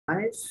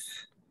I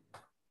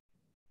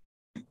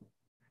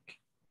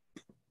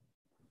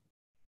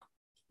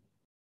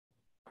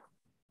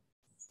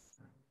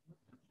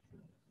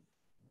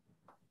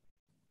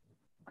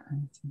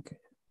think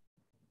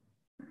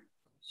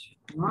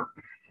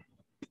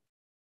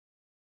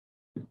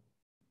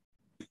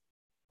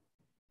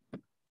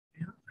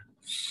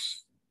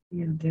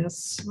E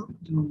adesso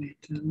devo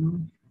metterlo.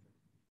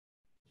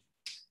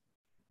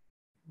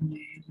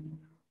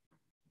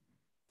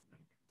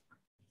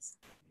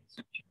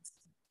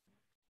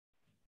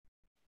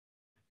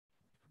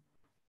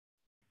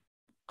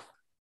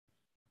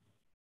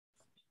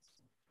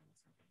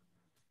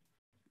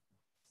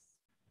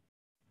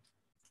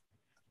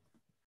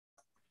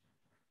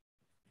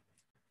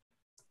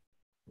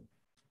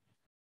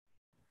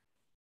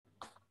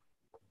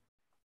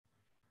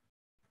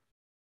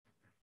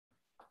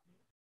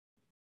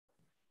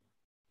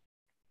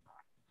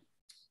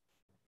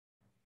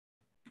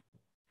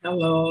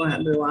 Hello,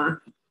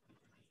 everyone.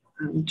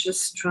 I'm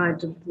just trying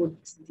to put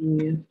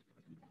the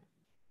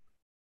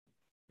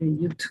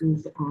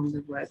YouTube on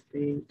the web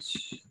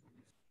page.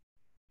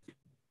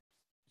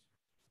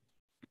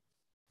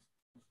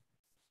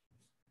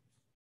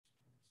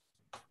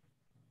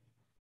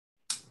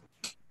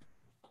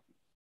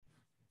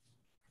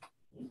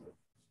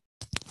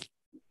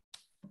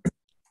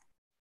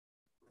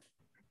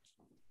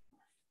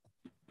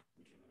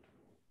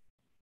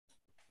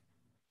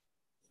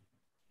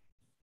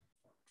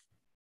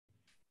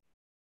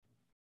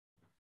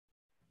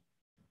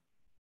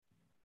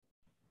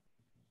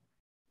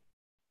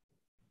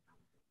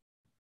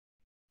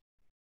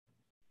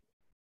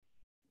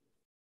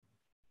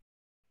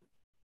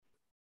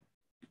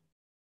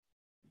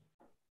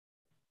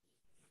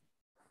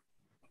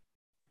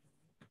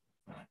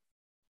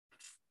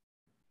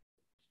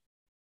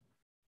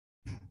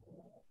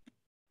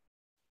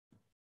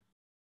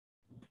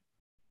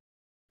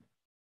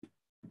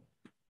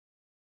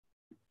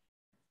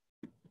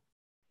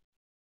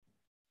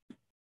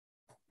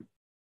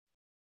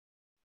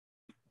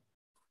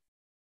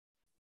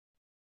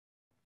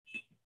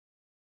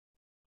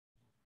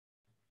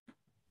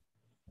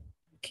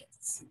 Okay,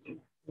 see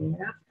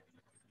here.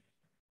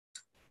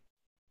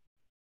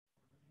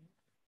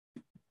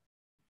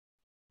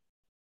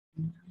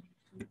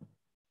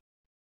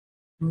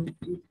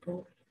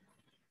 People.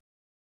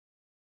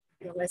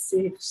 Okay, let's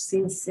see if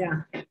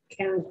Cynthia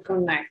can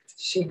connect.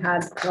 She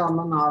had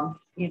problem of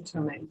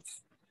internet.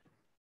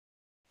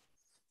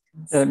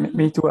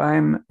 me too.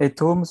 I'm at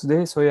home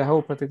today, so I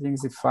hope everything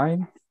is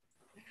fine.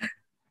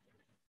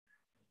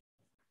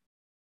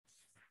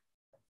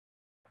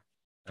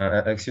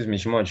 Excuse me,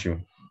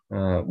 Shimanshu.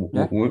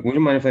 Yeah? Would you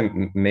mind if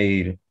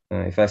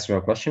if I ask you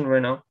a question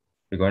right now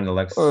regarding the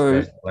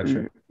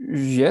lecture?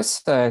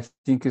 Yes, I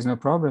think it's no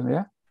problem.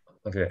 Yeah.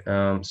 Okay.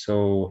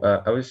 So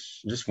I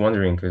was just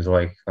wondering because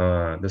like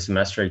this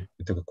semester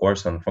I took a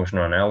course on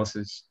functional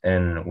analysis,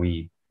 and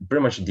we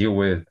pretty much deal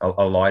with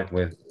a lot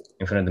with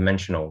infinite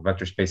dimensional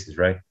vector spaces,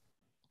 right?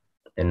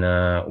 And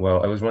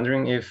well, I was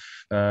wondering if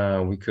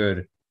we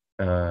could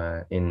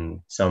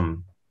in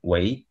some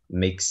way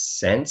make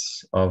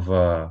sense of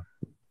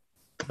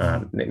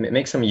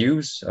make some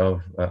use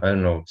of I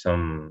don't know,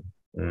 some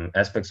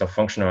aspects of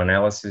functional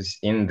analysis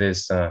in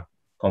this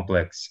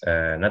complex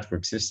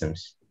network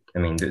systems. I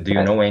mean, do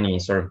you know any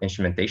sort of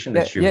instrumentation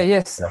that you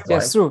yes, apply?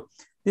 true.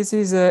 This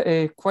is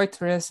a quite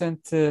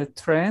recent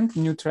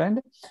new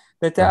trend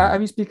that I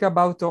will speak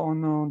about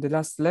on the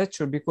last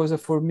lecture, because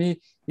for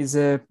me is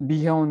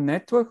beyond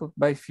network.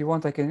 But if you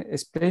want, I can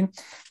explain.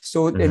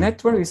 So a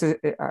network is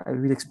I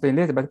will explain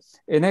later, but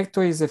a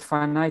network is a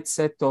finite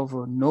set of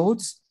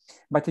nodes.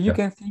 But you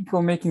can think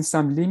of making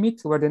some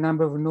limit where the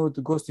number of nodes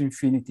goes to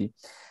infinity.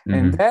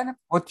 And then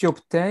what you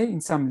obtain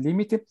in some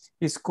limit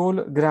is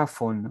called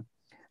graphon.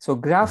 So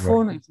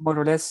graphon is more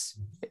or less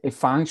a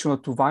function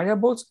of two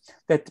variables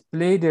that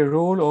play the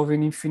role of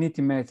an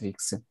infinity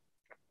matrix.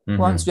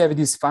 Once you have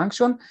this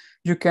function,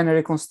 you can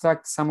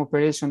reconstruct some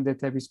operation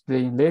that I will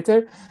explain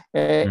later.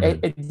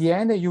 At the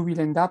end, you will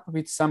end up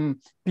with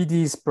some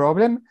PDE's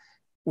problem,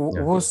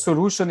 whose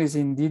solution is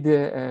indeed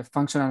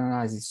functional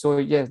analysis. So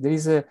yes, there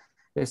is a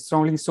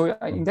strong link. So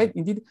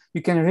indeed,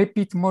 you can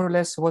repeat more or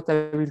less what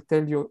I will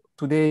tell you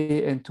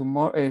today and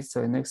tomorrow,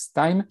 next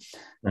time,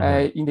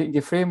 in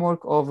the framework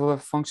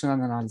of functional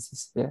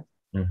analysis. Yeah.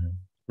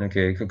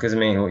 Okay, because I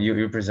mean,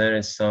 you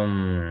presented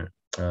some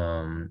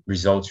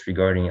results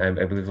regarding, I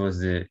believe it was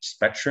the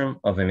spectrum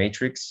of a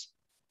matrix.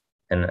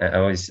 And I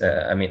always,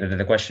 I mean,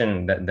 the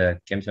question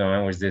that came to my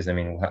mind was this. I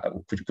mean,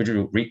 could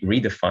you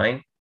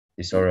redefine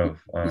this sort of...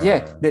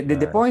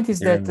 the point is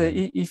that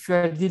if you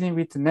are dealing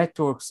with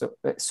networks,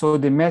 so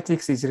the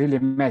matrix is really a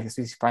matrix,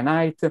 it's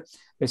finite,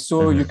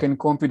 so you can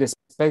compute the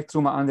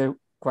spectrum under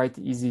quite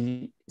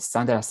easy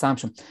standard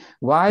assumption.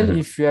 While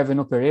if you have an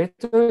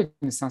operator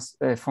in some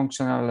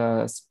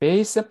functional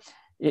space,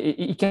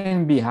 it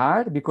can be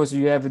hard because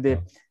you have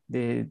the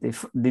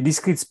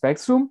discrete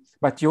spectrum,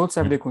 but you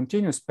also have the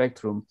continuous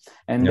spectrum.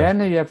 And then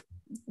you have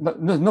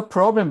no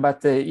problem,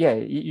 but yeah,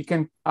 you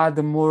can add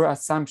more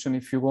assumption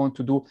if you want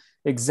to do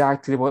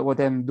exactly what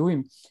I'm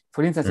doing.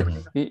 For instance,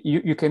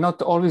 you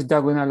cannot always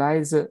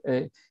diagonalize,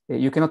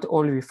 you cannot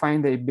always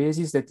find a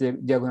basis that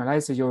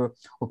diagonalizes your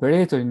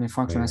operator in a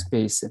functional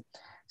space.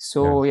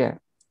 So yeah,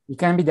 it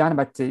can be done,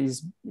 but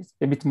it's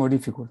a bit more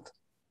difficult.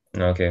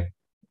 Okay.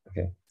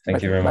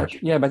 Thank you very much.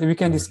 Yeah, but we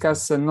can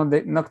discuss not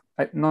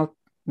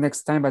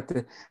next time, but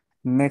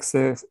next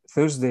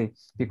Thursday,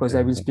 because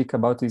I will speak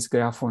about this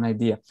graphone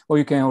idea. Or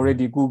you can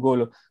already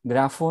Google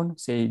graphone,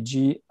 say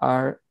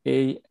GRAPHON,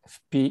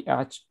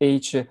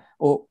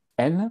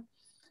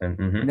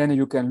 and then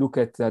you can look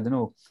at, I don't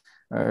know,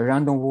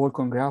 random walk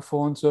on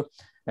graphones,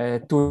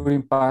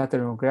 Turing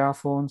pattern on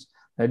graphones,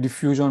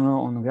 diffusion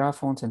on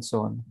graphones, and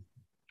so on.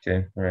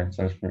 Okay, all right,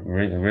 sounds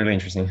really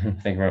interesting.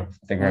 Thank you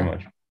very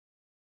much.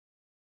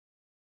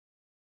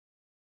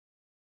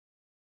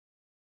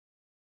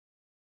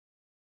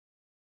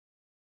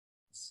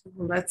 So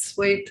let's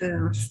wait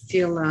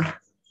still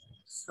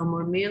some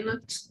more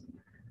minutes.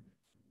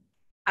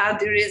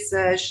 There is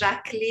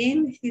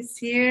Jacqueline, he's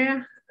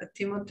here.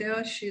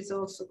 Timoteo, she's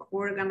also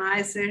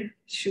co-organizer.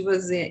 She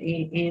was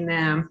in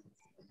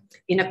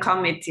a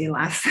committee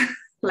last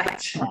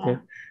lecture. Okay.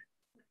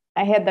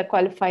 I had the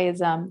qualify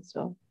exam,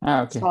 so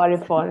sorry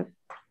for.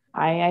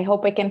 I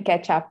hope I can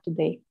catch up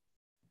today.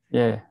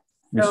 Yeah.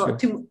 So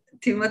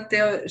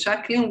Timoteo,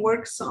 Jacqueline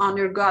works on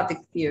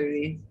ergodic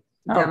theory,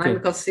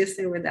 dynamical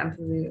system with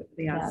empathy.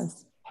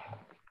 Yes.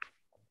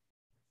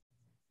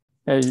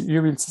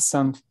 You will see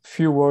some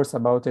few words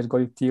about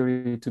ergodic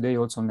theory today,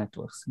 also on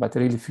networks, but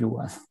really few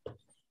ones.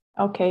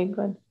 Okay,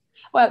 good.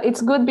 Well,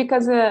 it's good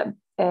because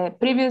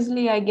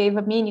previously I gave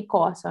a mini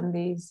course on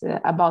this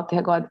about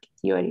ergodic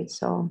theory,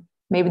 so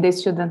maybe the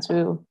students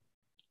will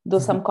do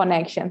some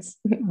connections.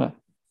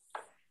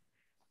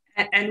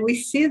 And we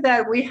see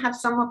that we have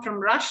someone from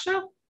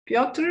Russia,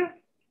 Piotr,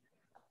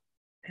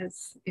 if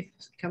you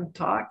can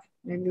talk.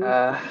 Maybe.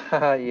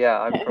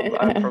 Yeah,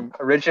 I'm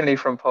originally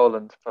from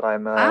Poland, but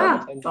I'm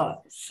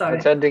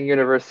attending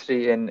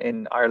university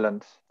in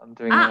Ireland. I'm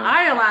doing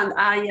Ireland.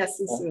 Yes,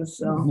 it's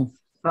so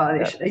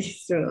Polish.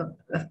 It's true.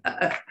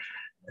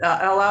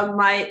 Allow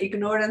my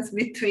ignorance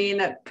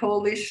between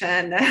Polish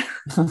and.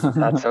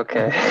 That's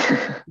okay.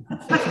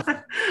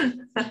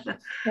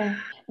 Yeah.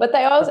 But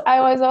I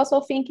was also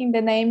thinking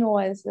the name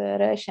was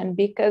Russian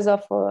because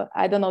of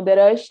I don't know, the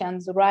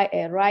Russians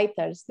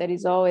writers. There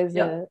is always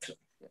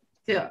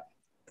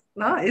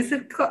No, is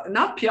it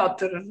not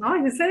Piotr?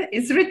 No, is it?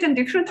 It's written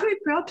differently,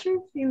 Piotr,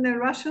 in the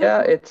Russian.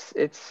 Yeah, it's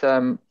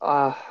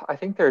I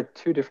think there are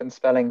two different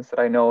spellings that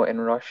I know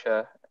in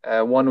Russia.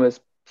 One was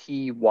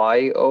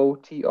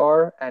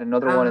Pyotr, and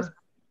another one is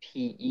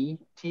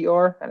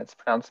Petr, and it's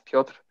pronounced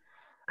Piotr.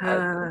 I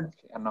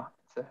don't know.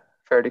 It's a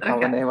fairly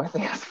common name, I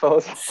think, I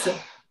suppose.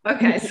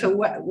 Okay, so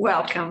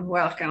welcome.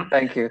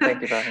 Thank you for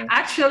having me.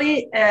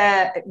 Actually,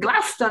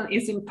 Glaston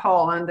is in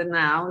Poland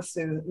now,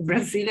 so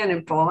Brazilian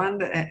in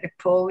Poland,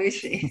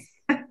 Polish.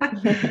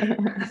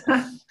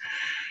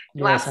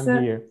 Yes,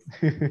 I'm here.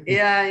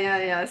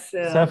 Yeah. So.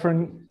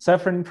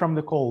 Suffering from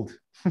the cold.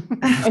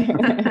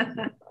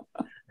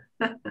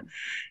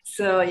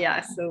 So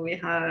we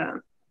have.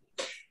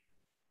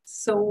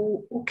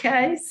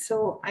 Okay,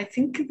 so I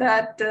think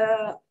that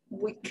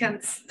we can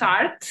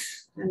start,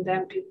 and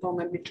then people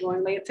maybe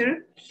join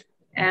later,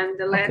 and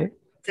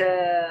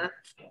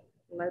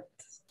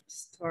let's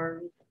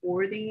start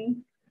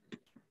recording.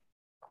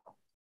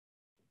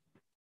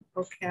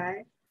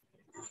 Okay.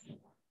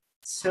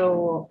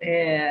 So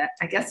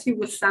I guess you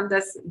will send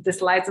us the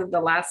slides of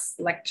the last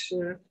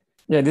lecture.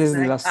 Yeah, this is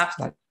the last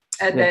slide.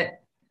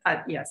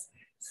 Yes.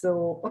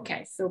 So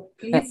okay. So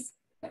please,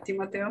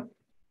 Timoteo.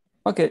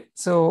 Okay.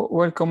 So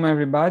welcome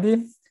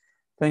everybody.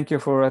 Thank you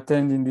for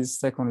attending this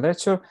second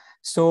lecture.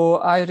 So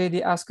I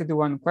already asked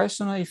one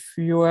question. If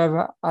you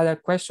have other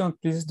questions,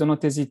 please do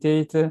not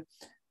hesitate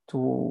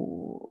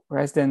to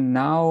raise them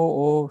now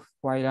or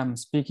while I'm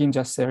speaking.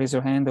 Just raise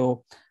your hand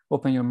or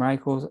open your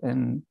micro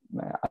and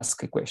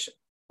ask a question.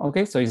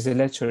 Okay, so it's a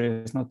lecture,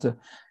 it's not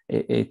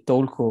a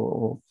talk.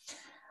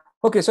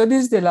 Okay, so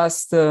this is the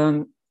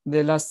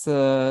last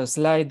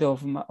slide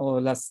of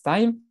last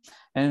time.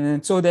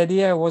 And so the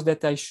idea was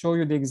that I show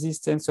you the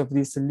existence of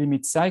this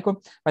limit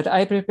cycle, but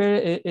I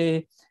prepare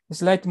a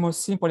slightly more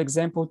simple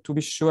example to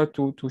be sure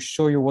to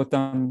show you what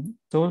I'm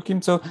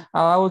talking. So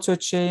I also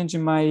change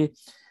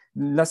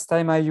last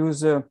time I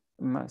use,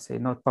 say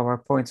not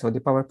PowerPoint, so the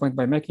PowerPoint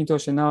by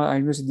Macintosh, and now I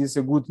use this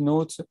good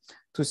notes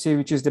to see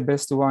which is the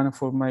best one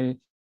for my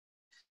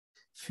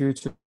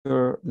future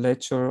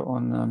lecture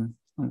on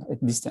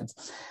at distance.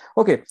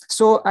 Okay,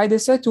 so I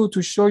decided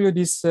to show you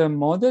this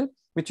model,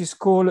 which is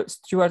called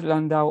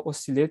Stewart-Landau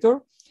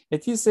oscillator.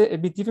 It is a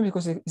bit different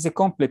because it's a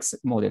complex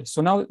model.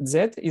 So now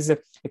Z is a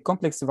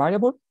complex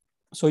variable.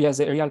 So you have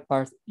a real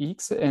part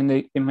X and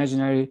the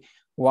imaginary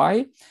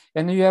Y.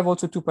 And you have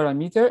also two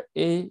parameters,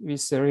 A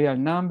is a real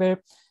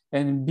number,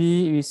 and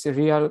B is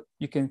real,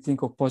 you can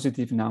think of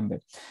positive number.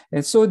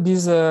 And so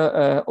this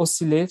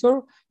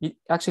oscillator,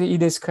 it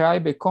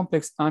describes a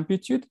complex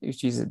amplitude,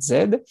 which is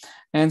Z,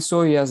 and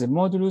so it has a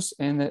modulus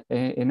and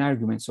an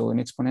argument, so an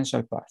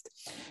exponential part.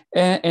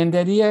 And the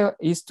idea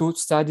is to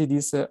study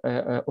this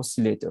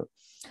oscillator.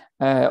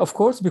 Of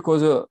course,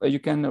 because you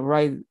can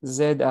write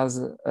Z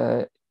as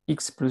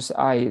x plus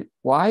I,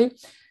 y,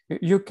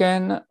 you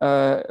can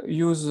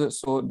use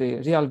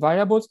the real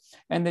variables,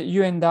 and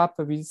you end up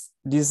with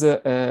this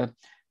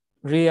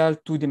real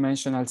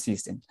two-dimensional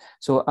system.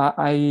 So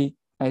I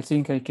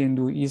think I can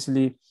do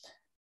easily.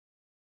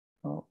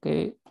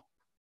 Okay,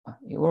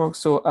 it works.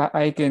 So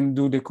I can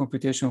do the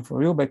computation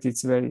for you, but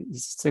it's very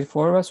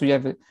straightforward. So you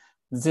have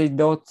Z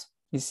dot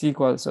is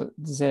equal, so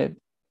Z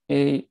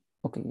A,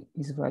 okay,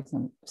 is right at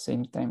the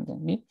same time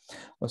than me.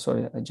 Oh,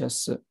 sorry, I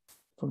just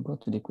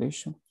forgot the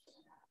equation.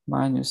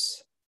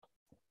 Minus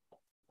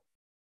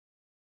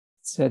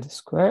Z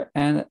square,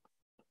 and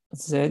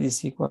Z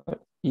is equal to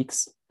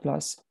x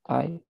plus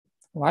I,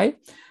 y.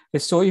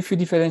 And so if you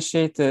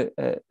differentiate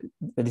the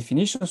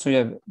definition, so you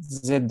have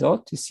Z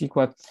dot is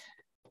equal to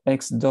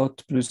x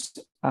dot plus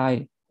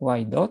I,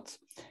 y dot,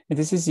 and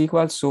this is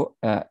equal to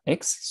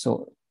x,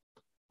 so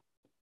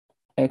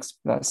x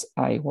plus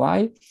I,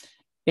 y,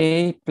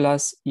 a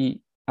plus e,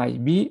 I,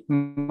 b,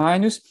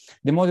 minus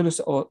the modulus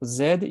of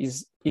Z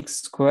is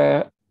x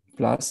squared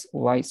plus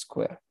y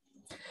squared.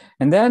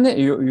 And then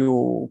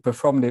you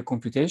perform the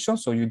computation,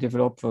 so you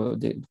develop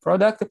the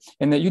product,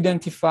 and you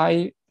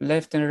identify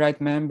left and right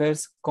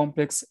members,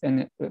 complex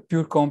and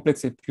pure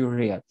complex and pure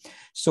real.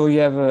 So you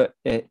have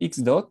x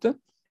dot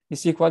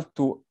is equal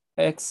to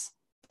x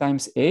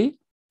times a,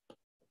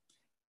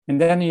 and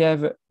then you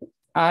have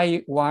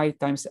I, y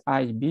times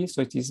I, b,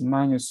 so it is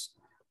minus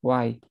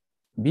y,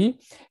 b,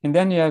 and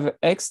then you have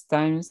x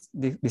times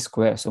the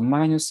square, so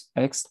minus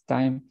x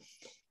times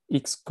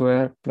x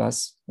squared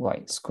plus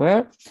y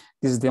squared.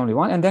 This is the only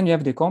one. And then you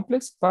have the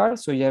complex part.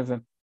 So you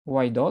have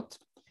y dot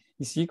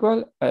is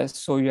equal.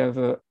 So you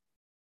have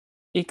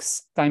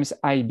x times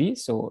ib,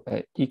 so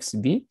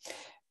xb,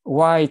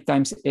 y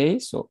times a,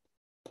 so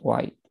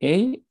ya,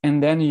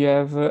 and then you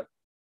have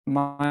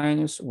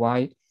minus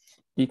y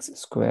x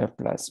squared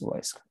plus y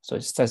squared. So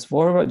it starts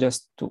forward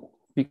just to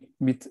be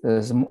a bit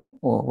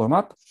warm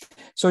up.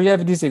 So you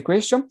have this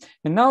equation,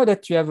 and now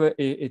that you have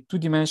a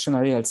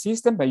two-dimensional real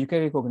system, but you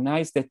can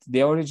recognize that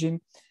the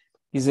origin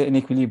is an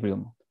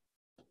equilibrium.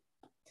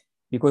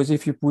 Because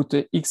if you put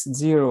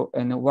x0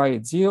 and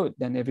y0,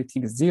 then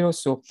everything is 0.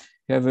 So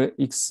you have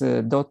x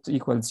dot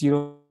equals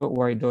 0,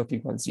 y dot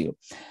equals 0.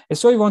 And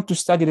so you want to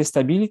study the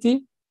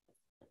stability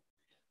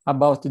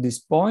about this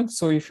point.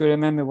 So if you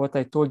remember what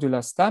I told you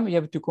last time, you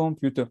have to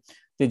compute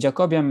the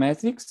Jacobian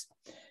matrix,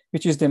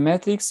 which is the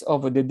matrix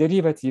of the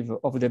derivative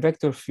of the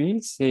vector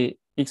field, say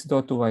x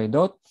dot to y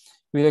dot,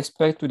 with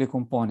respect to the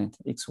component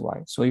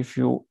xy. So if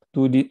you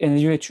do the, and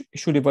you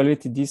should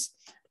evaluate this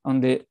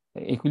on the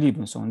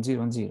equilibrium, so on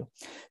 0 and 0.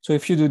 So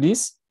if you do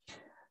this,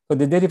 so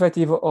the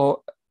derivative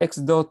of x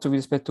dot with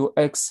respect to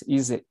x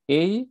is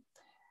a,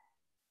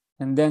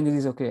 and then it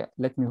is, okay,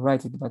 let me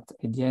write it, but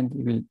at the end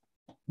it will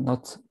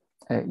not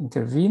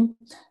intervene,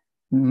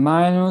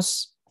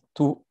 minus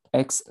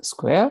 2x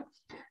squared.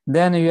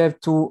 Then you have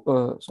to,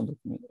 so let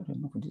me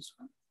remove this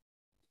one.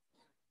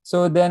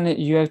 So then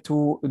you have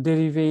to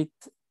take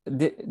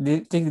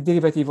the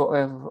derivative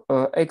of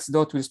x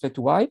dot with respect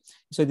to y.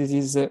 So this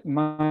is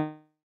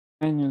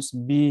minus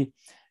b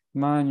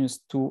minus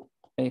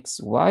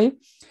 2xy.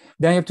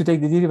 Then you have to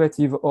take the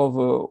derivative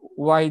of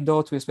y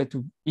dot with respect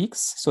to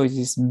x. So it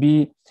is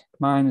b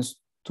minus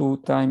 2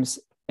 times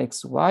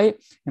xy.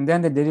 And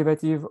then the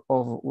derivative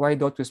of y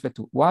dot with respect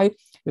to y.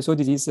 So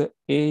this is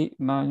a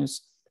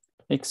minus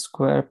x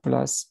squared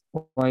plus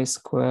y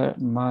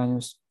squared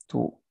minus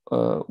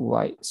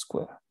 2y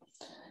squared.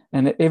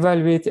 And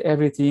evaluate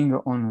everything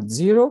on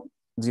 0,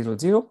 0,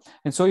 0.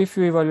 And so if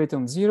you evaluate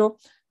on 0,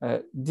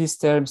 these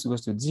terms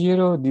goes to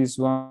 0, this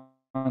one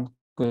goes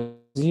to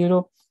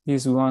 0,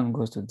 this one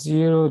goes to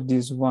 0,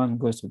 this one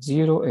goes to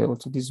 0, and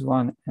also this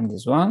one and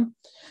this one.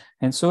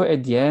 And so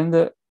at the end,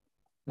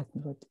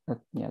 let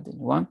me add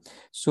one.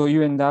 So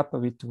you end up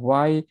with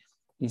y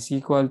is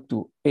equal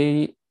to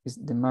a, is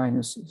the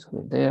minus is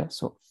there,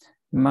 so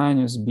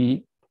minus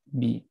b,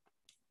 b,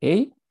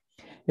 a.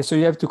 And so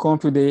you have to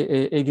compute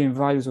the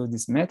eigenvalues of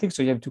this matrix.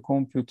 So you have to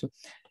compute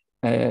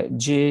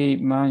j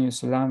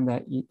minus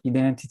lambda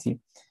identity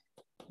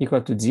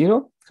equal to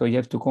 0. So you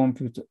have to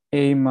compute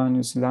a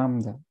minus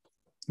lambda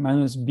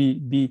minus b,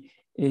 b,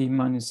 a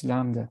minus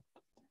lambda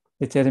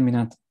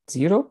determinant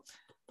 0.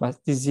 But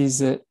this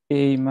is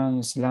a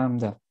minus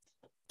lambda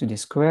to the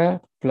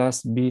square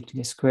plus b to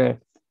the square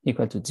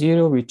equal to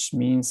 0, which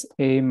means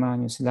a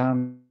minus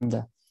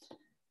lambda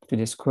to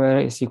the square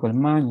is equal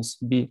minus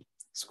b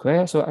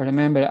square. So I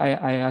remember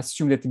I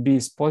assume that b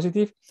is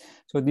positive.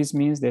 So this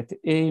means that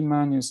a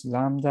minus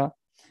lambda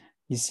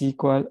is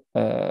equal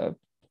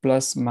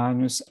plus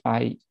minus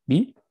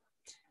ib.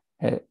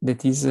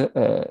 That is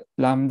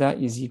lambda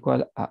is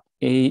equal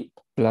a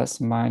plus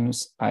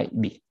minus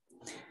ib.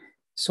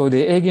 So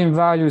the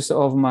eigenvalues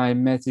of my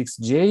matrix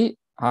J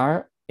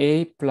are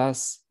A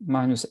plus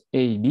minus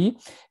AB.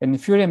 And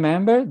if you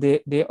remember,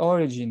 the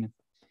origin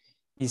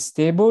is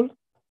stable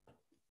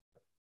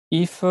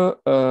if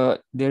the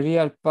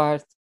real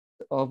part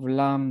of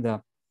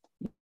lambda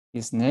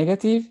is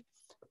negative,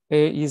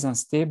 A is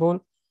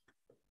unstable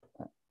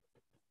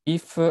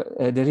if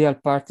the real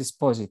part is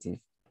positive.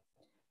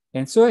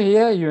 And so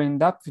here you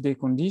end up with a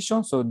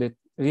condition, so the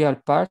real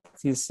part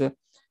is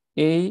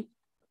A,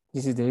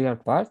 this is the real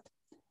part.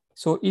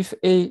 So if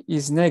A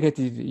is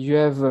negative, you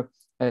have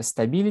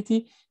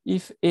stability.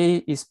 If A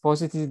is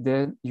positive,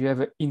 then you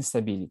have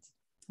instability,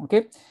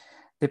 okay?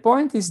 The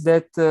point is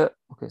that,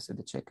 okay, so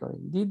the check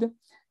already did,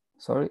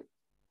 sorry.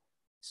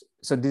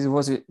 So this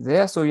was it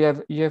there. So you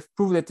have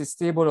proved that it's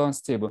stable or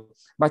unstable.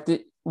 But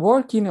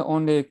working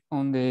on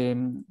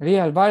the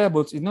real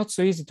variables is not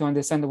so easy to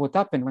understand what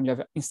happened when you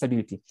have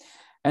instability.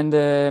 And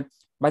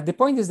but the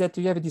point is that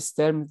you have this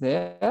term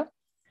there,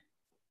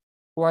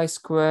 y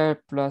squared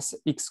plus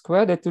x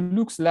squared, that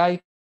looks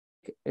like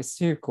a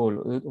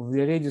circle, of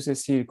the radius a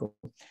circle.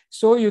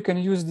 So you can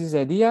use this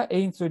idea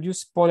and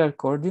introduce polar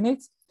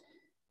coordinates.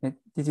 And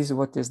this is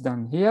what is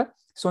done here.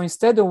 So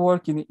instead of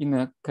working in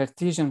a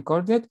Cartesian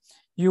coordinate,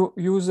 you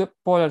use a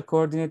polar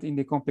coordinate in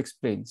the complex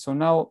plane. So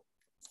now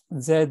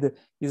z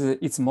is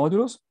its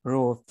modulus,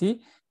 rho of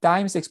t,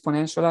 times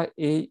exponential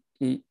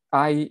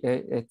I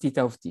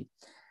theta of t.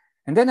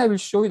 And then I will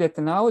show you that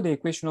now the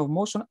equation of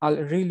motion are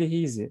really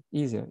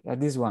easier at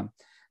this one.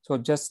 So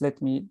just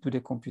let me do the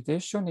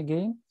computation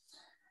again.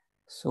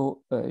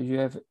 So you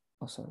have,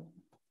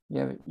 you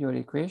have your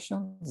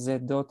equation, z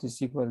dot is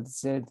equal to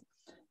z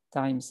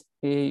times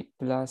A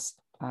plus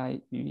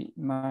I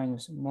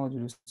minus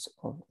modulus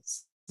of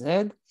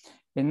z.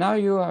 And now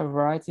you are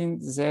writing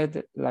z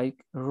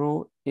like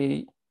rho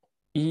A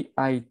E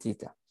I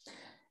theta.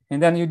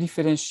 And then you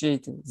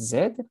differentiate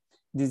z.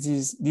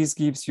 This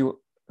gives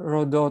you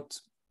rho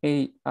dot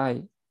A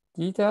I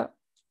theta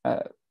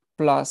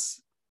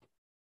plus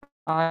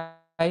I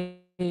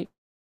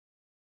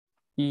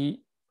E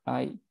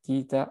I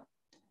theta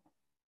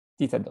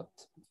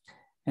dot.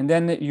 And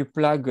then you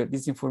plug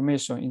this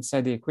information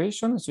inside the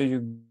equation. So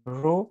you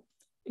rho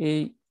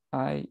A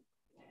I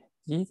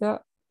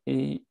theta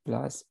A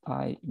plus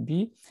I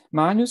B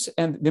minus,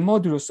 and the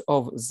modulus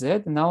of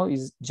Z now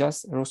is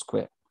just rho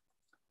squared.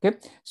 Okay,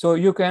 so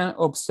you can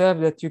observe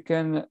that you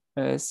can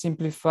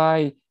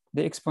simplify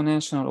the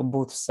exponential of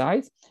both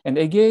sides. And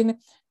again,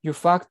 you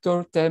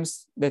factor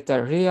terms that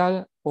are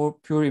real or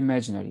pure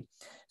imaginary.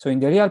 So in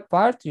the real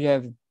part, you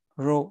have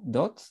rho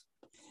dot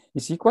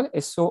is equal.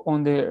 And so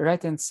on the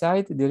right-hand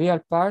side, the real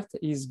part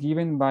is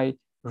given by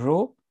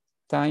rho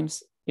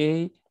times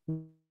A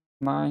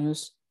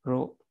minus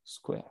rho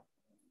square.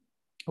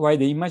 While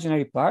the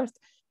imaginary part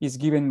is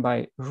given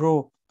by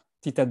rho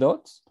theta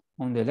dot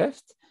on the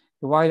left,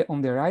 while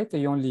on the right,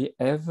 you only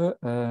have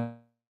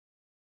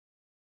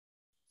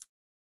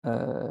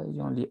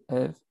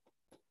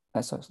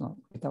sorry, no,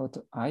 without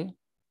I.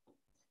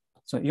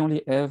 So you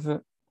only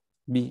have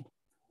B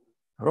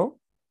rho.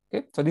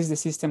 Okay, so this is the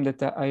system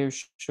that I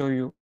show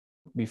you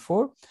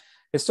before.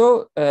 And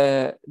so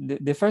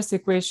the first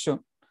equation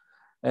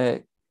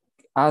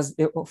has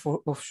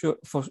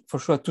for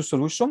sure two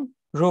solutions: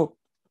 rho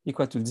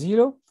equal to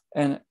 0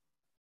 and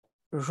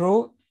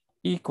rho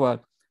equal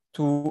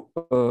to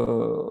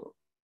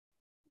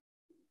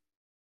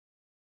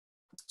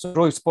so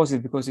rho is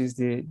positive because it's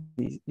the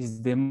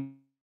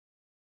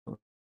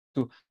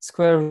to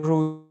square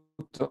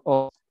root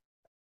of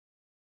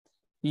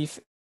if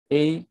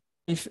A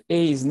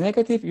is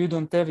negative, you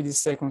don't have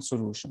this second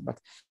solution. But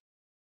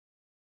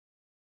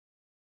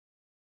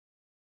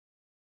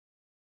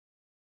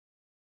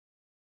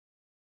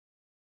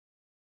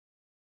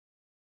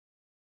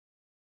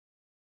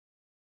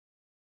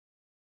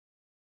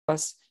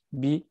plus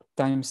B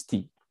times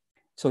T.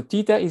 So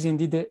theta is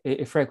indeed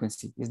a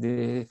frequency, is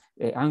the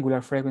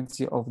angular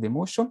frequency of the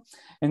motion.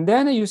 And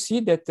then you see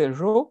that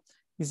rho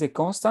is a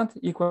constant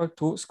equal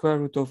to square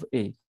root of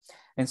A.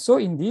 And so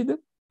indeed,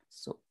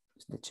 so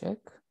the check,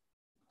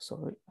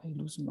 sorry, I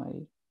lose my,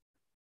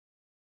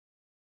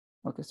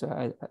 okay, so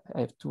I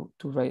have to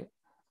write,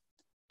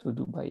 to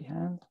do by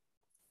hand.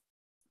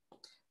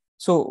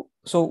 So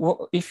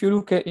if you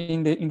look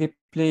in the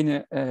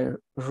plane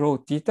rho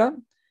theta,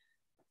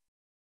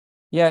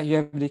 yeah, you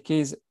have the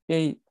case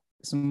A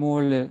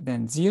smaller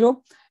than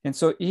 0. And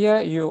so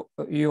here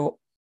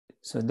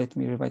so let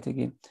me rewrite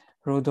again.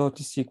 Rho dot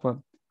is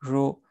equal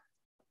rho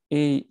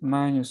A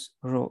minus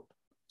rho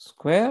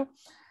square.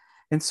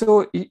 And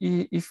so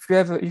if you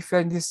have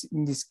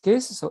in this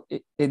case, so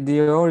the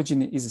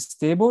origin is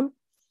stable,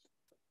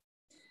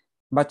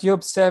 but you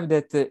observe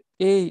that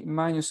A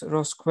minus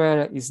rho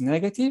square is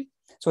negative.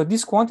 So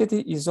this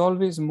quantity is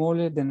always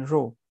smaller than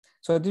rho.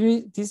 So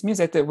this means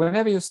that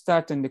whenever you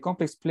start in the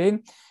complex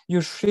plane,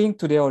 you shrink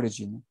to the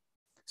origin.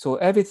 So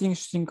everything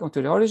shrinks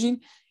onto the origin.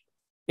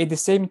 At the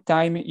same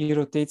time, it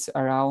rotates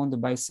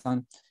around by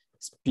some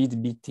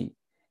speed bt.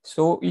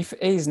 So if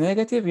A is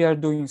negative, we are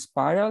doing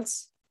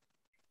spirals.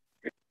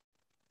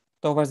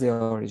 towards the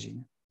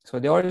origin. So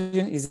the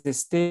origin is a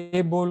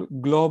stable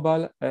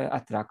global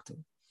attractor.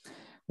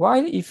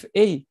 While if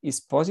A is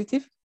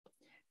positive,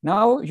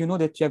 now you know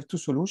that you have two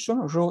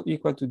solutions, rho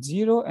equal to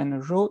 0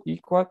 and rho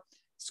equal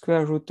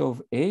square root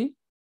of A.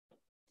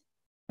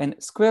 And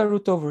square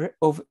root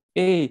of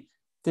A,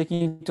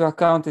 taking into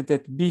account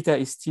that beta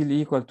is still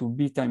equal to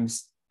B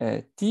times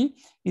T,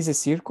 is a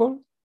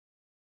circle.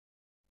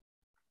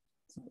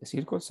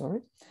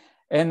 Sorry.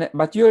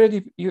 But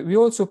we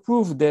also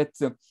proved that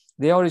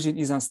the origin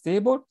is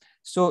unstable.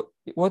 So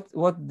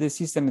what the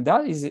system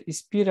does is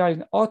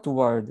spiraling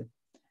outward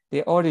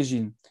the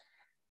origin,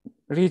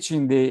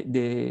 reaching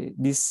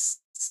this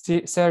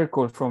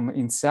circle from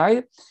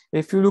inside.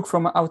 If you look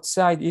from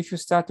outside, if you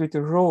start with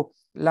a rho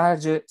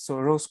larger, so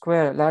rho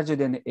square larger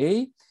than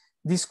A,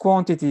 this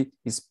quantity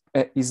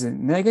is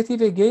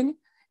negative again.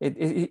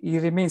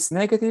 It remains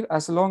negative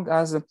as long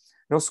as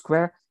rho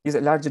square is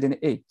larger than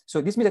A.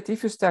 So this means that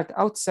if you start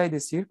outside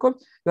the circle,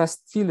 you are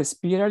still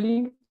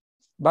spiraling,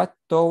 but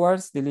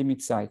towards the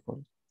limit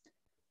cycle.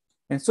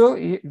 And so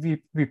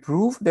we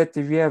prove that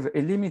we have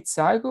a limit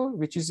cycle,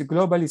 which is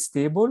globally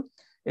stable,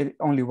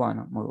 only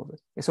one, moreover.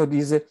 So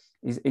this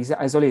is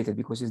isolated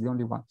because it's the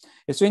only one.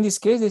 And so in this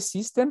case, the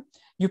system,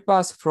 you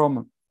pass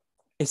from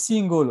a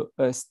single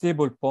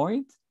stable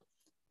point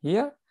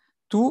here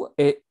to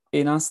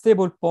an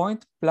unstable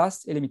point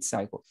plus a limit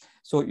cycle.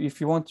 So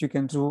if you want, you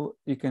can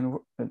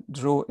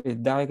draw a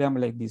diagram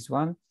like this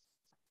one.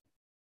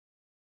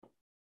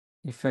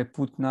 If I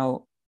put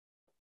now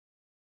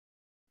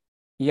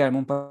here I'm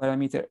on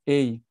parameter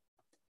A,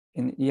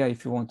 and here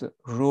if you want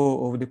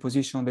rho of the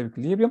position of the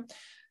equilibrium.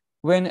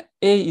 When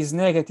A is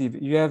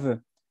negative, you have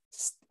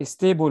a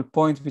stable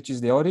point, which is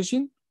the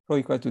origin, rho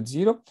equal to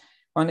 0.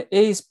 When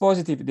A is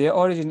positive, the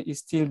origin is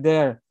still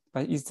there,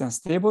 but it's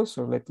unstable.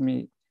 So let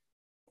me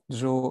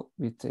draw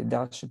with a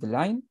dashed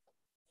line.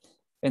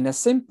 And at the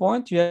same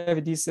point, you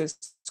have this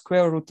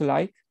square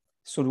root-like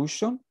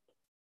solution.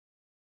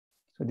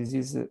 So this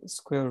is a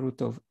square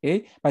root of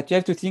A, but you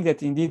have to think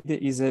that indeed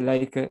it is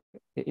like a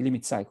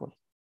limit cycle.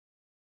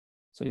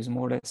 So it's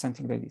more like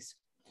something like this.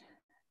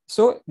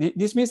 So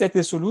this means that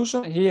the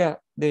solution here,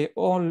 they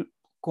all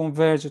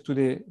converge to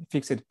the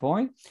fixed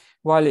point,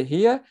 while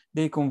here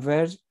they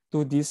converge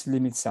to this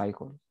limit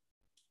cycle.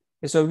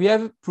 And so we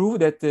have proved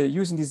that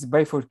using this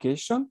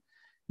bifurcation,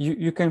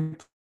 you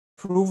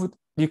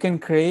can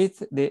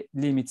create the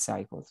limit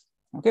cycles.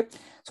 Okay,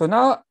 so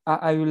now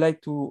I would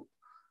like to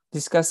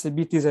discuss a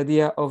bit this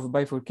idea of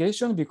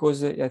bifurcation,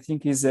 because I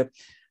think is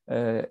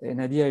an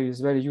idea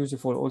is very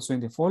useful also in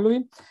the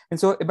following. And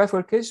so a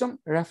bifurcation,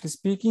 roughly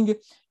speaking,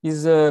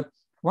 is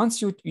once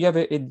you have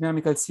a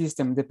dynamical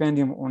system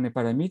depending on a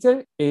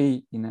parameter,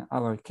 A in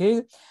our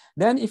case,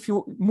 then if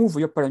you move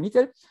your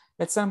parameter,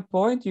 at some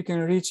point you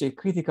can reach a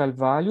critical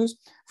values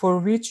for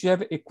which you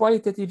have a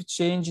qualitative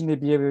change in the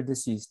behavior of the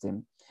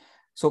system.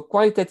 So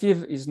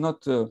qualitative is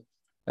not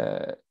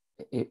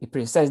a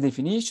precise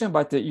definition,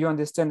 but you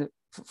understand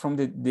from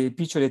the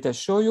picture that I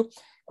show you,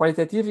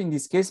 qualitative in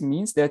this case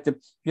means that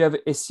you have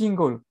a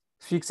single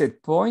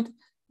fixed point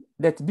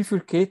that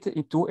bifurcates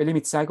into a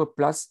limit cycle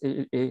plus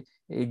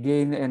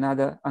again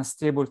another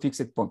unstable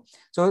fixed point.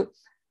 So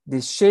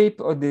the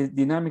shape of the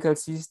dynamical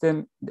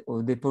system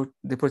or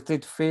the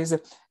portrait phase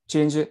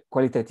change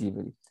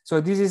qualitatively. So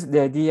this is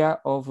the idea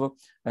of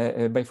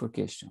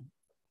bifurcation.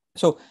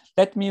 So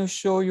let me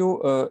show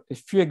you a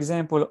few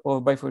examples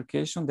of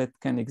bifurcation that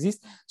can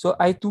exist. So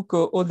I took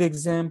all the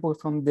examples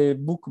from the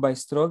book by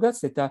Strogatz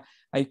that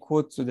I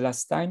quote the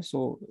last time.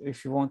 So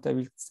if you want, I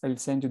will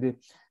send you the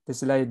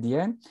slide at the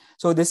end.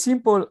 So the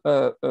simple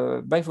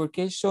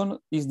bifurcation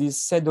is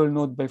this saddle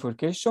node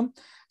bifurcation.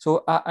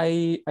 So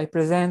I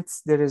present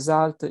the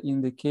result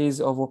in the case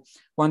of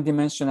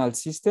one-dimensional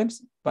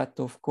systems, but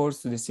of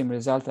course the same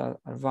results are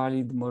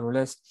valid more or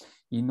less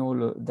in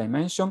all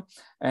dimension.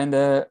 And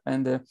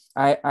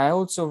I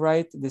also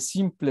write the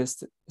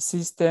simplest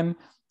system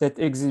that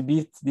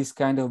exhibits this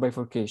kind of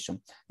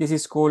bifurcation. This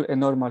is called a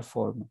normal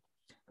form.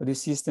 So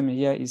this system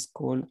here is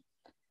called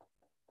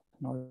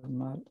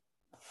normal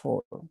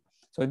form.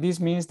 So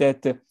this means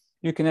that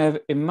you can have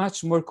a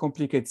much more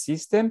complicated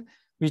system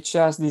which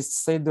has this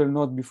saddle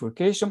node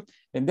bifurcation,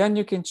 and then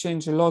you can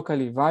change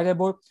locally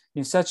variable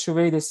in such a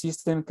way the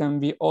system can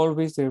be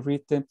always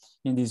rewritten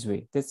in this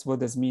way. That's what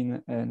does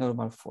mean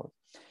normal form.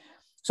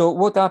 So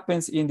what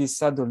happens in this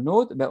saddle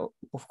node? Well,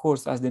 of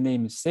course, as the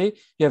name say,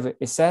 you have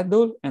a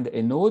saddle and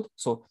a node.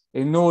 So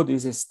a node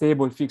is a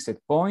stable fixed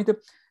point.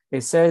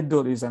 A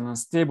saddle is an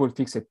unstable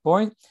fixed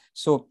point.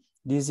 So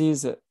this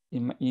is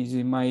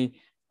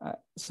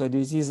so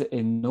this is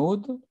a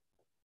node,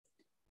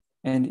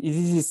 and it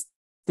is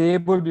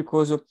stable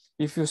because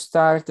if you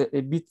start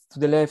a bit to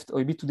the left or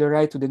a bit to the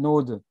right to the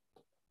node,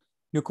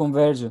 you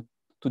converge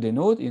to the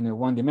node in a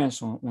one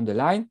dimension on the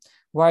line,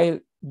 while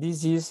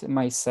this is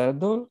my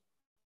saddle.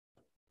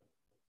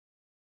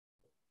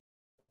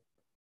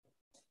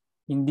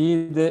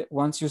 Indeed,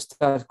 once you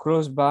start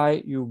close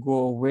by, you go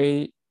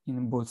away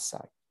in both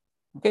sides.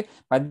 Okay,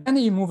 but then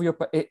you move your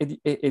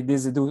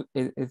this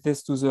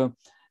to the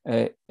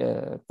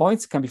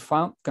points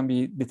can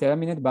be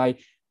determined by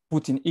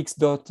putting x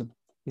dot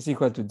is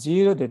equal to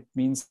 0. That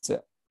means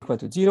equal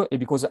to 0. And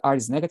because r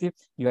is negative,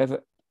 you have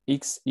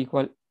x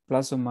equal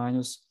plus or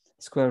minus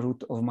square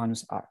root of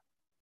minus r.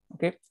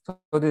 Okay,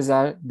 so these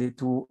are the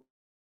two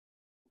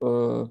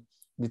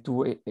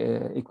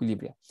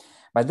equilibria.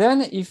 But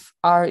then if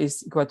r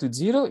is equal to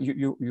 0,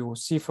 you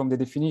see from the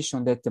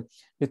definition that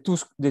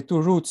the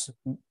two roots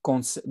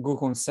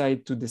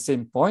coincide to the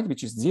same point,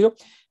 which is 0.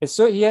 And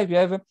so here you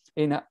have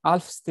an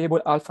half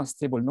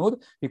unstable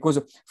node, because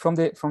from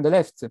the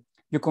left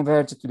you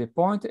converge to the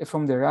point, and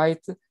from the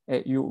right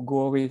you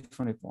go away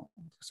from the point.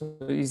 So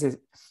it's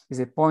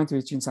a point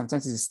which in some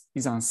sense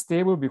is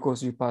unstable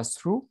because you pass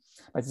through,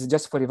 but it's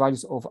just for the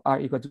values of r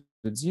equal to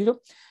 0.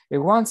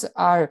 And once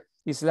r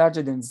is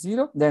larger than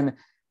 0, then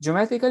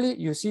geometrically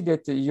you see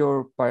that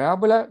your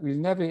parabola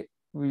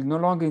will no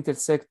longer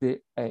intersect the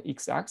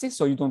x-axis,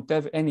 so you don't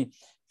have any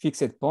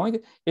fixed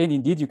point. And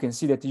indeed you can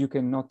see that you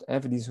cannot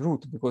have this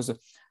root because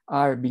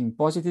r being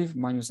positive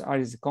minus r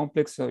is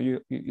complex, so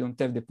you don't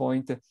have the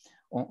point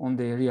on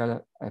the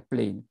real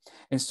plane.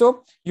 And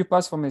so you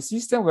pass from a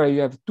system where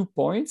you have 2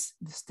 points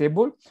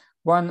stable,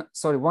 one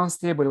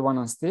stable, one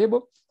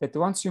unstable, that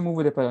once you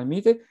move the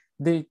parameter,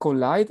 they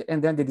collide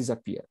and then they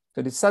disappear.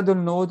 So the saddle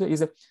node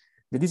is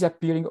the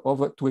disappearing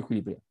of 2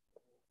 equilibria.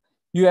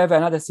 You have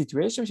another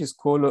situation which is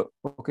called,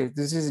 okay,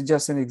 this is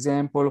just an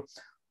example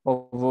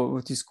of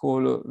what is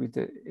called with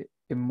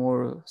a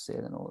more, say,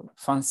 I don't know,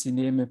 fancy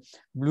name,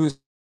 blue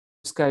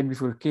sky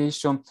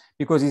bifurcation,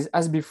 because it's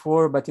as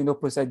before, but in the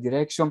opposite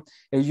direction.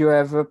 And you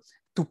have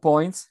 2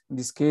 points, in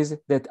this case,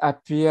 that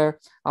appear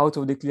out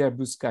of the clear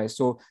blue sky.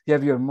 So you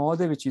have your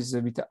model, which is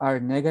with r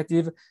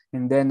negative,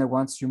 and then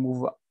once you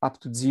move up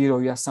to 0,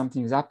 you have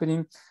something is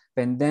happening.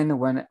 And then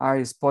when r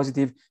is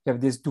positive, you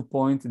have these 2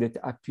 points that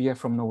appear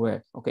from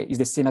nowhere. Okay, it's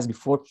the same as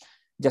before,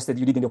 just that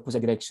you did in the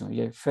opposite direction.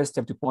 You first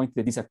have 2 points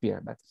that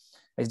disappear, but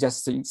it's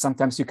just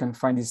sometimes you can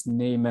find this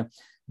name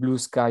blue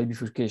sky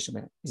bifurcation,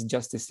 but it's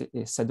just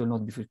a saddle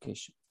node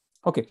bifurcation.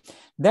 Okay,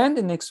 then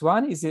the next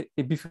one is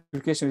a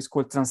bifurcation is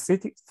called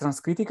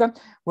transcritical,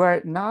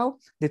 where now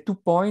the 2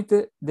 points,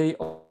 they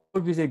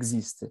always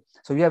exist.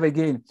 So we have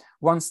again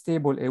one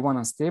stable and one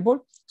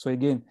unstable. So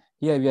again,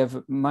 here we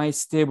have my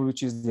stable,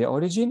 which is the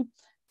origin.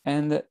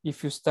 And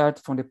if you start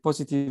from the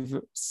positive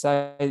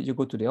side, you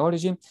go to the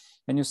origin,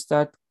 and you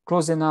start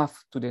close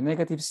enough to the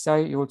negative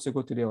side, you also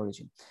go to the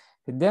origin.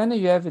 And then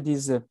you have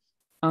this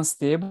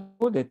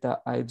unstable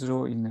that I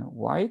draw in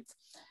white,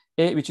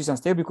 which is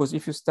unstable because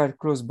if you start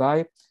close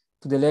by,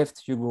 to the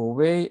left you go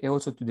away, and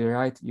also to the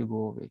right you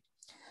go away.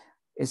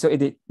 And so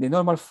the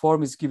normal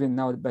form is given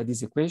now by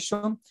this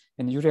equation,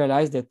 and you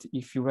realize that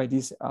if you write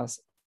this as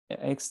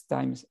x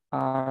times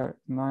r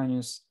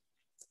minus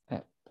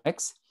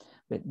x,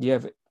 that you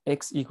have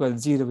x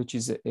equals 0, which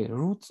is a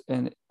root,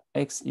 and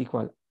x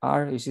equal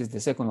r, which is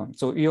the second one.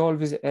 So you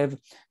always have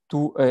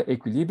 2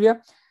 equilibria.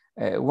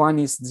 One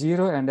is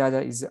 0 and the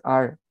other is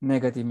r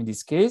negative in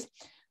this case.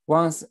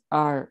 Once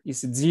r is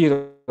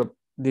 0,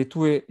 the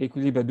 2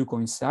 equilibria do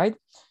coincide.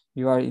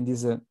 You are in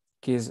this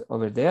case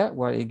over there,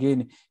 where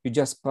again, you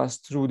just pass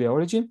through the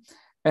origin.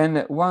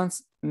 And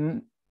once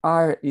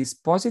r is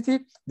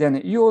positive,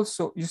 then you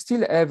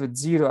still have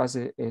 0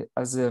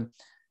 as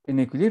an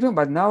equilibrium,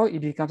 but now it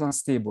becomes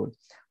unstable.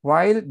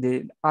 While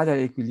the other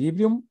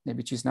equilibrium,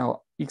 which is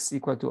now x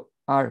equal to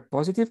r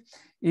positive,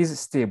 is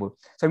stable.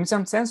 So in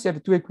some sense, you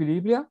have 2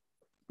 equilibria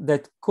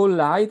that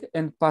collide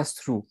and pass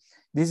through.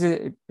 This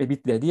is a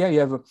bit the idea. You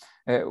have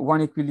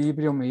one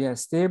equilibrium here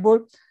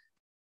stable.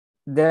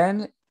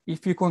 Then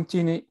if you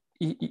continue,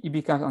 it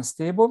becomes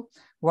unstable,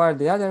 while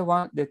the other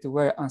one that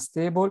were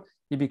unstable,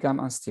 it becomes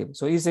unstable.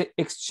 So it's an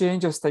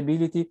exchange of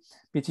stability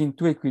between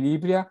 2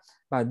 equilibria,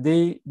 but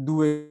they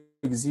do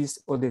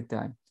exist all the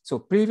time. So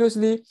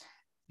previously,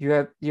 you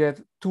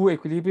have 2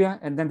 equilibria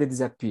and then they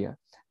disappear.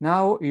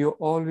 Now you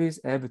always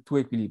have 2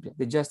 equilibria.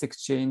 They just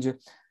exchange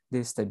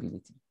the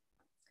stability.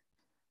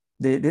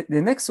 The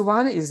next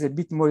one is a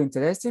bit more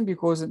interesting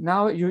because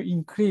now you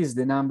increase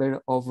the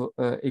number of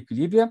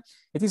equilibria.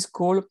 It is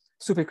called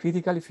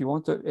supercritical, if you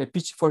want, a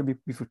pitchfork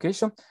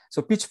bifurcation.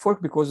 So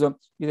pitchfork because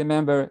you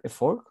remember a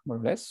fork, more or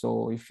less.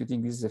 So if you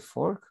think this is a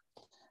fork.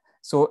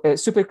 So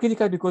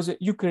supercritical because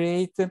you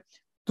create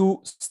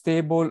 2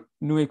 stable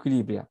new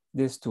equilibria,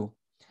 there's 2.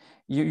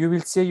 You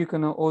will say you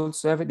can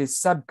also have the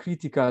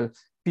subcritical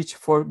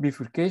pitchfork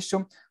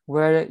bifurcation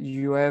where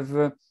you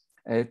have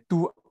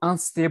 2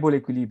 unstable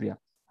equilibria.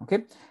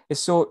 Okay, and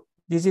so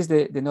this is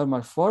the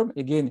normal form.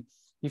 Again,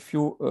 if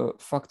you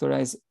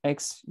factorize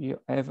x, you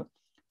have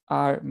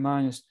r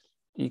minus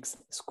x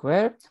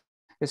squared.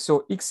 And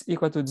so x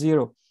equal to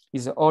 0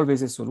 is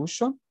always a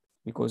solution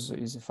because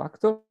it's a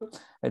factor.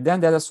 And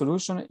then the other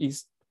solution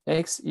is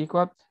x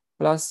equal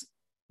plus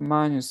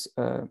minus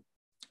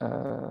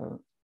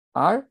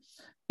r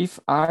if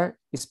r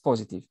is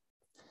positive.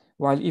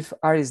 While if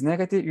r is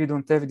negative, you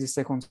don't have the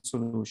second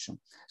solution.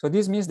 So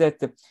this means that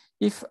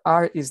if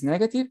r is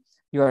negative,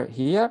 you are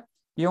here.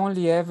 you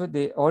only have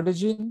the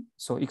origin,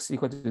 so x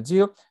equal to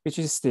 0, which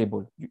is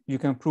stable. You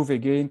can prove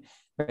again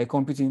by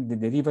computing the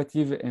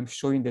derivative and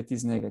showing that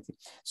is negative.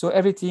 So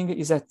everything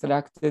is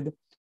attracted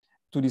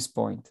to this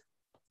point.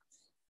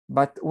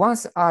 But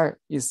once R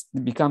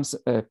becomes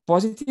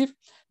positive,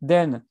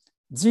 then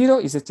 0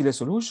 is still a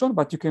solution,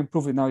 but you can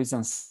prove it now is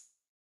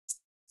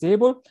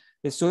unstable.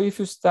 And so if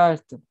you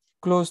start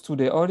close to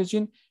the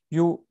origin,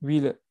 you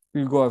will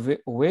go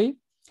away.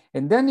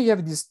 And then you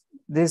have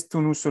these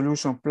two new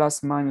solutions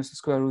plus minus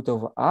square root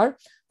of R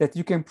that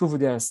you can prove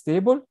they are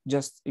stable.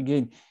 Just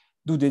again,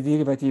 do the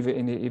derivative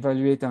and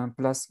evaluate on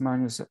plus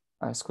minus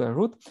square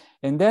root.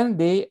 And then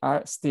they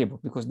are stable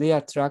because they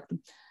attract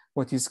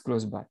what is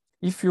close by.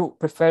 If you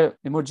prefer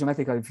a more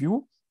geometrical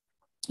view,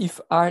 if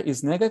R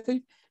is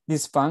negative,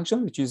 this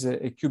function, which is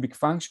a cubic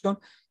function,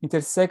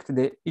 intersects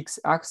the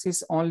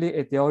x-axis only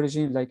at the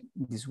origin like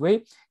this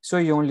way. So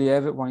you only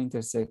have one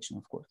intersection,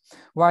 of course.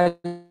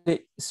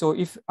 So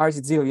if R is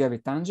 0, you have a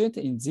tangent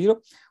in 0.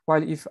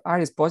 While if R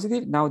is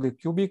positive, now the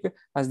cubic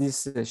has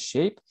this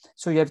shape.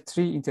 So you have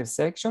 3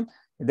 intersections.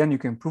 And then you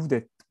can prove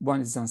that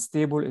one is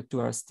unstable and 2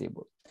 are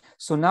stable.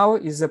 So now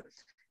is a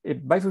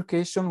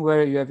bifurcation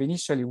where you have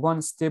initially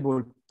one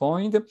stable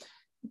point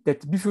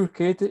that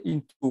bifurcates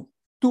into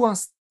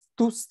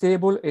two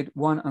stable and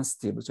one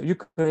unstable. So you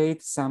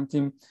create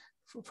something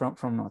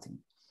from nothing.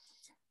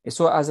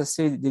 So as I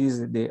said, there is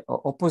the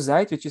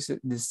opposite, which is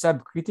the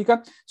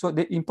subcritical. So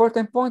the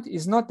important point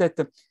is not that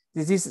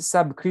this is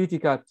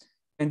subcritical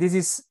and this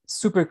is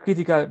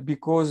supercritical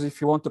because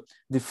if you want to,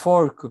 the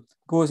fork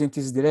goes in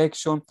this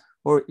direction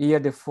or here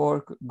the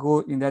fork go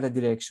in the other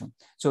direction.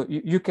 So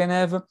you can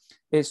have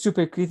a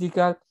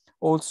supercritical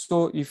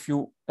also if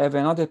you have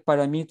another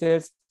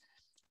parameters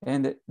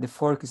and the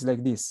fork is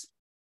like this.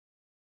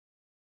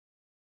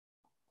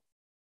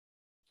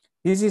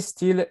 This is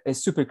still a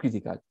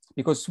supercritical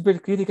because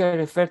supercritical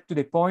refers to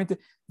the point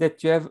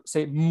that you have,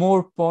 say,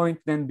 more point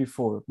than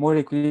before, more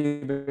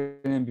equilibrium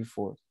than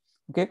before.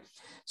 Okay,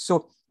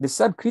 so the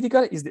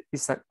subcritical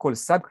is called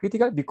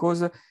subcritical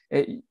because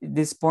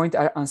these points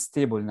are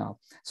unstable now.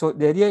 So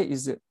the idea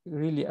is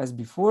really as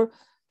before.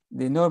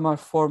 The normal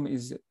form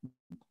is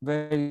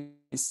very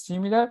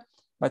similar,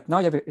 but now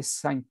you have a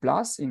sign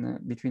plus in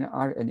between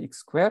r and x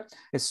squared.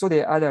 And so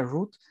the other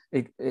root,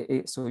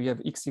 so you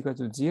have x equal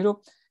to 0.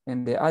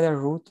 And the other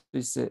root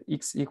is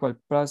x equal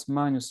plus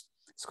minus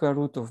square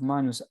root of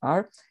minus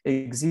r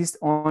exists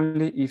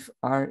only if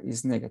r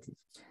is negative.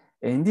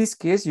 In this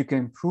case, you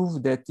can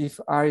prove that if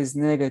r is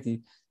negative,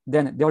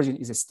 then the origin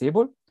is a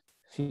stable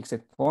fixed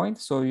point.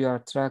 So you are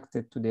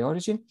attracted to the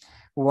origin,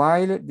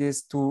 while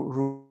these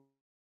two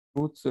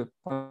roots of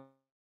r,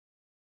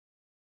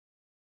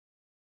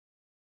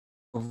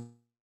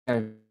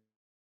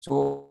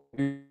 so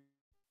you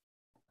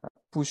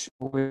push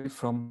away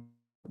from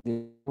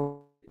the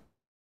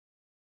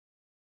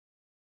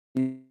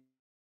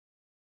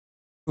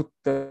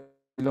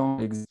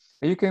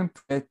you can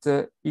put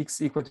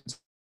x equal to 0.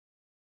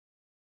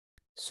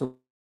 So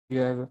you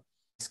have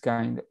this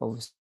kind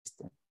of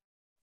system.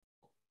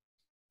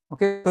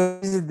 Okay, so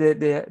this is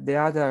the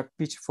other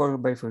pitchfork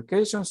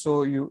bifurcation.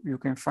 So you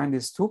can find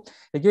this too.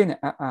 Again,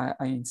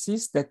 I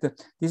insist that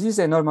this is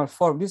a normal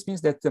form. This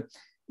means that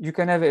you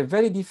can have a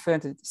very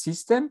different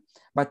system,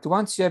 but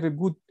once you have a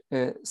good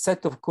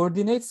set of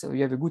coordinates, or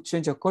you have a good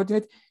change of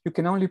coordinate, you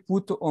can only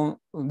put on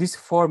this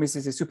form is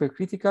a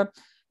supercritical,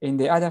 and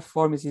the other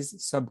form is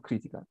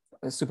subcritical,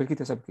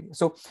 supercritical, subcritical.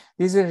 So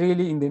this is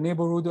really in the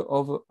neighborhood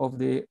of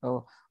the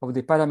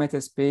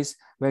parameter space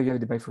where you have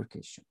the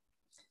bifurcation.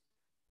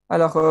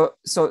 Alors,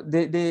 so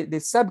the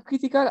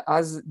subcritical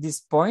has this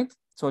point.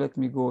 So let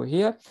me go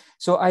here.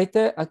 So I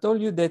told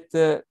you that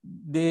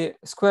the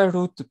square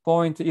root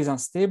point is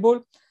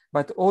unstable,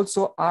 but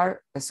also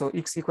r, so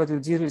x equal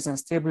to 0 is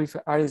unstable if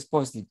r is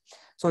positive.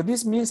 So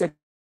this means that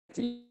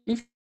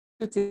if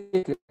you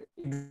take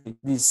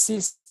this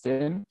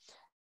system,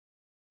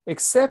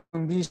 except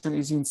condition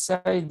is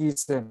inside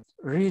this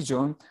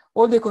region,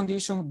 all the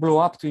conditions blow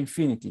up to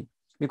infinity.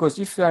 Because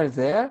if you are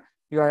there,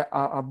 you are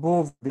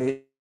above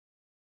the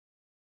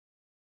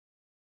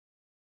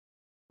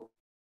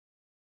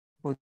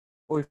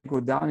or if you go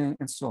down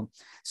and so on.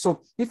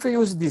 So if you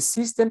use this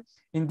system,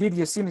 indeed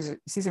your system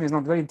is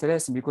not very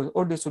interesting because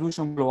all the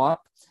solutions blow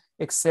up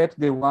except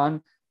the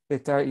one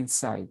that are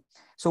inside.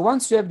 So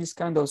once you have this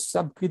kind of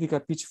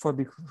subcritical pitchfork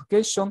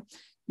bifurcation,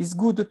 it's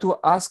good to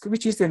ask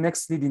which is the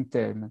next leading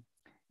term.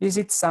 Is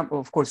it some,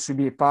 of course, should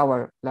be a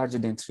power larger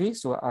than 3.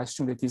 So I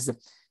assume that is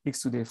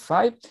x to the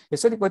 5. And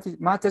so what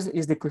it matters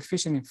is the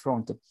coefficient in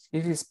front,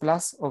 if it is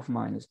plus or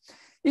minus.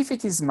 If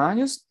it is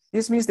minus,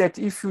 this means that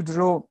if you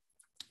draw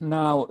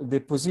now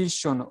the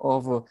position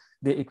of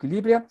the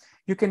equilibrium,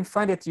 you can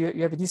find that you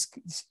have this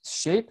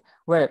shape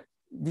where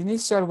the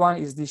initial one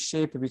is this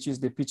shape, which is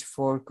the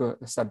pitchfork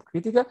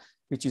subcritical,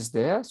 which is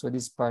there. So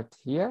this part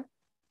here.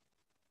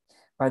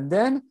 But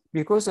then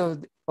because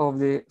of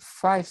the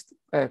 5th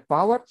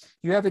power,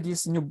 you have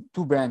these new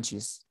 2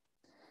 branches.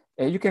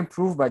 you can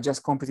prove by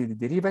just computing the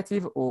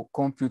derivative or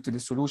compute the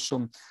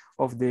solution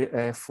of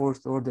the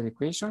fourth order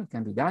equation, it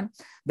can be done,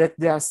 that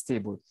they are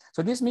stable.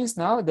 So this means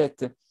now that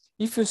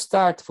if you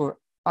start for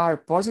R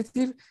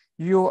positive,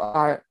 you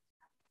are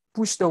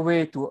pushed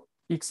away to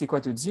x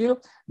equal to 0,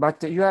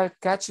 but you are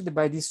catched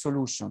by this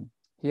solution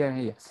here and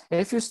here.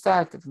 And if you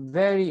start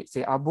very,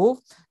 say, above,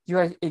 you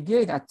are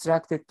again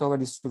attracted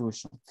toward this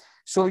solution.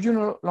 So you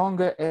no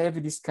longer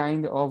have this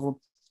kind of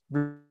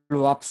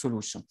blow up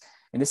solution.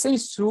 And the same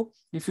is true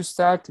if you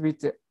start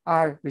with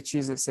R, which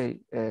is, say,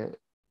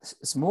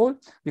 small,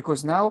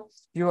 because now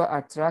you are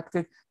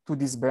attracted to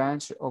this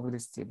branch of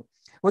this table.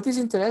 What is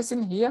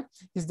interesting here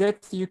is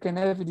that you can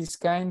have this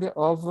kind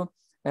of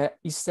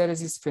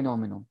hysteresis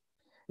phenomenon.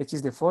 It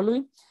is the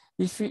following.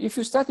 If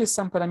you start with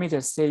some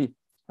parameters, say,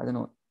 I don't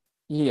know,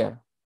 here,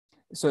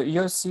 so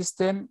your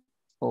system,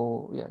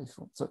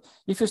 so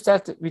if you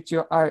start with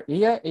your R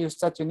here, and you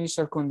start your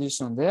initial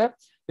condition there,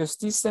 your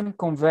system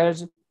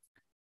converges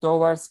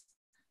towards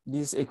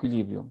this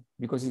equilibrium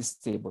because it's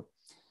stable.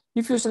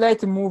 If you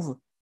slightly move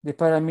the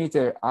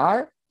parameter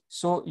R,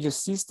 so your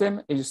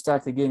system, and you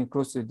start again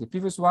close to the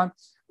previous one,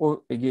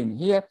 or again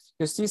here,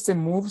 your system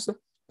moves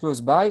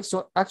close by.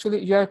 So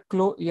actually you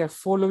are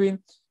following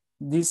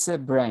this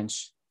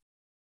branch,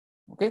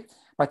 okay?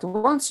 But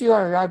once you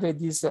arrive at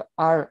this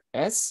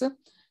RS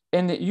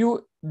and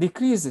you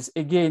decrease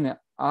again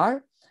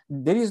R,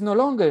 there is no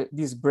longer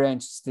this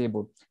branch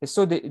stable. And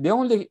so the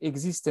only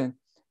existent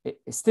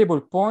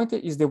stable point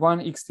is the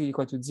one x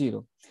equal to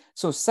 0.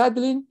 So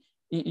suddenly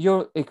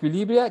your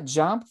equilibria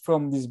jump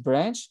from this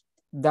branch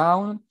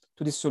down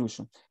to the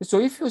solution. So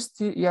if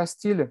you are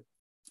still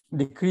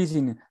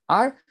decreasing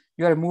R,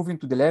 you are moving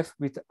to the left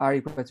with R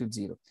equal to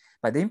 0.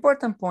 But the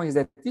important point is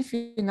that if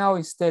you now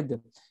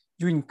instead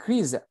you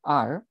increase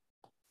R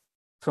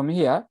from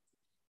here,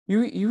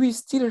 you will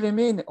still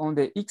remain on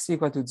the x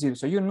equal to 0.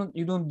 So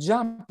you don't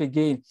jump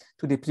again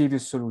to the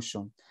previous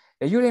solution.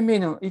 You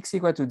remain on x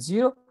equal to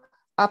 0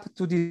 up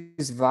to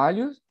this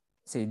value,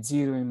 say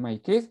 0 in my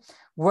case,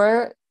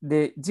 where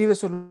the 0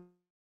 solution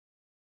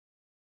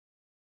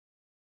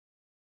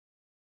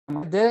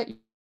there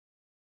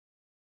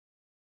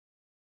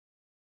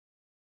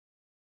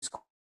is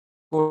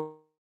called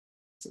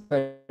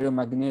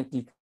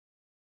ferromagnetic,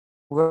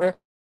 where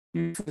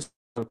if you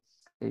store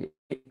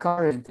a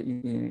current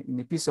in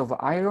a piece of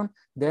iron,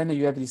 then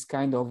you have this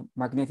kind of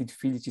magnetic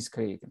field which is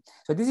created.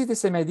 So this is the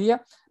same idea,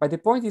 but the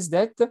point is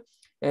that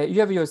you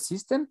have your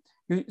system,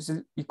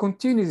 you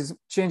continuously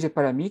change a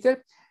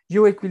parameter,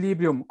 your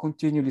equilibrium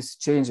continuously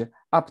change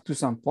up to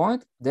some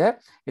point there,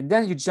 and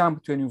then you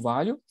jump to a new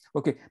value.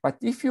 Okay, but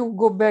if you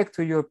go back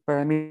to your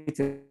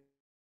parameter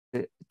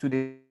to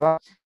the value,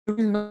 you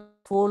will not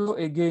follow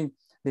again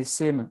the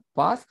same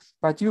path,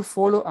 but you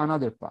follow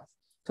another path.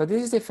 So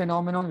this is a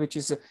phenomenon which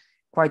is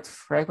quite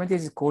frequent.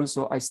 It is called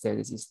also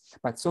hysteresis.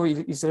 But so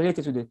it is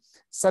related to the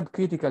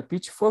subcritical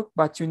pitchfork,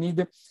 but you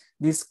need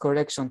this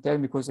correction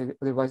term because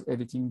otherwise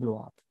everything blow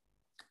up.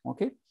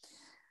 Okay.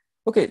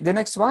 Okay, the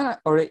next one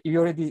you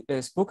already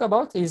spoke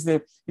about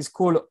is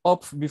called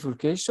Hopf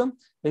bifurcation.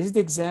 This is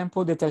the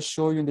example that I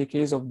show you in the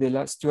case of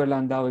the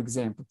Stewart-Landau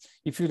example.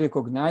 If you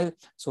recognize,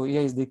 so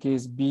here is the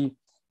case B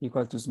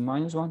equal to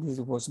 -1. This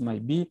was my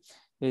B.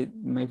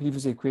 My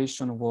previous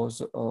equation was,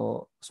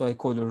 so I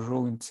call a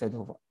rho instead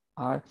of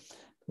R.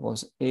 It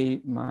was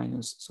A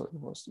minus, so it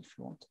was, if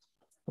you want.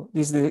 So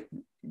this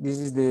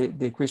is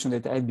the equation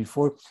that I had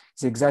before.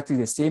 It's exactly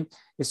the same.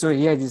 And so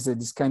here is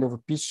this kind of a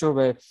picture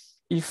where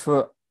if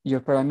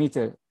your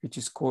parameter, which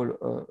is called,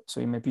 so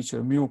in my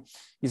picture, mu,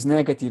 is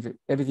negative,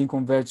 everything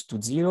converges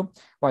to 0.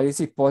 While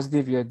it's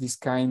positive, you have this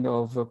kind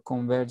of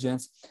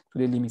convergence to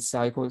the limit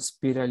cycle,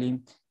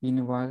 spiraling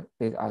inward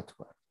and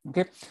outward.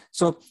 Okay,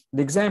 so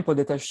the example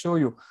that I show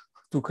you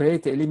to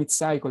create a limit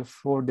cycle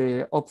for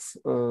the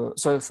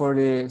for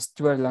the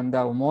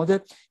Stewart-Landau model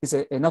is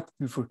an Hopf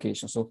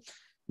bifurcation. So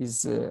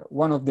is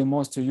one of the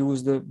most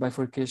used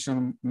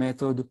bifurcation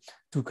method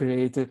to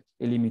create a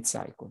limit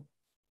cycle.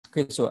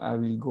 Okay, so I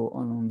will go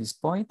on this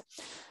point.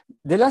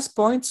 The last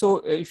point, so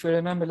if you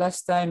remember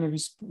last time,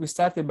 we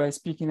started by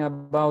speaking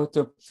about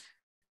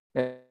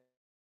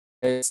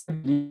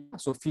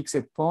so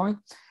fixed point.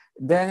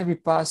 Then we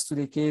pass to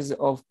the case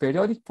of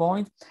periodic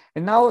point.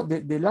 And now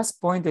the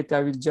last point that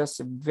I will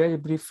just very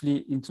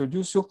briefly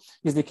introduce you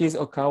is the case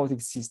of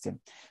chaotic system.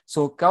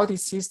 So chaotic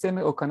system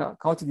or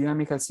chaotic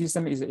dynamical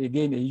system is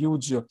again a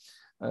huge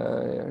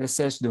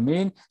research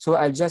domain. So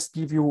I'll just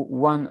give you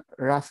one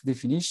rough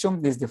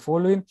definition. There's the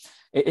following.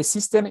 A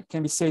system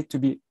can be said to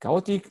be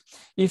chaotic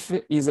if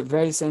it is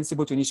very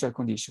sensible to initial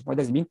condition. What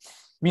does it mean?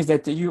 It means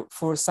that you,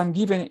 for some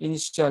given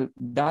initial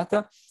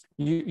data,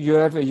 you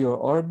have your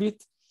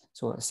orbit.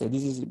 So I say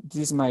this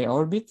is my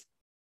orbit,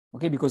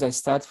 okay, because I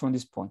start from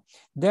this point.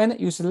 Then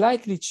you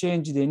slightly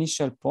change the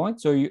initial point.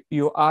 So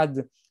you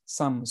add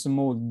some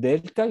small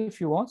delta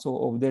if you want, so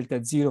of delta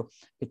 0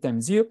 at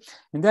time 0.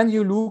 And then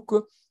you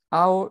look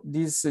how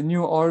this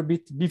new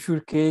orbit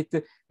bifurcate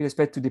with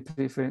respect to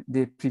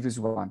the previous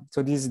one.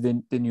 So this is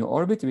the new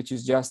orbit, which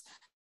is just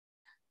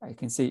I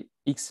can say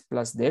x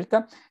plus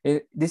delta.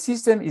 The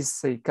system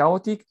is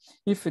chaotic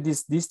if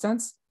this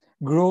distance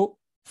grow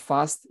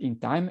fast in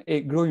time.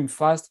 Growing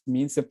fast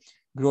means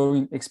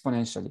growing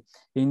exponentially.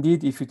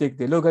 Indeed, if you take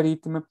the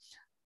logarithm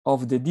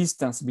of the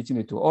distance between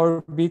the two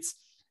orbits,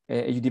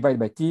 you divide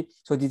by t,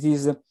 so this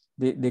is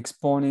the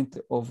exponent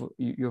of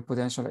your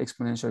potential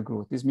exponential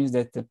growth. This means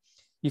that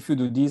if you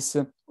do this,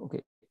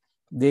 okay,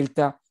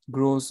 delta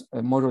grows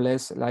more or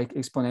less like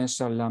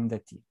exponential lambda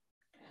t.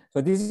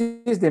 So this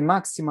is the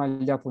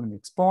maximal Lyapunov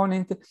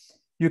exponent.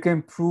 You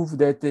can prove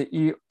that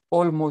it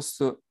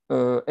almost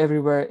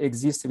everywhere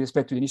exists with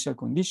respect to the initial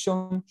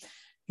condition.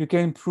 You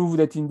can prove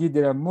that indeed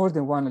there are more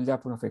than one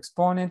Lyapunov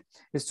exponent.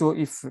 And so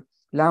if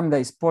lambda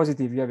is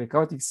positive, you have a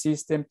chaotic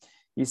system.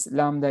 If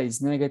lambda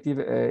is negative,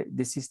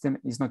 the system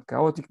is not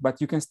chaotic, but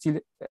you can still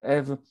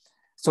have,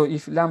 so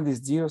if lambda is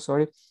 0,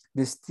 sorry,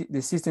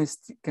 the system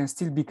can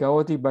still be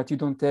chaotic, but you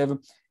don't have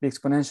the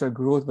exponential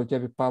growth, but you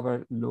have a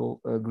power law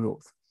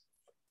growth.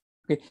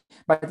 Okay,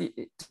 but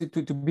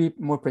to be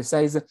more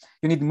precise,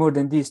 you need more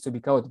than this to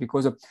be chaotic,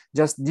 because of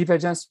just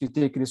divergence. You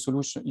take the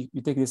solution,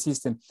 you take the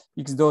system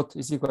x dot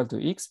is equal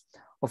to x.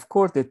 Of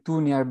course, the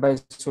two nearby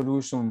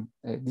solution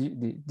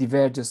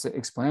diverges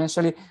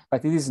exponentially,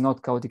 but it is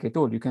not chaotic at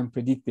all. You can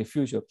predict the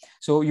future.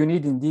 So you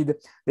need indeed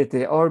that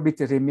the orbit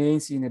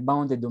remains in a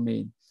bounded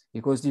domain,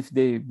 because if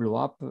they blow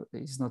up,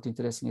 it's not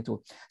interesting at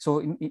all.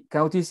 So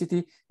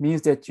chaoticity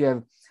means that you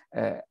have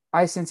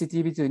high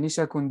sensitivity to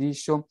initial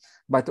condition,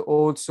 but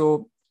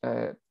also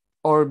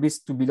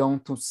orbits to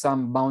belong to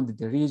some bounded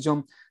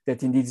region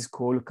that indeed is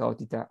called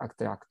chaotic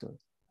attractor.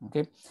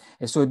 Okay,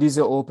 and so this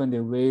opened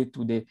the way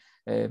to the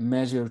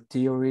measure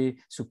theory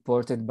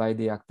supported by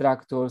the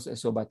attractors.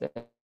 So, but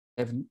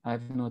I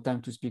have no time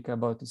to speak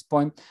about this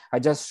point. I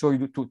just show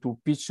you two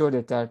pictures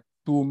that are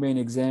two main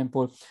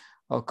examples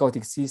of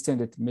chaotic system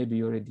that maybe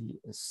you already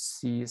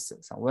see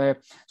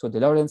somewhere. So the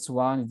Lorentz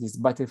one is this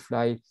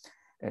butterfly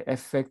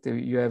effect.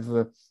 You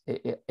have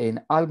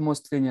an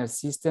almost linear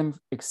system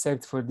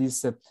except for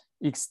this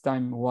x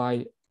times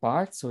y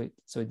part. So it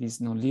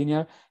is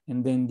non-linear,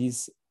 and then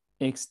this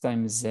x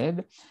times z.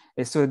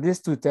 And so these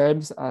two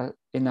terms are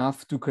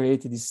enough to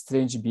create this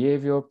strange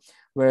behavior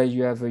where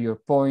you have your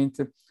point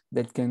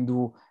that can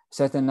do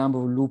certain number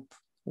of loop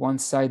one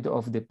side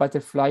of the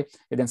butterfly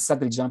and then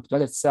suddenly jump to the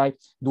other side,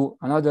 do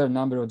another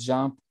number of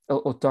jump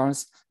or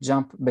turns,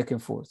 jump back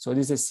and forth. So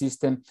this is a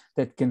system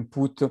that can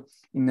put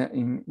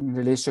in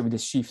relation with the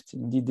shift.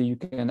 Indeed, you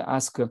can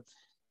ask,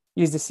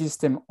 is the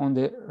system on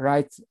the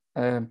right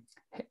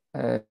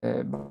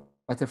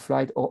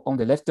butterfly or on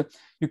the left?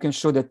 You can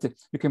show that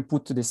you can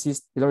put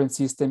the Lorentz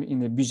system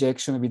in a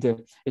bijection with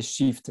a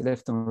shift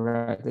left and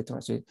right,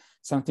 so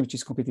something which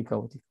is completely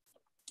chaotic.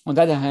 On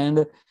the other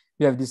hand,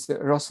 you have this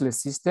Russell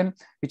system,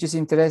 which is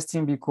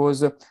interesting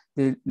because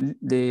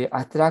the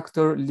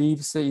attractor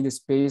lives in the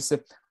space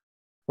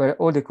where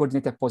all the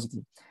coordinates are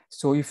positive.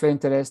 So if you're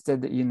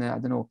interested in, I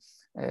don't know,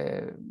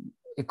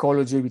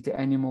 ecology with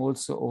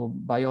animals or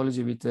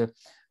biology with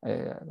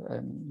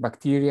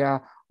bacteria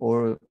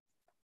or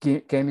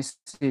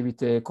chemistry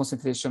with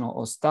concentration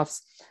of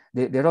stuffs,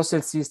 the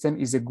Russell system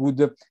is a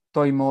good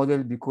toy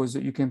model because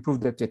you can prove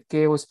that at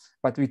chaos,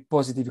 but with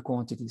positive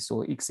quantities.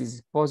 So X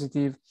is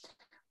positive,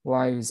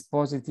 Y is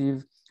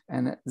positive,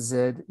 and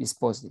Z is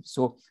positive.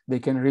 So they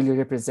can really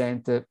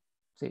represent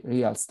say,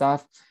 real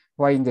stuff.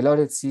 While in the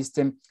Lorentz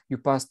system, you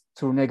pass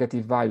through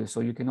negative values.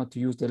 So you cannot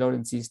use the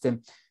Lorentz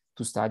system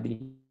to study,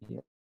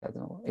 I don't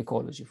know,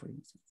 ecology, for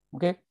instance.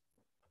 Okay.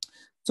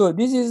 So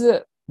this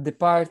is the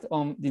part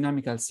on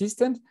dynamical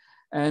systems.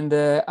 And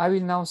I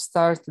will now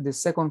start the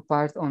second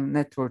part on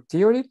network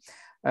theory.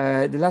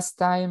 The last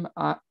time,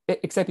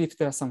 except if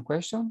there are some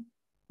questions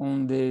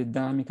on the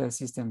dynamical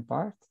system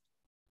part.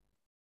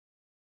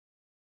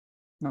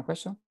 No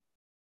question?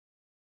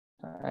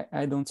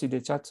 I don't see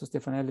the chat, so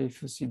Stefanelli,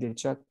 if you see the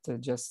chat,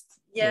 just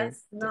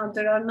yes. No,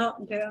 there are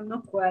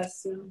no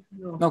questions.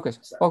 No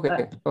questions.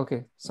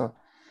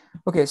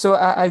 Okay. So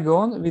I go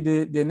on with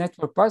the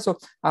network part. So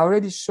I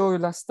already showed you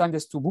last time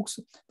there's two books,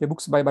 the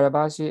books by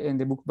Barabashi and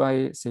the book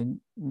by say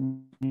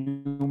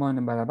Newman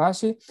and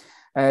Barabashi.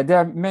 There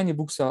are many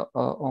books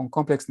on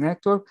complex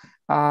network.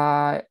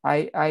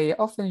 I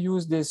often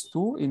use these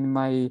two in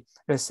my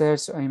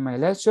research or in my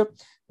lecture.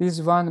 This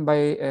one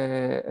by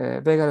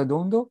Vega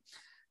Redondo,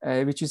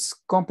 which is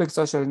complex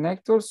social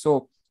networks.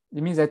 So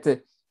it means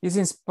that it's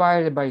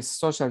inspired by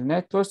social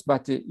networks,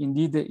 but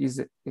indeed is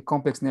a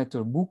complex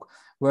network book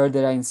where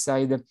there are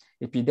inside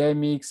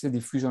epidemics,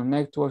 diffusion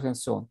networks, and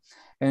so on.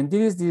 And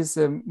this is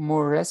this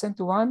more recent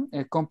one,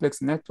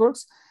 complex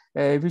networks,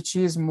 which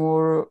is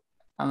more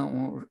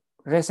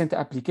recent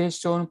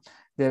application.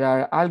 There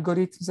are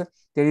algorithms.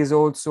 There is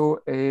also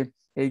a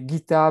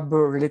GitHub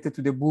related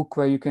to the book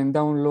where you can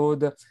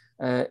download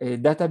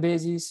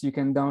databases. You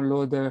can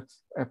download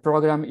a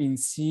program in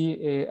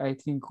C, I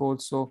think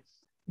also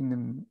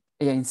in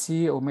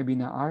C or maybe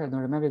in R, I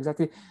don't remember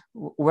exactly,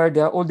 where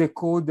there are all the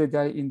code that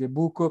are in the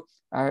book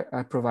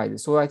are provided.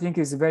 So I think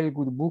it's a very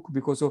good book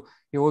because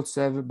you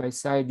also have by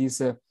side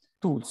these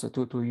tools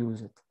to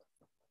use it.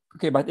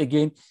 Okay, but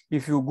again,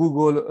 if you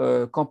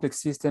Google complex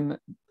system,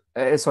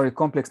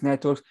 complex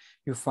networks,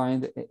 you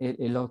find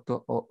a lot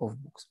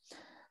of books.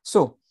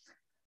 So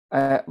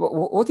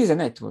what is a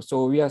network?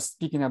 So we are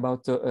speaking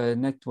about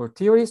network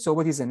theory. So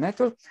what is a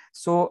network?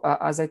 So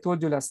as I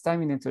told you last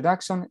time in the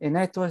introduction, a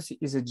network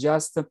is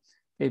just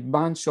a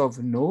bunch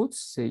of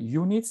nodes,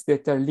 units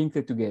that are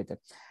linked together.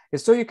 And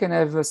so you can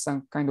have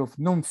some kind of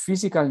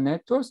non-physical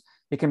networks.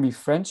 It can be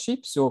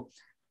friendship. So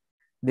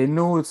the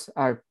nodes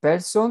are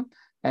person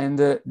and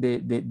the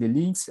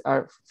links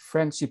are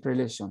friendship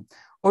relation.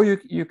 Or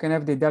you can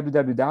have the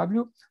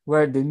www,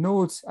 where the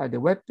nodes are the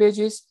web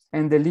pages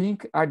and the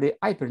link are the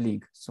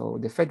hyperlink. So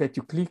the fact that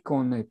you click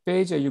on a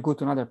page and you go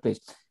to another page.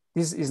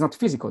 This is not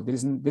physical. There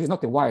is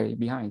not a wire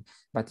behind,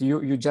 but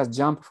you just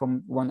jump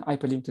from one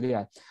hyperlink to the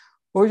other.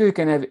 Or you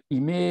can have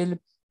email,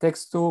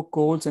 text,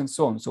 calls, and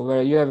so on. So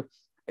where you have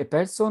a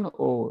person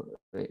or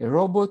a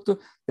robot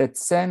that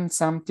sends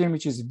something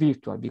which is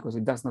virtual because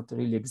it does not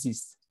really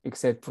exist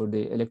except for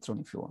the electron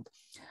if you want.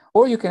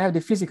 Or you can have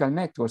the physical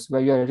networks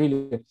where you are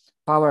really a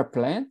power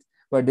plant,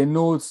 where the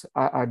nodes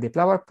are the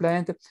power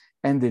plant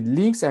and the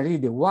links are really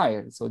the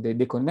wire. So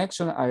the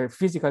connection are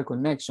physical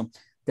connection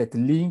that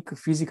link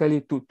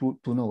physically to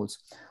nodes.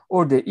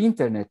 Or the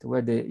internet,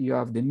 where you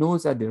have the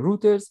nodes are the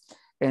routers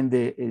and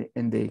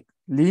the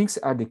links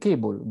are the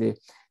cable, the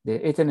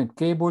Ethernet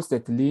cables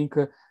that link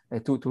to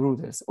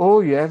routers.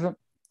 Or you have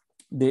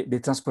the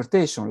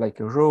transportation like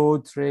a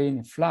road,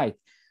 train, flight,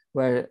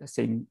 where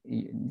say in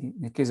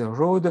the case of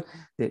road,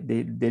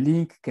 the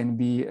link can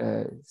be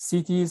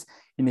cities,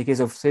 in the case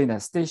of train a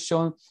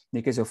station, in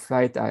the case of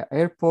flight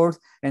airport,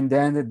 and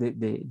then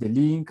the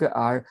link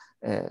are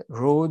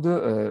road,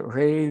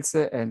 rails,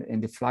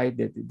 and the flight,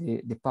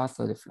 the path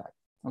of the flight,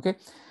 okay?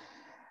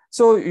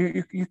 So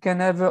you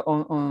can have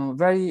on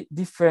very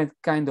different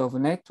kind of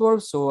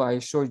networks. So I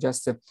show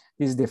just this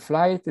is the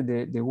flight,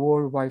 the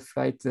worldwide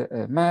flight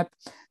map.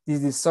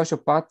 This is social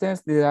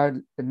patterns. They are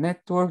a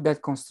network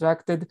that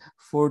constructed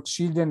for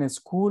children at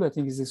school. I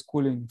think it's a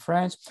school in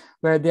French,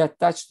 where they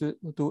attach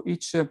to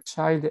each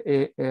child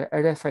a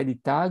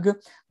RFID tag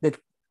that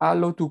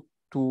allow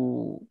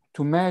to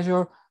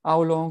measure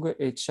how long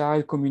a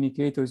child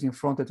communicators in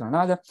front of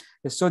another.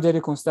 And so they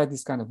reconstruct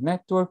this kind of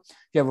network.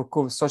 You have, of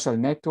course, social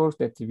networks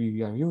that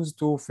we are used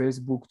to,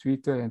 Facebook,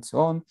 Twitter, and so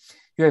on.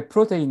 You have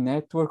protein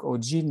network or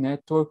gene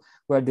network,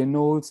 where the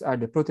nodes are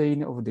the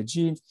protein of the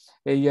genes.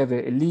 You have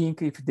a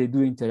link if they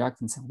do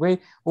interact in some way.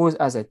 Or,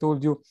 as I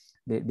told you,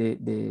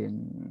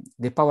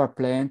 the power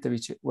plant,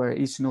 where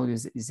each node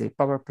is a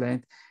power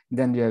plant.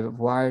 Then you have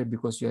wire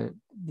because you have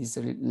this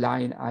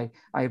line,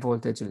 high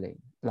voltage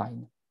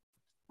line.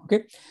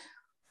 Okay.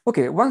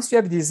 Okay, once you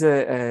have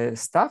this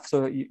stuff,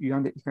 so you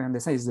can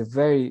understand it's a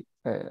very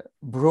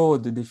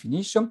broad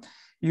definition.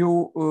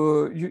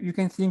 You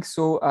can think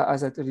so,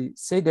 as I already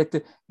said,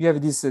 that you have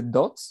these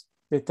dots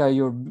that are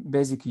your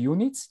basic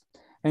units,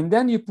 and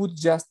then you put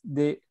just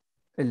a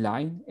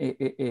line,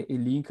 a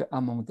link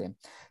among them.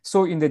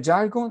 So in the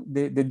jargon,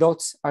 the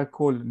dots are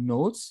called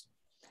nodes,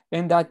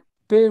 and are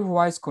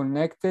pairwise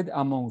connected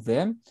among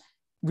them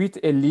with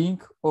a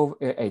link of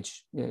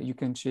edge. You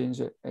can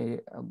change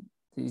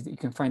you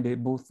can find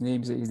both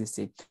names is the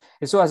same.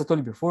 And so as I told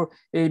you before,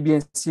 A, B,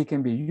 and C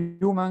can be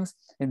humans.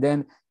 And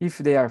then if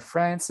they are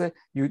friends,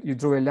 you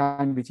draw a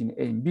line between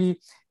A and B.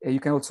 You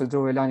can also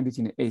draw a line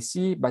between A,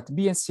 C, but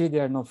B and C, they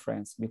are not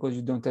friends because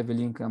you don't have a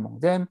link among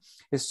them.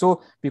 And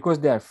so because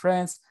they are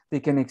friends, they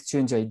can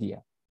exchange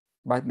idea.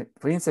 But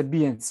for instance,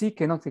 B and C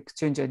cannot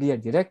exchange idea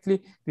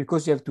directly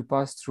because you have to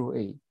pass through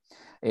A.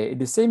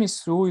 The same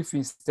is true if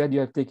instead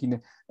you have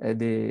taken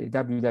the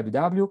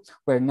www,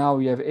 where now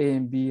you have A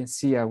and B and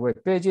C are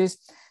web pages.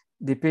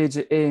 The page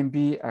A and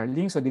B are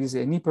linked, so there is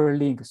an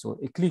hyperlink. So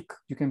a click,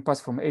 you can pass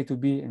from A to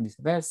B and vice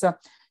versa.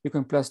 You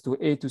can pass to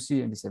A to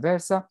C and vice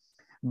versa,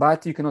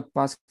 but you cannot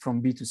pass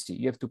from B to C.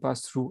 You have to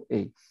pass through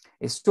A.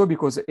 And so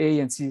because A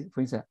and C,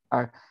 for instance,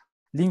 are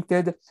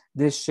linked,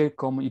 they share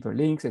common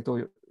hyperlinks.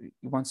 And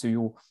once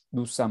you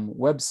do some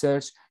web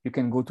search, you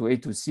can go to A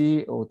to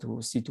C or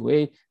to C to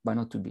A, but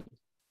not to B.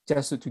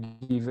 Just to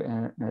give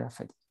an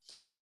RFID.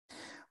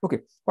 Okay,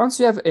 once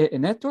you have a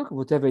network,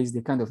 whatever is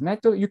the kind of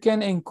network, you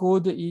can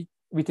encode it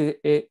with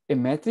a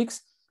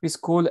matrix. It's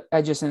called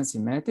adjacency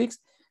matrix,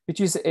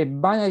 which is a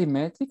binary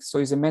matrix. So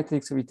it's a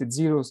matrix with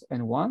zeros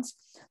and ones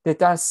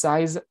that are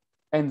size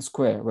n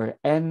squared, where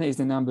n is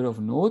the number of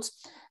nodes.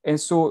 And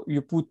so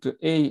you put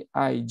A,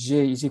 I,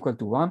 J is equal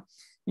to 1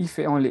 if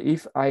only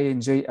if I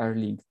and J are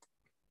linked.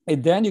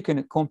 And then you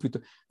can compute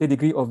the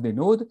degree of the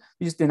node,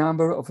 which is the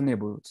number of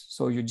neighborhoods.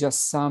 So you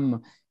just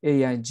sum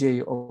A and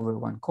J over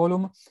one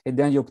column, and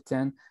then you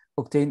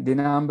obtain the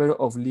number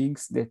of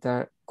links that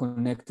are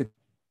connected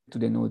to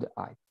the node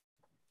I.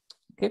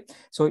 Okay,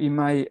 so in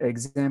my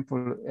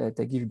example that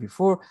I gave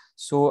before,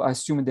 so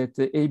assume that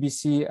the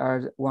ABC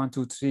are 1,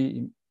 2,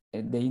 3,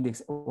 the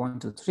index 1,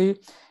 2, 3.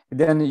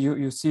 Then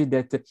you see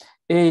that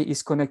A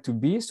is connected to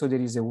B, so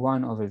there is a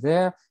 1 over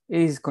there.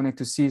 A is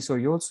connected to C, so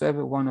you also have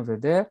a 1 over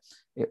there.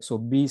 So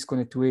B is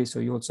connected to A, so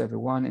you also have a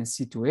 1, and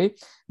C to A.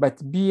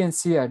 But B and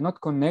C are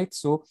not connected,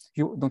 so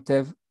you don't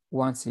have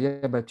 1s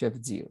here, but you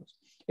have zeros.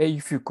 And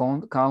if you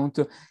count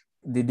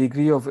the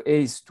degree of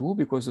A is 2,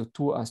 because of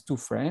 2 has 2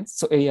 friends.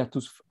 So A are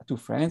two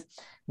friends,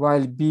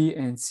 while B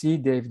and C,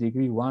 they have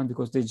degree 1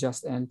 because they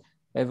just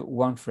have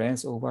 1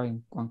 friends or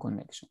 1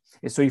 connection.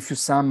 And so if you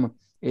sum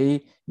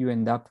A, you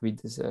end up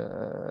with this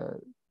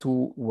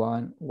 2,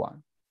 1,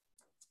 1.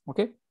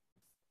 Okay?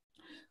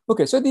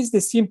 Okay, so this is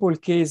the simple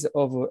case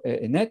of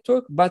a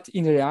network, but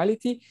in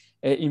reality,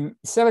 in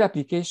several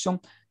applications,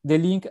 the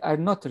links are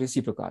not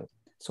reciprocal.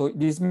 So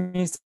this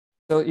means,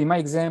 so in my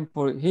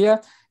example here,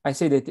 I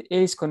say that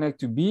A is connected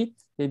to B,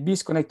 and B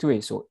is connected to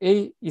A. So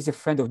A is a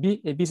friend of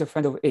B, and B is a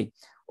friend of A.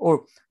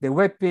 Or the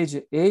web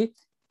page A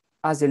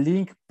has a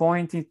link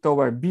pointing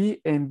toward B,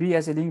 and B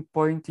has a link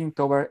pointing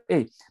toward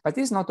A. But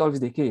it's not always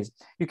the case.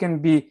 You can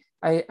be,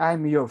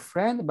 I'm your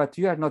friend, but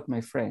you are not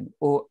my friend.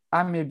 Or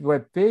I'm a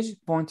web page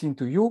pointing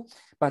to you,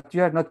 but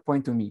you are not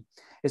pointing to me.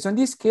 And so in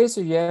this case,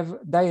 you have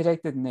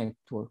directed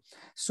network.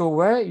 So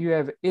where you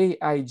have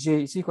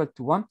Aij is equal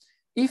to 1,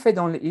 if and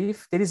only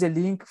if there is a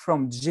link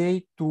from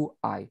J to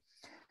I.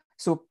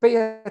 So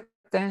pay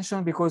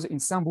attention, because in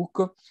some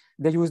book,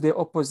 they use the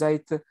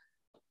opposite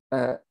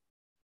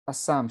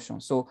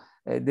assumption. So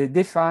they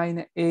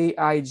define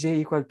Aij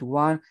equal to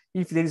 1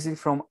 if there is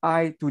from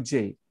I to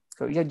J.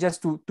 So you have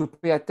just to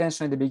pay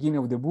attention at the beginning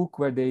of the book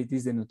where there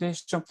is the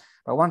notation.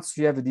 But once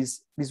you have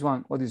this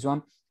one or this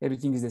one,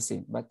 everything is the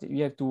same. But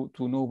you have to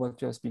know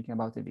what you are speaking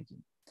about at the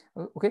beginning.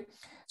 Okay.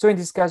 So in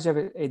this case, you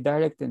have a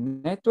direct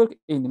network.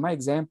 In my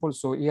example,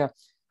 so here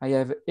I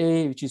have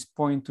A, which is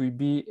point to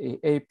B,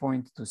 A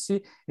point to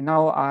C. And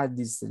now I add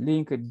this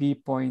link, B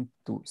point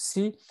to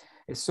C.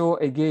 So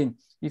again,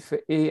 if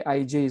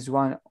Aij is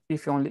 1,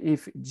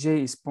 if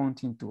J is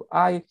pointing to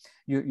I,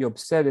 you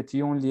observe that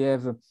you only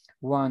have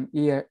 1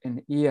 here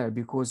and here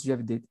because you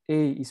have that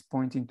A is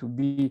pointing to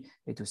B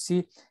and to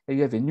C, and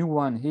you have a new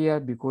one here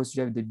because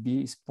you have the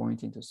B is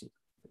pointing to C.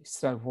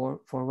 Start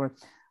forward.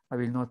 I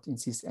will not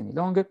insist any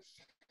longer.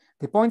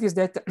 The point is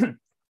that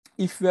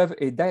if you have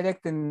a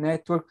direct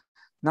network,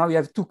 now you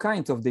have 2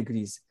 kinds of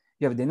degrees.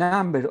 You have the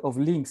number of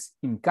links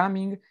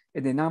incoming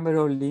and the number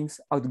of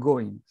links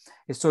outgoing.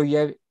 And so you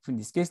have, in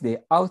this case, the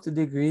out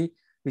degree,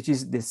 which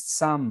is the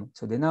sum,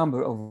 so the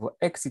number of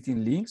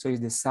exiting links, so it's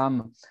the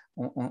sum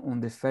on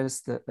the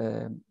first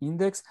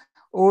index,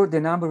 or the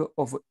number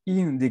of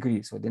in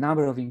degree, so the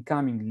number of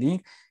incoming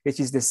link, which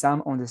is the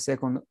sum on the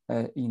second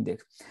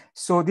index.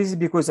 So this is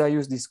because I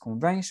use this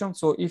convention.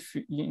 So if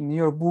in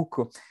your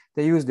book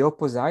they use the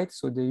opposite,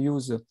 so they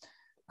use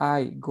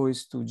I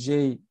goes to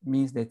J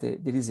means that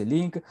there is a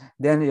link,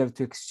 then you have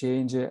to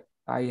exchange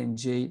I and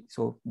J,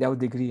 so the out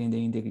degree and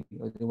the in degree,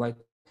 otherwise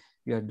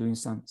you are doing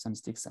some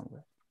mistake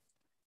somewhere.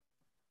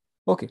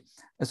 Okay,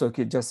 so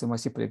okay, just a more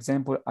simple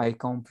example. I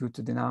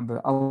compute the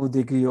number, out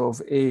degree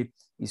of A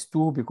is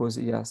 2 because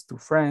he has 2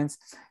 friends.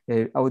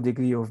 Out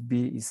degree of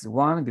B is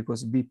 1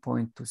 because B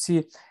point to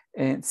C,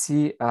 and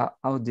C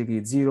out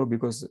degree 0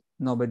 because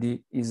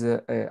nobody is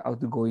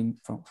outgoing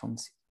from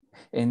C,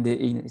 and the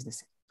in is the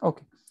same.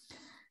 Okay.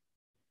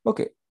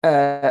 Okay.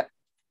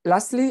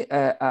 Lastly,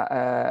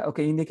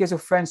 okay, in the case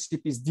of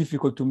friendship, it's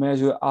difficult to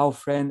measure how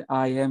friend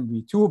I am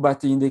with you,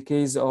 but in the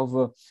case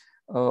of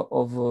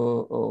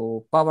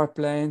power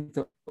plant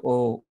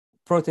or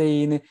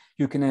protein,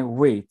 you can have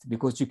weight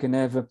because you can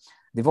have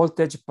the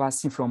voltage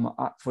passing from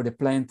for the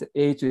plant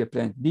A to the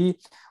plant B,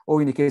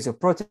 or in the case of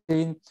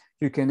protein,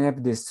 you can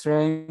have the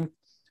strength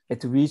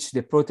at which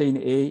the protein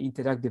A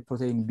interact with the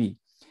protein B.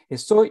 And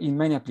so in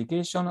many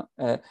applications,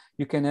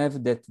 you can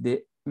have that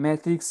the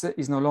matrix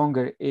is no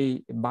longer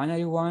a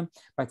binary one,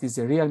 but it's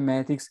a real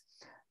matrix.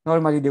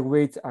 Normally the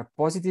weights are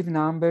positive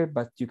number,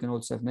 but you can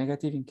also have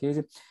negative in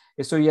case.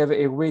 And so you have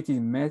a weighted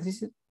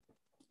matrix.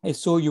 And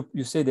so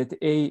you say that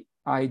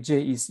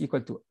Aij is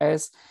equal to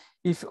S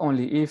if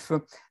only if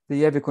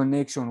the have a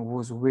connection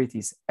whose weight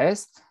is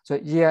S. So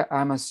here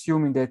I'm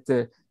assuming that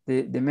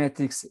the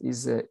matrix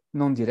is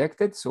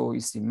non-directed, so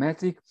it's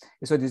symmetric.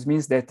 So this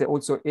means that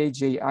also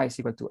Aj is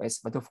equal to S.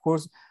 But of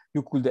course,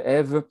 you could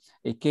have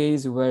a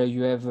case where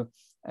you have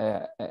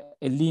a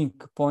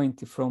link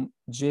point from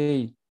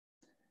J,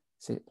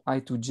 say I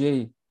to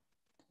J,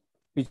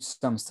 with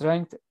some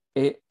strength,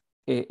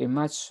 a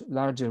much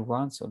larger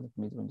one. So let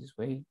me do it this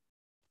way.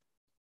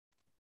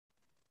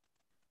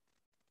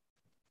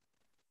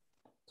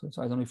 So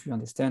I don't know if you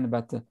understand,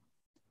 but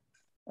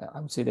I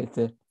would say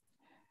that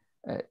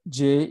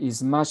J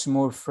is much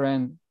more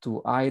friend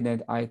to I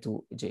than I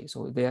to J.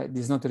 So this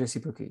is not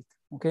reciprocate.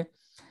 Okay.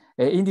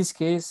 In this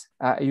case,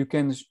 you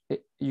can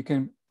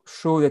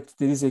show that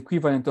there is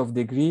equivalent of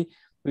degree,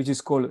 which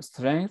is called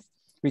strength,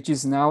 which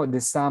is now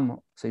the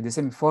sum. So the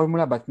same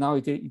formula, but now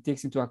it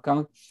takes into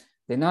account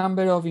the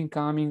number of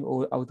incoming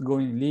or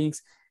outgoing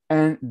links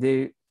and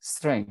the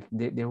strength,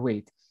 their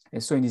weight.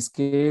 And so in this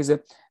case,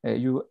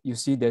 you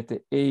see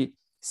that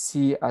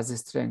AC has a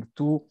strength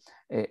 2,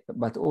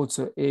 but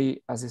also A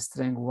has a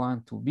strength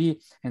 1 to B,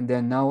 and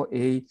then now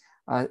A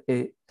has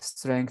a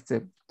strength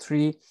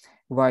 3,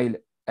 while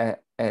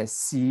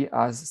C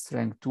as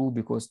strength 2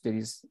 because there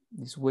is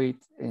this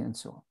weight and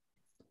so on.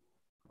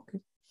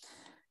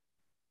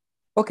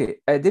 Okay,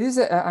 there is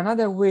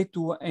another way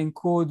to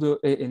encode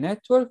a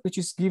network, which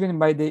is given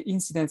by the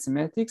incidence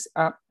matrix.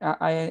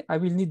 I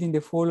will need in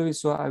the following,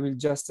 so I will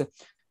just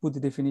put the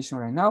definition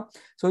right now.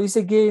 So it's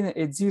again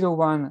a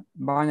 0-1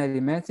 binary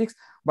matrix,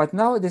 but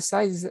now the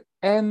size is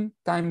m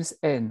times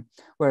n,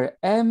 where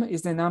m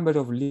is the number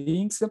of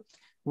links,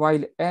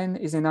 while n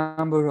is the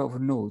number of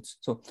nodes.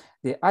 So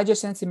the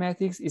adjacency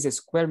matrix is a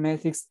square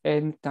matrix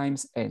n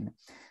times n.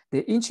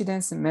 The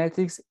incidence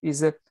matrix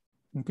is a,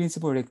 in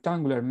principle,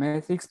 rectangular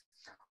matrix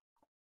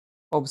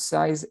of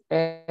size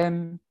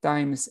m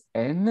times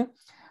n,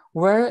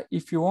 where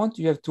if you want,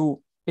 you have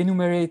to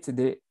enumerate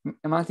the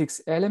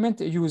matrix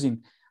element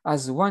using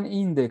as one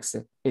index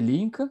a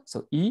link,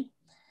 so E,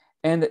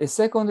 and a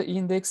second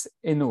index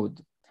a node.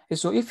 And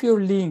so if your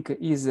link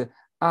is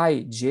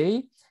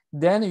ij,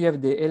 then you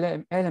have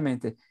the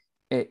element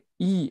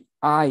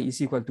ei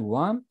is equal to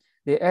 1,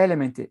 the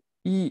element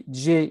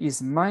ej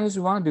is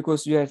 -1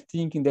 because you are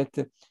thinking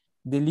that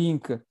the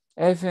link,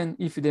 even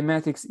if the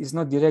matrix is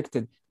not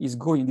directed, is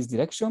going in this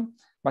direction,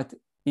 but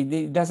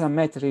it doesn't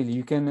matter really.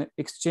 You can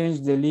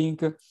exchange the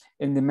link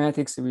and the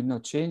matrix will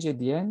not change at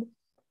the end.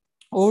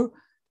 Or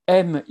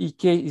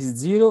MEK is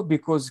 0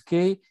 because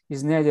K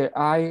is neither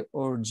I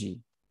or G.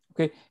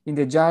 Okay, in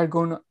the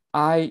jargon,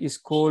 I is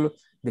called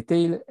the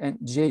tail and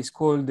J is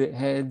called the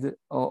head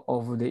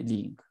of the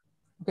link.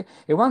 Okay,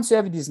 and once you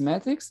have this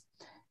matrix,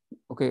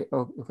 okay,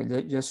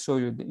 let's just show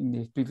you in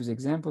the previous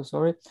example,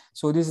 sorry.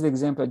 So this is the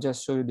example I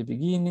just showed you at the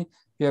beginning.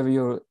 You have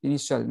your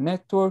initial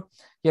network.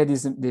 Here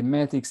is the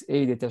matrix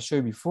A that I showed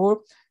you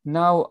before.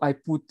 Now I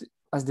put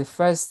as the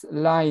first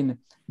line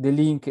the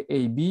link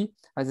AB,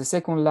 as the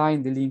second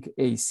line the link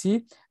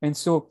AC. And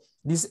so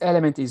this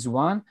element is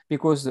 1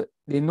 because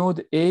the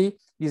node A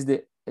is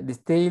the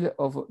tail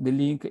of the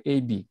link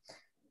AB.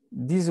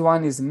 This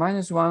one is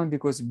 -1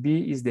 because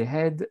B is the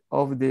head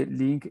of the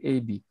link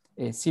AB.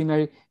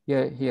 Similarly,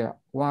 here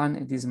 1,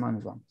 it is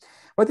 -1.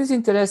 What is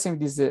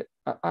interesting is the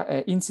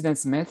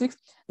incidence matrix,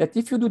 that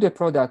if you do the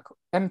product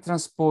M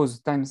transpose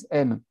times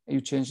M,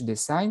 you change the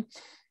sign,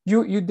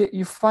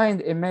 you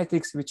find a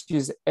matrix which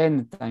is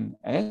N times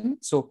N.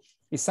 So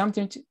it's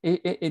something,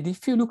 and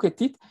if you look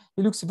at it,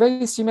 it looks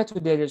very similar to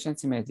the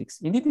adjacency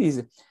matrix. Indeed, it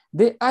is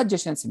the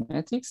adjacency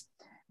matrix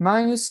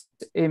minus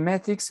a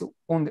matrix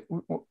on the,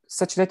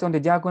 such that on the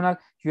diagonal,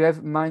 you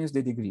have minus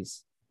the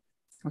degrees.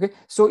 Okay,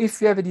 so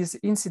if you have this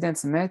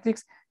incidence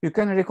matrix, you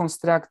can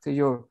reconstruct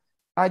your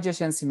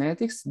adjacency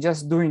matrix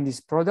just doing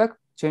this product,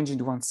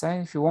 changing one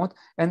sign if you want,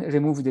 and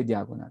remove the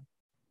diagonal.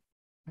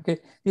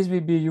 Okay, this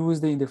will be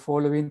used in the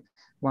following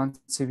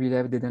once we will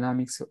have the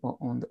dynamics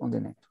on the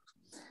network.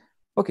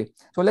 Okay,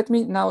 so let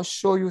me now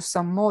show you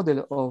some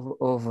model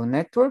of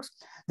networks.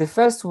 The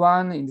first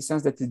one, in the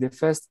sense that is the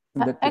first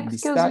that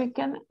excuse me,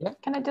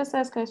 can I just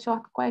ask a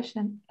short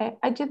question?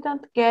 I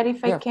didn't get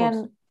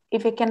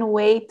if I can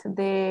weight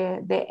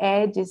the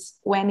edges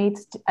when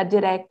it's a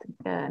direct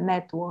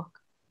network.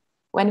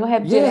 When you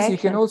have yes, you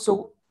can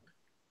also,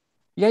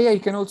 you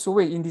can also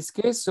weight in this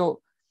case.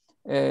 So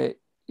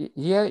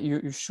here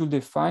you should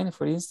define,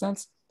 for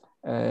instance,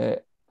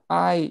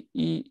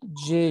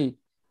 IEJ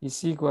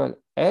is equal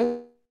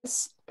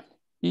S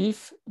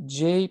if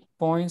J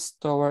points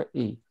toward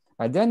A.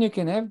 And then you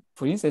can have,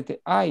 for instance,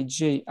 the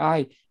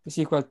IJI is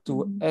equal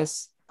to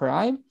S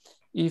prime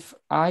if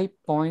I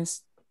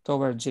points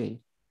toward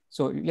J.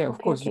 So yeah, of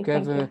course, you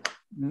can have a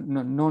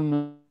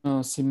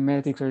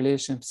non-symmetric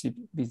relationship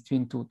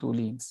between two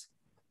links.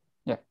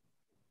 Yeah.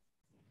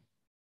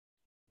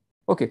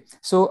 Okay,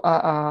 so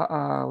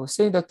I was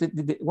saying that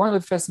one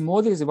of the first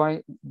models is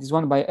this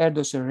one by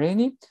Erdos and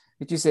Renyi,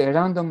 which is a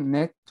random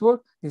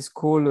network. It's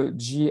called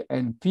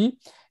GNP.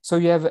 So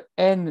you have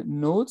n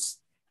nodes,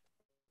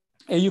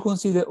 and you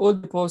consider all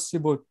the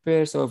possible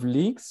pairs of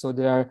links. So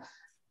there are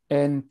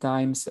n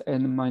times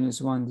n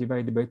minus 1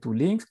 divided by 2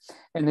 links.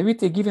 And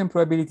with a given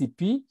probability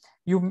P,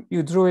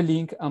 you draw a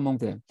link among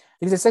them.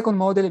 There is a second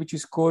model, which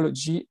is called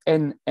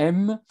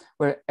GNM,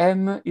 where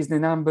M is the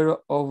number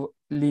of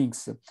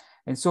links.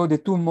 And so the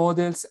two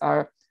models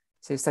are,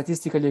 say,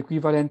 statistically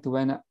equivalent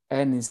when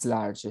n is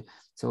large.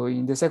 So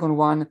in the second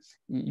one,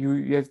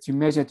 you have to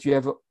imagine that you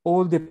have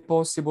all the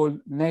possible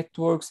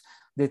networks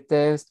that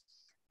have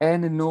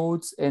n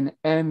nodes and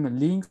m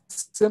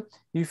links.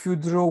 If you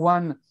draw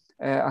one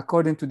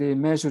according to the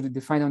measure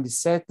defined on the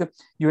set,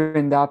 you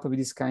end up with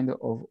this kind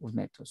of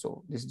network.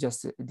 So this is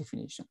just a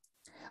definition.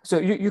 So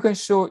you can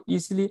show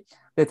easily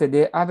that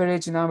the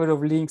average number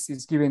of links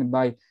is given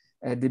by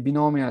the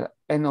binomial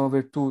n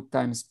over 2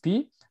 times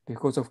p,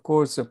 because of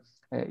course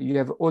you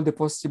have all the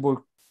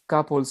possible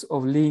couples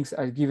of links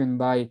are given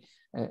by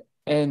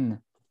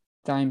n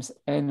times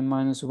n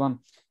minus 1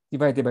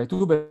 divided by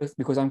 2, but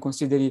because I'm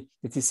considering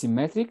it is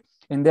symmetric.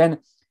 And then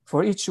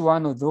for each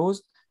one of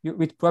those,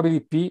 with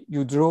probability p,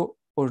 you draw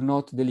or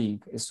not the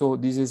link. So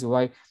this is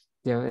why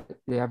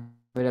the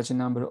average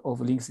number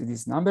of links in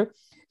this number.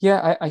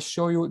 Here I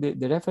show you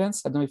the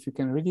reference. I don't know if you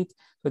can read it,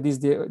 but this is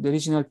the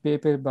original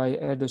paper by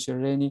Erdos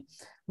and Reni,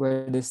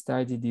 where they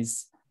studied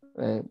this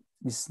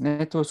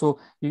network. So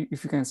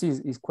if you can see,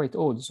 it's quite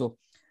old. So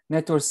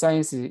network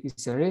science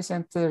is a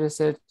recent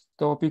research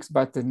topics,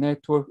 but the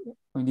network,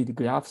 indeed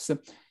graphs,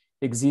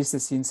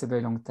 exists since a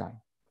very long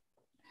time.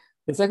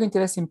 The second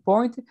interesting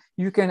point,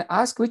 you can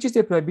ask which is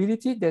the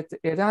probability that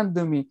a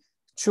randomly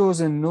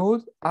chosen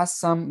node has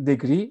some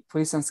degree, for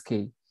instance,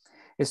 k.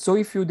 And so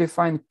if you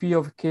define P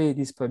of k,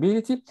 this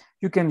probability,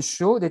 you can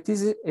show that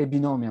this is a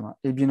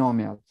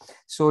binomial.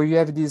 So you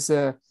have this,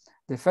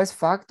 the first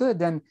factor,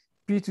 then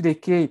P to the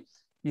k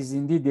is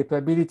indeed the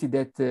probability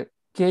that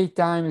k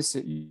times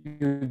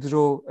you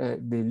draw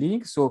the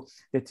link, so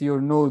that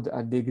your node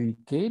at degree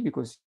k,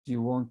 because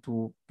you want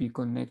to be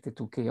connected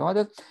to k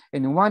order,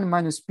 and 1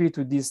 minus p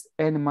to this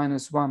n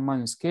minus 1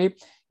 minus k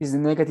is the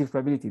negative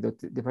probability, that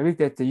the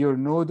probability that your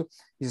node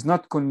is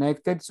not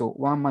connected, so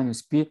 1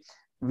 minus p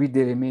with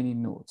the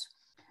remaining nodes.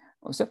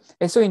 Also,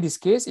 and so in this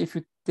case, if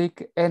you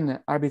take n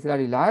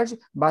arbitrarily large,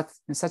 but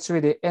in such a way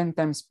that n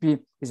times p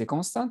is a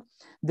constant,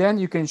 then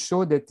you can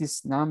show that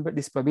this number,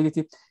 this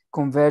probability,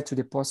 convert to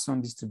the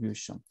Poisson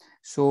distribution.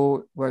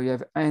 So where you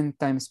have n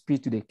times p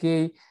to the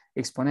k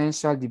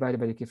exponential divided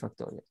by the k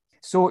factorial.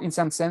 So in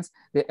some sense,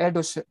 the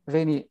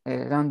Erdos-Reni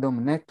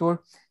random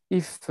network,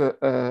 if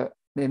the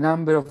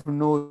number of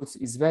nodes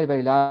is very,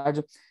 very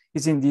large,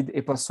 is indeed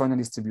a Poissonian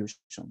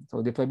distribution.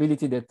 So the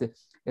probability that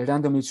a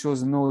randomly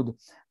chosen node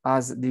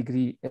has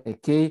degree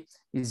k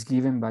is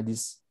given by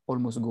this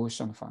almost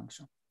Gaussian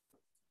function.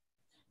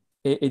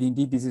 And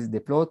indeed, this is the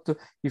plot.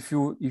 If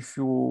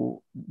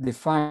you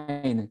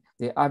define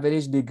the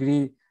average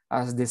degree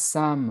as the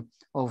sum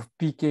of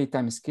pk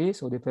times k,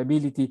 so the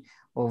probability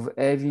of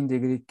having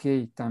degree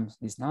k times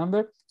this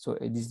number, so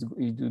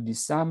you do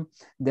this sum,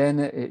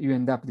 then you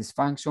end up this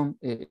function.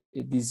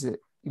 This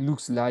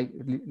looks like,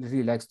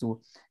 really likes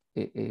to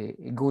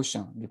a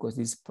Gaussian, because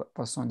this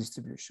Poisson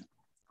distribution.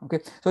 Okay,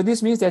 so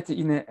this means that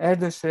in an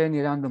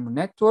Erdos-Reni random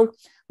network,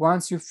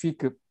 once you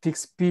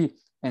fix p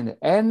and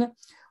n,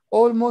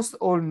 almost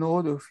all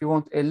nodes, if you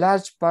want a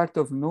large part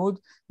of node,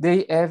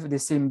 they have the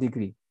same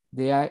degree.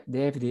 They have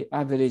the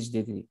average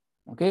degree.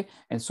 Okay,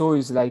 and so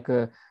it's like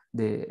the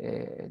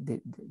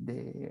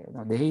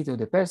height of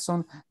the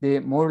person, the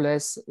more or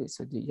less,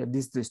 so you have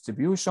this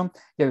distribution.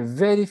 You have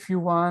very few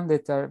ones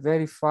that are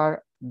very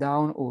far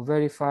down or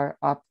very far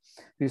up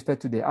with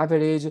respect to the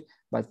average,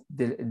 but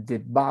the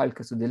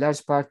bulk, so the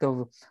large part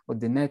of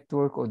the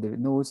network or the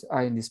nodes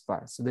are in this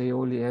part. So they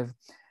only have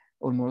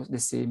almost the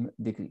same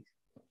degree.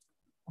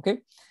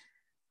 Okay,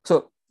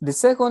 so the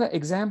second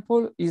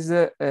example is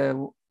the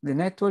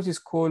network is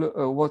called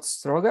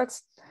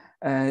Watt-Strogatz.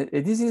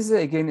 This is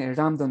again a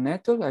random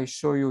network. I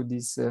show you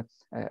this,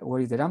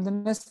 what is the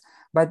randomness,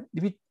 but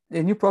the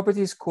new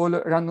property is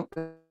called random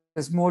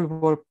small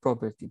world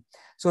property.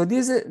 So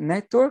these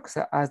networks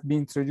has been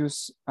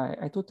introduced,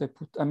 I thought I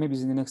put, maybe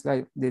it's in the next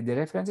slide, the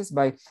references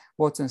by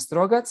Watts and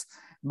Strogatz,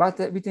 but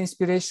with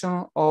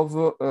inspiration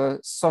of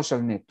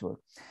social network.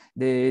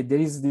 There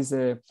is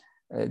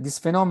this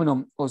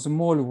phenomenon of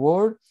small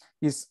world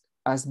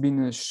has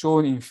been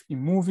shown in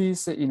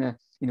movies, in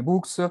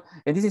books, and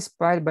this is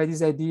inspired by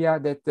this idea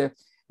that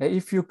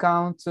if you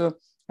count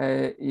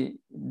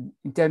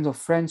in terms of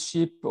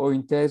friendship or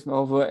in terms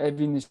of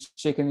having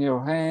shaken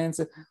your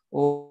hands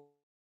or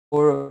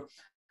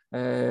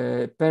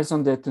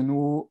person that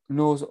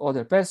knows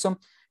other person,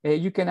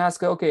 you can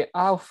ask, okay,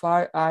 how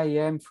far I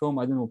am from,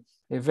 I don't know,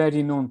 a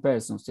very known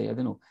person, say, I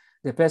don't know,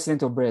 the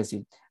president of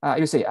Brazil.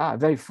 You say,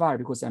 very far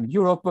because I'm in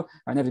Europe,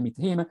 I never meet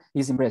him,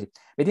 he's in Brazil.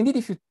 But indeed,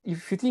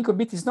 if you think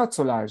of it, it's not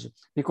so large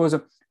because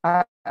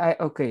I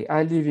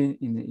live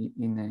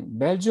in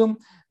Belgium,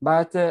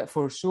 but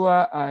for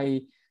sure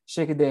I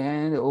shake the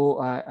hand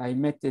or I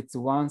met at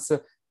once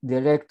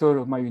the rector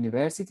of my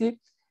university,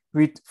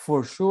 with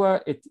for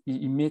sure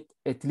he met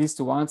at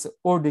least once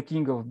or the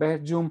king of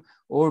Belgium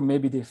or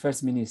maybe the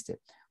first minister,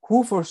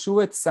 who for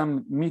sure at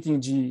some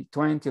meeting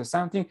G20 or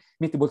something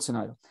meet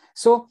Bolsonaro.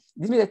 So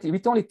this means that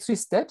with only 3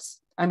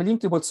 steps, I'm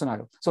linked to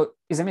Bolsonaro. So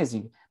it's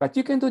amazing. But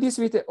you can do this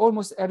with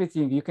almost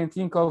everything. You can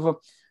think of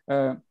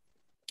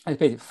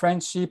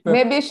friendship.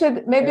 Maybe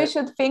you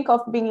should think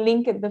of being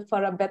linked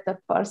for a better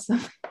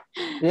person.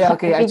 Yeah,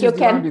 okay. I choose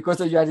one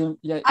because you are in,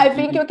 I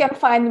think you can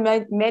find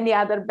many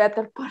other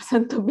better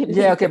person to be linked.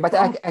 Yeah, okay, but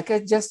I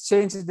can just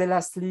change the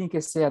last link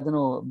and say, I don't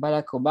know,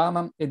 Barack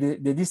Obama.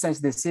 The distance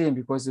is the same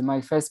because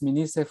my first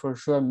minister for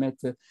sure met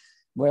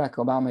Barack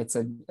Obama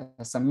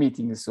at some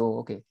meeting. So,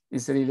 okay,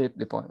 it's really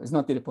the point. It's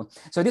not really the point.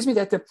 So this means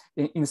that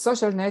in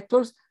social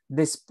networks,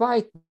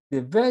 despite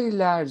the very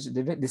large,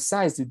 the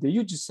size, the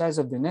huge size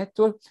of the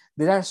network,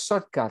 there are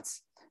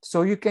shortcuts.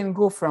 So you can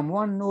go from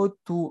one node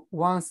to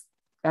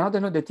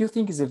another node that you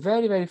think is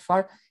very, very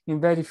far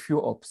in very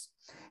few hops.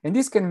 And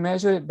this can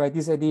measure by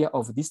this idea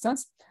of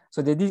distance.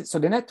 So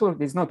the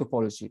network is not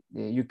topology.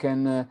 You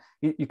can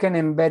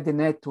embed the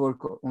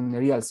network on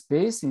real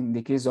space in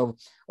the case of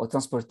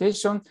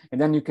transportation, and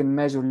then you can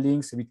measure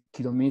links with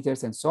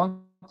kilometers and so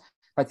on.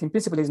 but in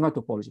principle, it's not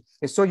topology.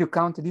 And so you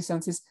count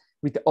distances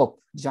with hop,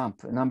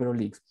 jump, number of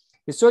links.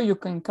 And so you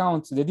can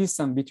count the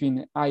distance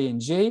between I and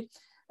j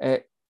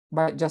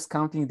by just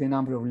counting the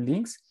number of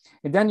links.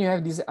 And then you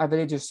have this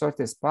average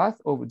shortest path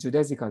or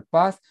geodesical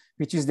path,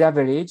 which is the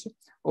average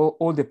of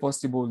all the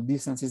possible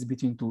distances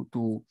between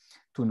two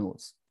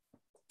nodes.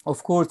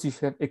 Of course,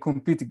 if you have a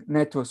complete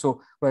network, so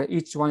where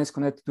each one is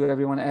connected to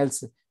everyone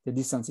else, the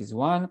distance is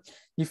 1.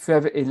 If you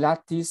have a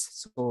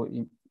lattice, so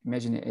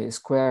imagine a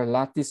square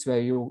lattice where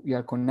you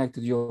are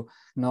connected to your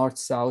north,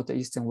 south,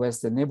 east, and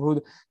west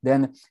neighborhood,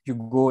 then you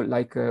go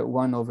like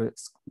 1 over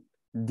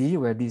d,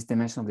 where this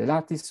dimension of the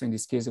lattice, so in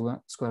this case,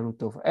 square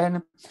root of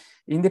n.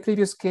 In the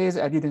previous case,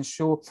 I didn't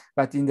show,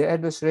 but in the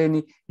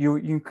Erdős-Rényi, you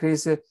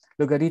increase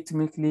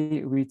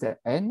logarithmically with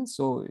n,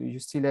 so you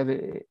still have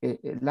a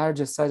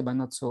larger size, but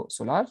not so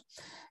large.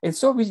 And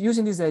so with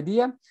using this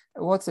idea,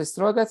 what's a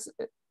Strogatz?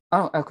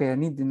 Oh, okay, I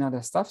need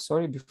another stuff,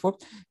 sorry, before.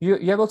 You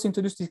have also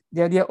introduced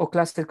the idea of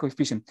cluster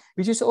coefficient,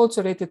 which is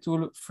also related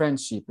to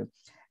friendship.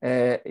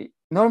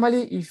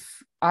 Normally,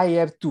 if I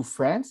have 2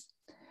 friends,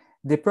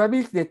 the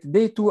probability that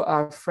they two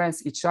are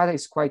friends each other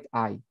is quite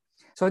high.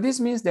 So this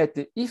means that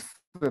if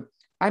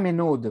I'm a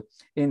node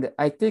and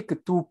I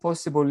take 2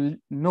 possible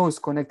nodes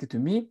connected to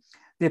me,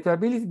 the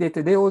probability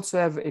that they also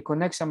have a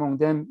connection among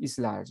them is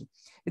large.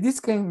 This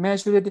can be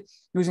measured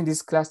using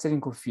this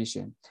clustering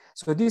coefficient.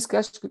 So this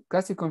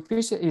clustering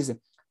coefficient is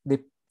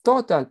the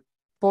total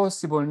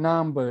possible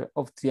number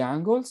of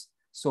triangles,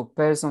 so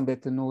persons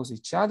that knows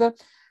each other,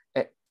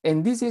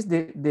 and this is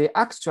the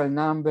actual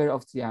number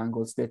of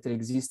triangles that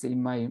exist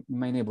in my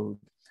neighborhood.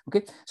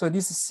 Okay, so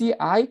this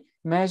CI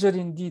measured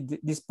indeed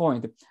this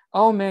point.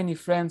 How many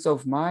friends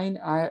of mine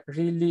are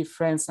really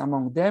friends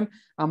among them,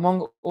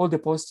 among all the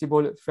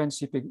possible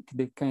friendship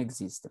that can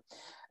exist?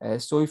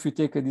 So if you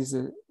take this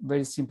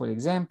very simple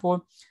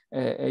example,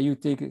 you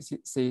take,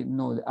 say,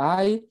 node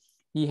I,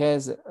 he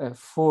has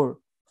 4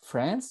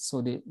 friends,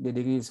 so the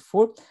degree is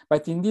 4,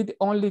 but indeed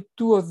only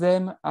 2 of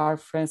them are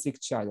friends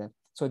each other.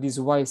 So this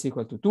y is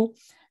equal to 2,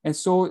 and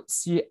so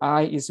Ci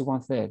is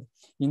 1/3.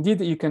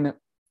 Indeed, you can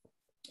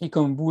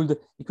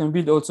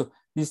build also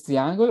this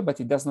triangle, but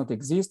it does not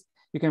exist.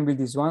 You can build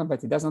this one,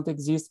 but it does not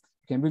exist.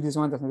 You can build this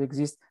one, does not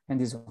exist, and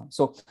this one.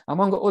 So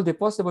among all the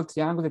possible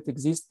triangles that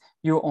exist,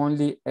 you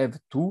only have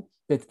 2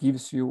 that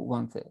gives you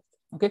 1/3.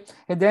 Okay,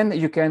 and then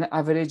you can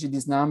average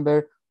this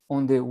number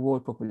on the whole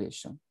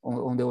population,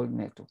 on the whole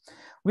network.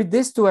 With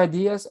these 2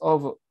 ideas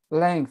of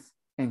length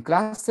and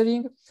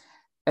clustering,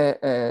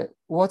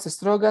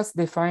 Strogatz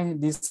define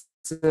this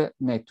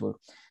network.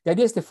 The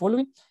idea is the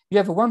following. You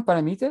have 1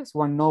 parameter, so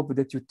 1 knob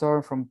that you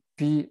turn from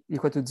p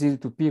equal to 0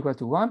 to p equal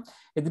to 1.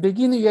 At the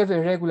beginning, you have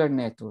a regular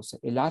network, so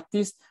a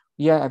lattice.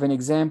 Here I have an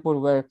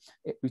example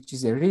which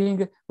is a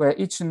ring, where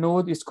each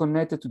node is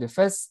connected to the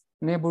first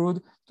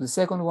neighborhood, to the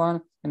second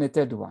one, and the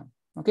third one.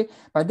 Okay,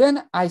 but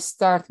then I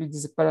start with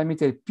this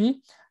parameter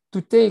p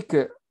to take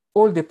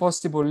all the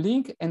possible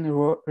link and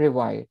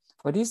rewire.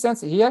 For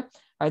instance, here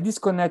I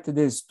disconnect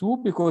these 2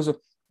 because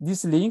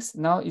these links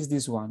now is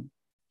this one.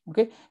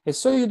 Okay, and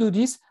so you do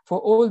this for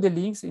all the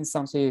links in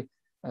some, say,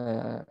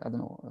 I don't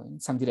know, in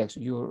some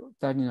direction. You're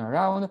turning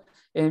around,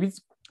 and with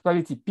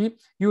probability p,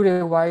 you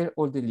rewire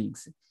all the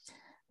links.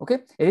 Okay,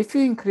 and if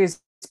you increase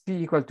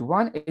p equal to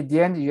 1, at the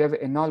end you have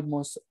an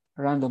almost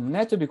random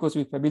network because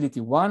with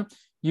probability 1,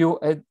 you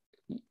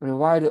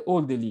rewire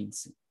all the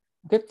links.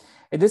 Okay,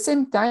 at the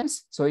same time,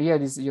 so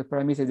here is your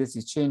parameter that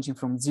is changing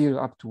from 0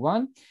 up to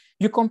 1.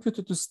 You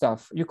compute 2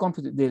 stuff. You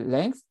compute the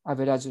length,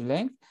 average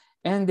length,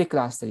 and the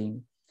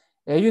clustering.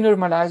 You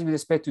normalize with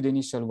respect to the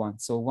initial one.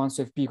 So once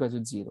you have p equal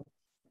to 0.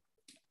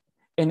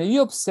 And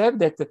you observe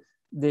that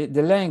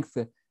the length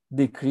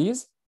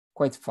decrease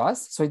quite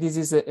fast. So this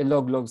is a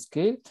log-log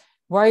scale,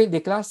 while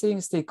the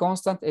clustering stay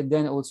constant and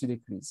then also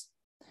decrease.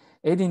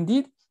 And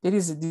indeed, there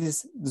is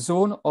this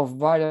zone of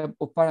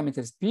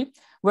parameters p,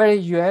 where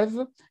you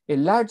have a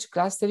large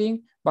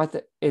clustering,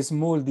 but a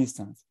small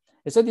distance.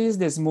 And so this is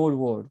the small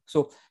world.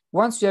 So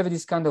once you have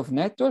this kind of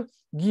network,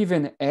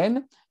 given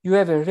n, you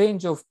have a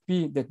range of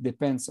p that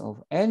depends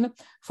on n,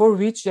 for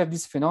which you have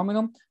this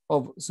phenomenon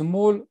of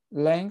small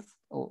length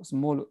or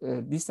small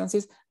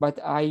distances, but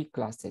high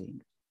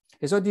clustering.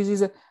 And so this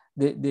is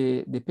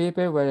the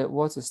paper where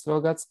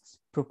Strogatz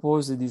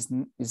proposed this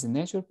is a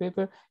nature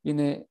paper in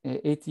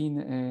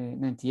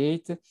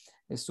 1898.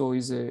 So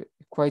it's a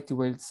quite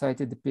well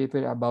cited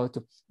paper about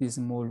this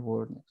small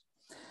world.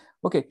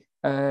 Okay.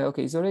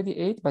 Okay, it's already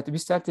 8, but we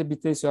started a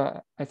bit late,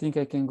 so I think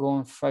I can go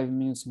on 5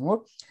 minutes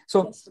more.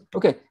 So, yes.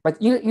 Okay,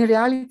 but in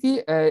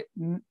reality,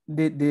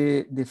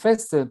 the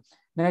first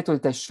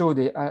network that I showed,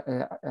 the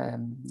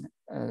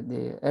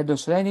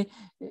Erdős-Rényi,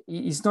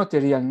 is not a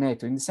real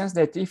network, in the sense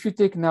that if you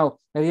take now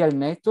a real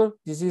network,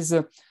 this is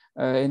a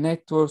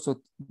network,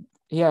 so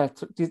here are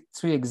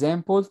 3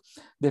 examples.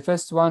 The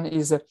first one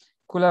is a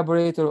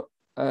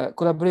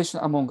collaboration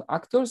among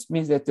actors,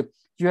 means that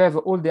you have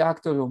all the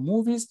actors of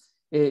movies,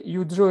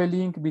 you draw a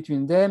link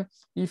between them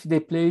if they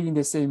play in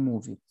the same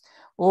movie.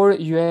 Or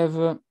you have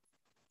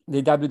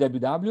the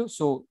www,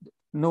 so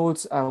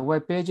nodes are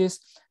web pages,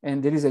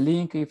 and there is a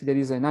link if there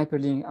is an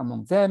hyperlink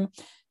among them.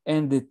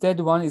 And the third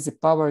one is a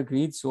power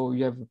grid. So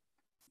you have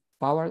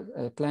power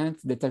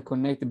plants that are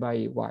connected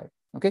by wire.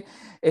 Okay,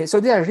 so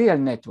they are real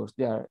networks.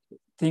 They are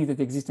things that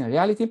exist in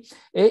reality.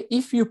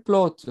 If you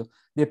plot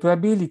the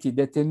probability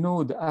that a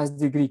node has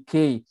degree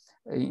k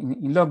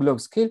in log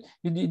scale,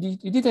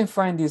 you didn't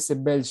find this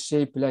bell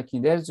shape like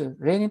in the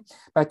raining,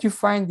 but you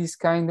find this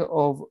kind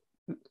of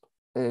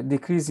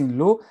decreasing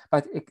low,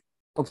 but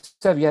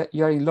observe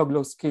you are in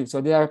log scale.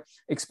 So they are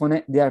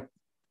they are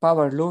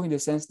power law in the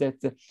sense that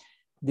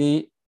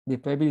the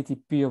probability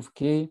P of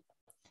k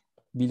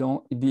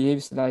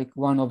behaves like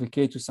 1 over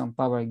k to some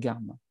power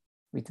gamma,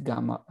 with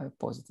gamma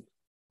positive,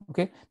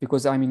 okay?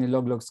 Because I'm in a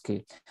log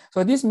scale.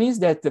 So this means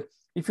that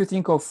if you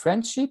think of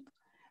friendship,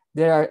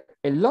 there are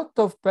a lot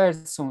of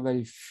persons,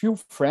 very few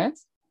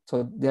friends.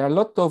 So there are a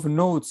lot of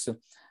nodes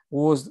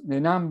whose the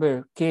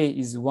number k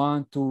is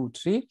 1, 2,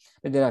 3,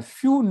 but there are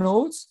few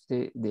nodes,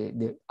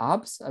 the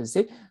hubs, I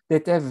say,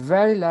 that have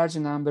very large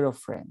number of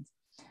friends.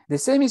 The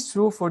same is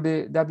true for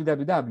the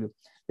www.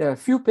 There are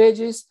few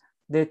pages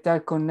that are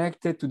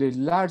connected to the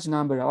large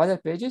number of other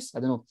pages. I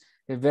don't know,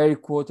 a very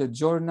quoted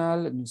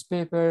journal,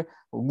 newspaper,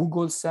 or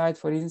Google site,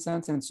 for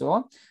instance, and so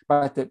on.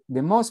 But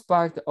the most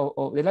part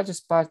of the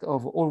largest part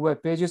of all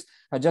web pages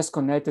are just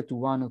connected to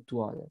one or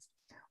two others.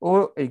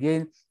 Or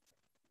again,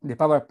 the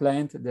power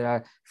plant, there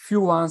are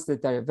few ones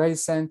that are very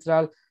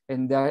central,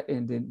 and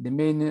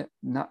the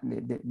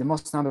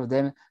most number of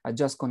them are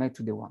just connected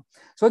to the one.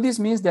 So this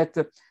means that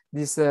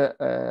these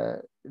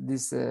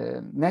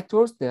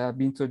networks that have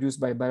been introduced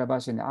by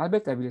Barabás and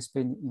Albert, I will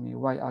explain in a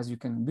while as you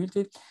can build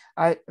it,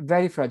 are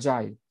very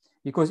fragile.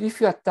 Because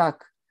if you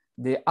attack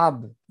the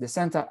hub, the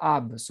central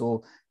hub,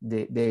 so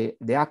the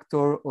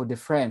actor or the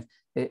friend,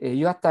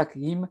 you attack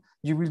him,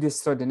 you will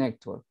destroy the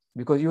network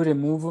because you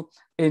remove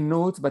a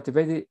node but a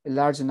very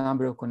large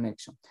number of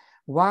connections.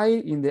 While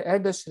in the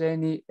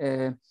Erdős-Rényi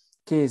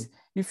case,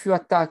 if you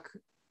attack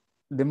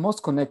the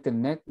most connected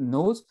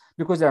nodes,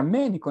 because there are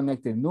many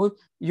connected nodes,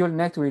 your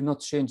network will not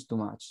change too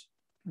much.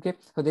 Okay,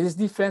 so there is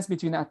difference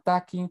between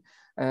attacking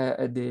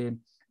the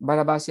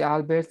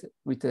Barabás-Albert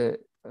with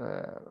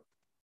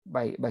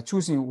by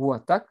choosing who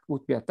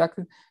would be attacked,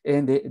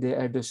 and the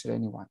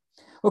Erdős-Rényi one.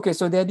 Okay,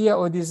 so the idea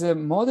of this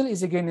model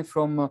is again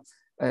from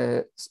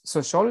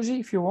sociology,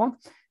 if you want.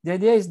 The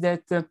idea is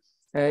that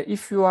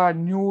if you are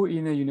new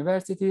in a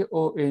university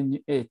or in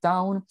a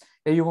town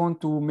and you want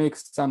to make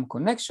some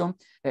connection,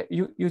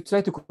 you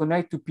try to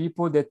connect to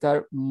people that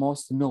are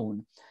most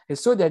known. And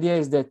so the idea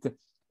is that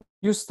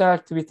you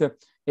start with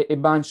a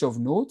bunch of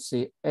nodes,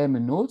 say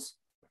M nodes,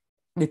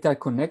 that are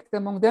connected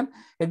among them.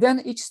 And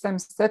then each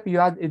step you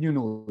add a new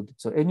node.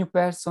 So a new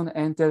person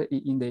enter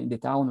in the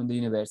town or the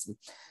university.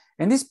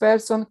 And this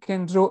person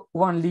can draw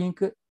one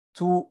link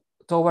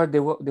toward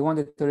the one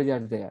that already are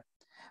there.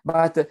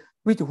 But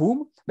with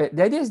whom? But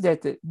the idea is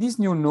that this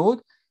new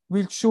node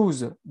will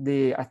choose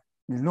the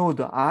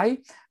node I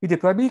with the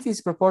probability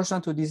is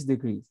proportional to this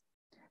degree.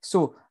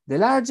 So the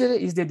larger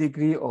is the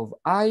degree of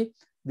I,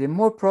 the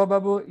more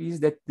probable is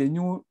that the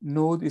new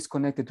node is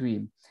connected to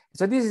him.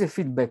 So this is a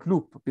feedback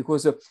loop,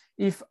 because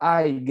if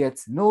I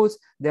get nodes,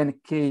 then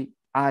Ki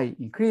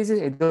increases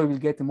and then we will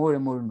get more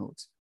and more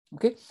nodes.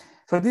 Okay,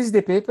 so this is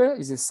the paper,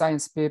 is a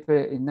science paper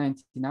in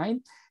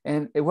 1999,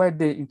 and where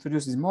they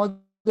introduced this model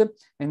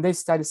and they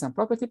study some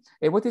property.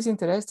 And what is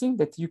interesting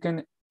that you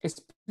can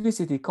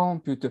explicitly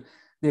compute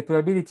the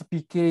probability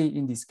pk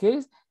in this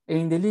case, and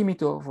in the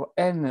limit of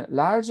n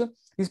large,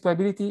 this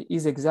probability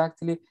is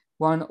exactly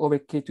 1 over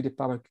k to the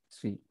power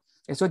 3.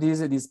 And so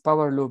this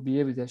power law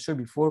behavior that I showed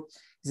before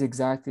is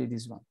exactly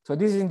this one. So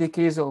this is in the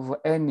case of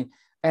n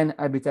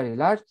arbitrarily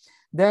large.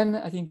 Then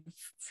I think a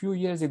few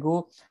years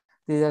ago,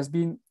 there has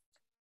been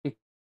a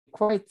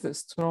quite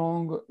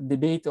strong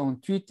debate on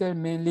Twitter,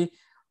 mainly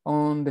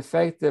on the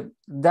fact that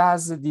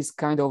does this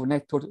kind of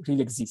network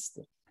really exist?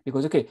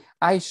 Because, okay,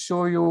 I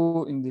show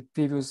you in the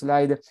previous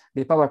slide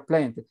the power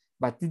plant,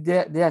 but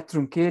they are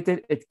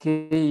truncated at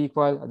k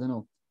equal, I don't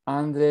know,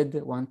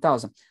 100,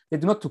 1000. They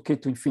do not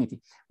truncate to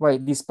infinity. Why?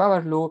 This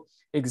power law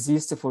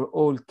exists for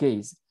all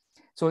k's.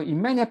 So in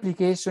many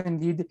applications,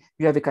 indeed,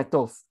 you have a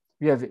cutoff.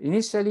 You have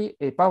initially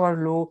a power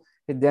law,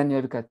 and then you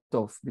have a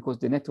cutoff because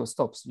the network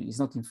stops, it's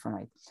not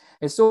infinite.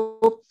 And so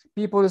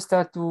people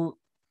start to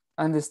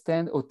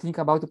understand or think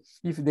about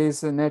if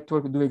this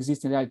network do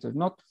exist in reality or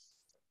not.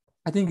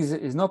 I think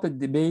it's not a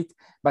debate,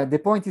 but the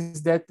point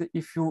is that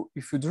if you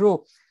draw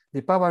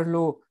the power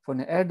law for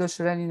an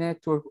Erdős-Rényi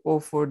network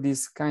or for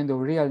this kind of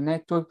real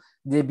network,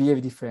 they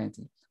behave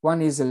differently.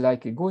 One is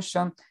like a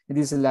Gaussian, it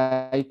is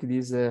like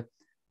this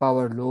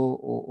power law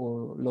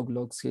or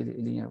log scale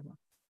linear one.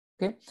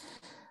 Okay,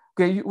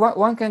 okay.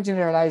 One can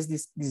generalize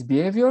this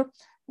behavior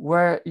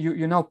where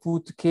you now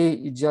put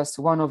k just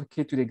 1 over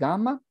k to the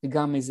gamma. The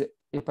gamma is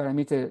a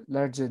parameter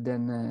larger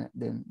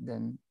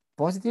than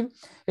positive.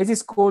 It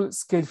is called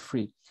scale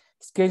free.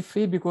 Scale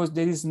free because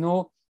there is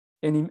no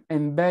an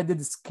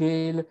embedded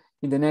scale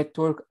in the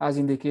network, as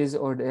in the case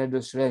of the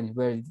Erdős-Rényi,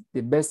 where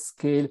the best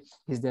scale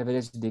is the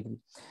average degree.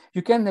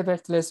 You can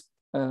nevertheless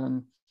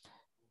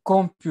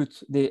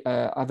compute the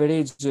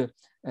average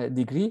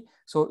degree.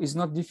 So it's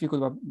not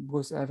difficult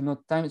because I have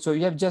not time. So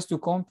you have just to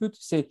compute,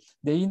 say,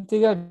 the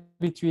integral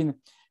between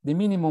the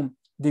minimum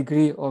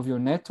degree of your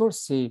network,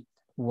 say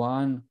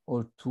 1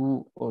 or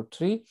 2 or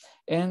 3,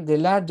 and the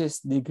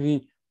largest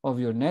degree of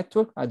your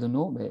network, I don't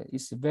know, but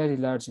it's a very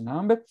large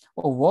number,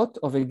 of what?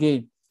 Of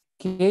again,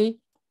 k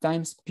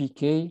times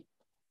pk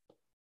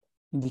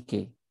in the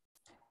k.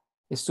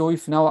 So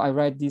if now I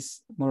write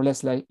this more or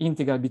less like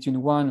integral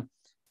between 1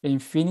 and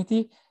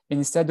infinity, and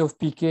instead of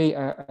pk,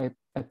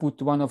 I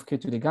put 1 of k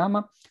to the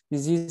gamma,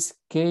 this is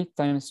k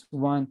times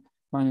 1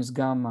 minus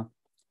gamma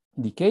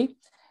in the k.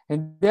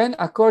 And then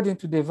according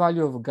to the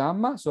value of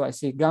gamma, so I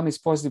say gamma is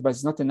positive, but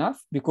it's not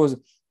enough, because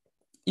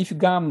if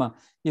gamma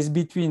is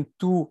between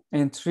 2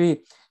 and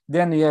 3,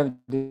 then you have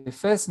the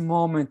first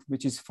moment,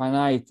 which is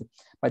finite,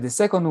 but the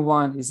second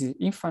one is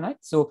infinite.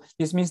 So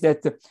this means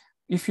that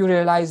if you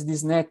realize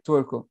this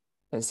network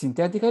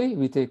synthetically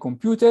with a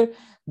computer,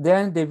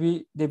 then they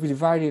will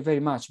vary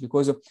very much,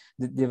 because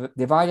the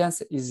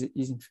variance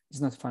is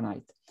not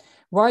finite.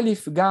 While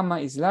if gamma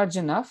is large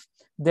enough,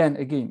 then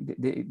again,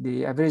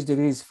 the average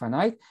degree is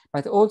finite,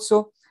 but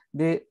also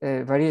the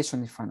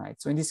variation is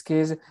finite. So in this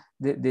case,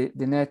 the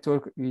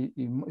network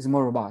is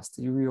more robust.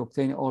 You will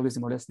obtain always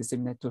more or less the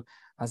same network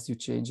as you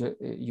change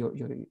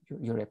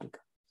your replica.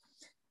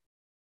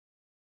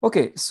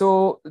 Okay,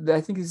 so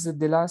I think this is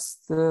the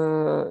last,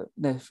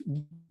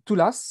 two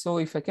last. So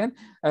if I can,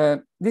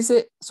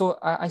 so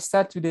I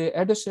start with the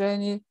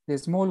Erdős-Rényi, the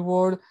small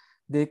world,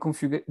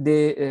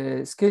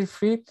 the scale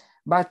free.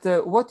 But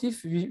what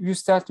if you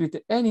start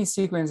with any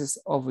sequences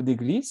of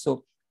degrees?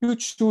 So you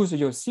choose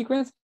your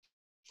sequence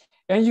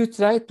and you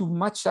try to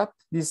match up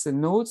these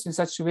nodes in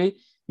such a way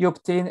you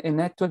obtain a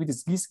network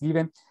with this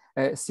given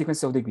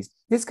sequence of degrees.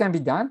 This can be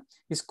done.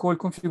 It's called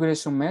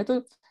configuration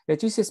method.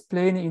 That is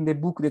explained in the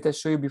book that I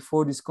showed you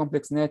before, this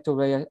complex network,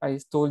 where I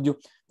told you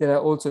there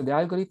are also the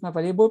algorithm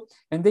available,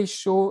 and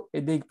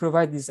they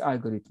provide this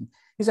algorithm.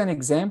 Here's an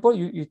example.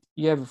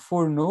 You have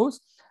 4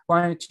 nodes,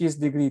 one which is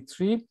degree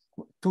 3,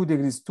 2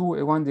 degrees 2,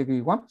 and 1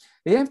 degree 1.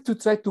 They have to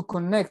try to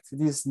connect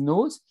these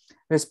nodes,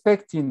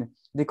 respecting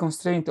the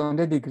constraint on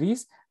the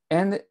degrees,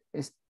 and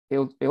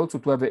also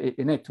to have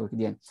a network at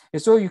the end.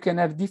 And so you can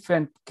have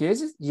different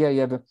cases. Here you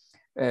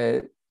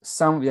have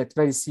some that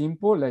very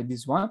simple, like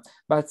this one,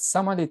 but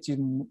some that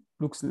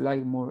looks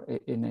like more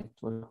a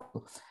network.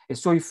 And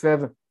so if you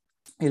have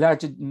a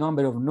large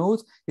number of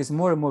nodes, it's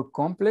more and more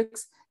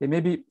complex, and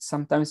maybe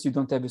sometimes you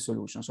don't have a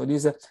solution. So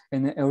this is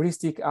an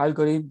heuristic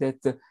algorithm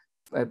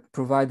that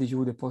provides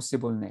you the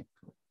possible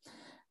network.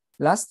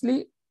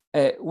 Lastly,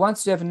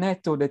 once you have a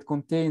network that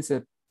contains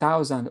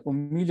 1,000 or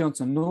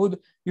millions of nodes,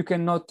 you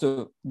cannot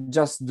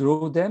just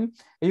draw them.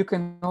 You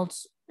can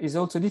also, it's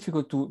also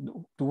difficult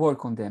to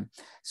work on them.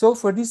 So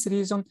for this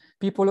reason,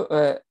 people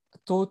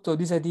thought of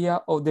this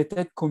idea of the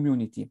TED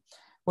community.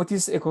 What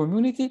is a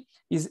community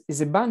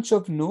is a bunch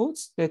of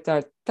nodes that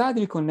are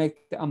tightly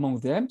connected among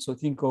them. So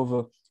think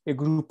of a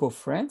group of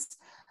friends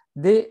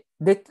that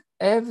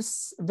have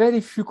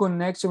very few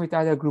connections with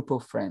other group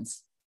of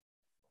friends.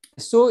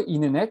 So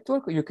in a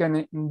network, you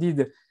can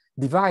indeed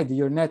divide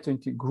your network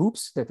into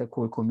groups that are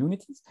called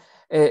communities,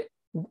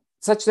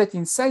 such that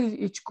inside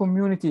each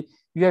community,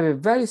 you have a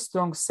very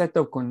strong set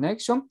of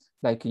connection,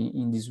 like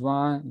in this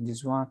one, in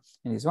this one,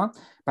 and this one.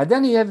 But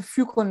then you have a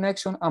few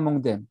connections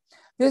among them.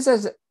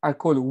 These are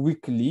called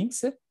weak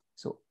links.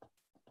 So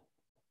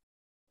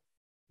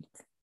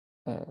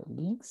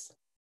links,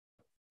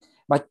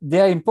 but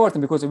they are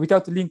important because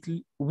without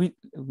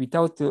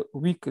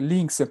weak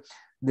links,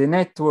 the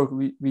network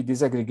we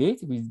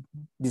disaggregate, we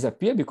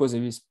disappear because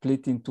we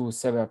split into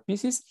several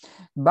pieces.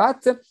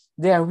 But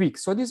they are weak.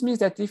 So this means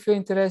that if you're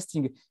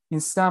interested in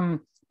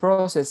some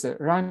process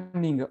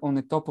running on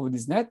the top of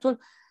this network,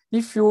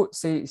 if you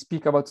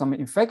speak about some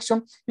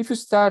infection, if you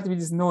start with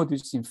this node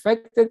which is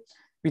infected,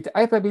 with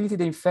high probability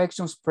the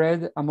infection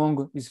spread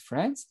among his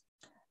friends,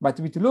 but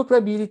with low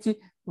probability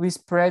we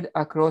spread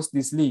across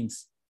these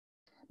links.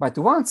 But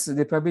once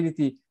the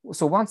probability,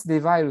 so once the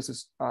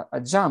viruses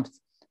are jumped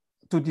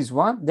to this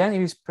one, then it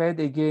will spread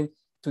again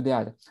to the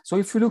other. So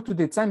if you look to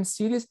the time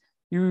series,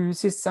 you will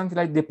see something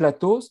like the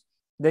plateaus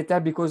that are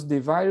because the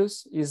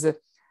virus is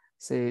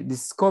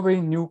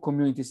discovering new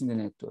communities in the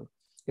network.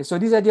 And so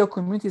this idea of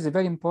community is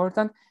very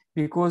important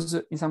because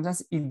in some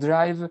sense it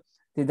drives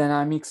the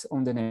dynamics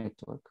on the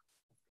network.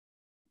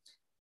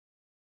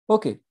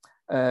 Okay,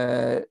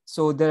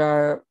 so there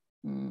are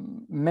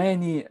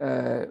many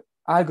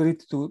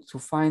algorithms to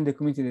find the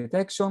community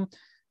detection.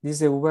 This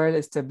is a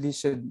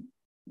well-established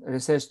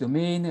research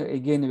domain.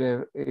 Again, we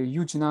have a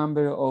huge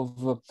number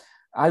of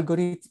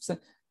algorithms,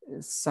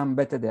 some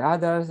better than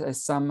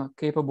others, some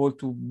capable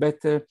to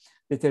better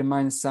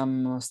determine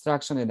some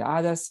structure than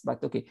others.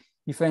 But okay,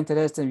 if you're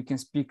interested, we can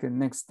speak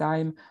next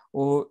time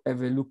or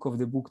have a look of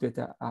the book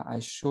that I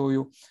show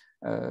you.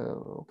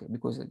 Okay,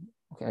 because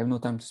I have no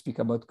time to speak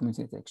about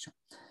community detection.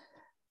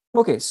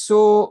 Okay,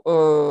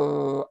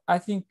 so I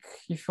think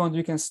if you want,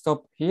 we can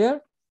stop here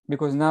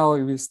because now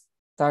we will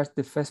start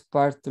the first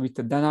part with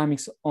the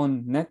dynamics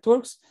on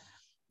networks.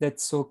 That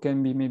so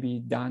can be maybe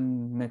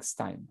done next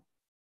time.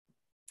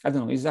 I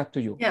don't know, it's up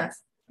to you.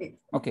 Yes.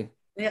 Okay.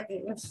 Yeah,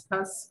 yes,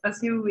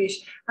 as you wish.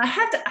 I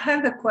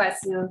had a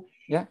question.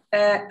 Yeah.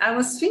 I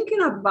was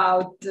thinking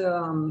about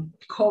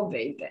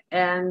COVID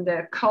and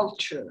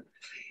culture.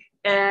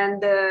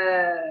 And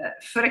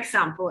for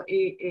example,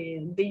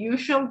 the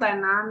usual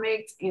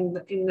dynamics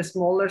in the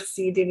smaller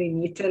city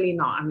in Italy,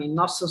 no, I mean,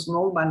 not so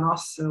small, but not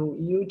so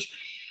huge,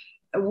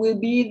 will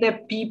be the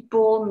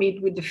people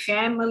meet with the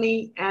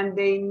family and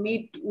they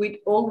meet with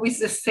always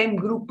the same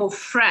group of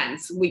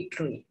friends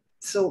weekly.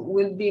 So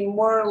will be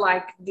more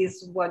like this,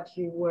 what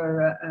you were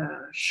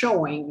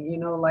showing, you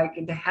know, like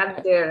they have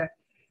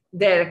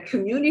their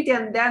community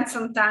and then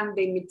sometimes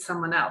they meet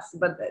someone else,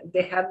 but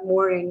they have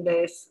more in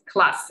this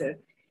cluster.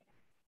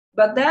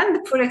 But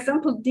then, for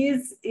example,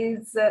 this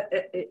is,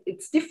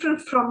 it's different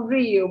from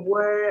Rio,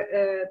 where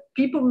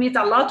people meet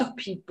a lot of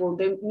people.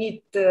 They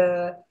meet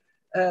a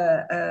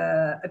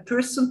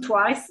person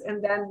twice and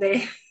then they,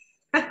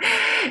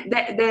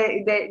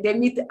 they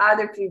meet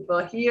other people.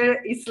 Here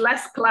it's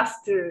less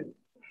clustered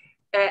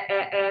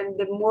and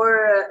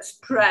more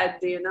spread,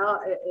 you know,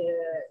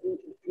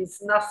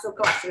 it's not so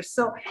clustered.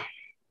 So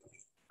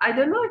I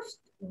don't know if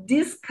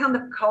this kind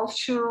of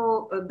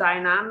cultural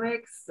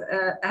dynamics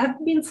have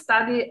been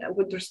studied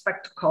with respect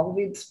to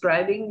COVID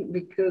spreading,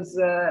 because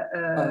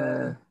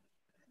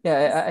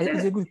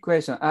it's a good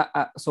question.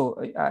 So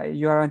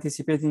you are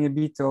anticipating a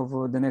bit of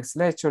the next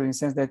lecture in the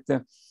sense that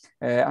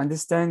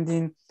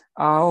understanding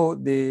how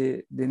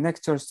the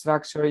lecture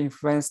structure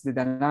influence the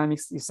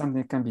dynamics is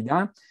something that can be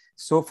done.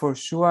 So for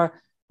sure,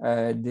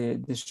 there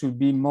should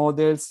be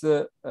models,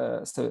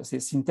 so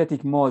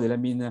synthetic model, I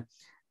mean,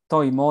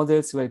 toy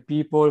models where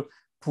people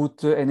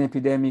put an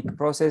epidemic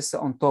process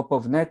on top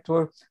of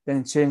network,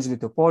 then change the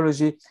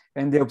topology,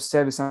 and they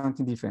observe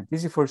something different.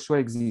 This for sure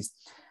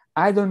exists.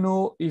 I don't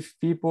know if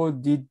people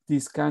did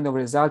this kind of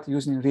result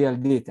using real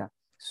data.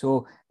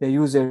 So they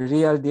use a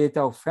real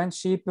data of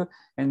friendship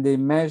and they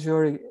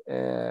measure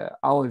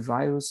how a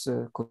virus,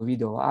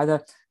 COVID or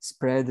other,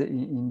 spread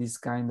in this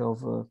kind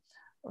of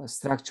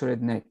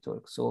structured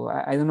network. So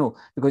I don't know,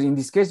 because in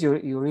this case,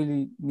 you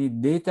really need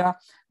data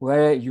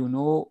where you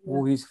know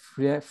who is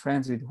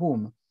friends with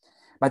whom.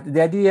 But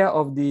the idea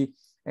of the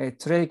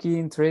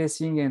tracking,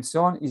 tracing, and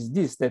so on is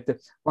this, that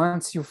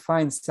once you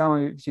find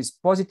someone which is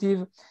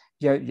positive,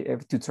 you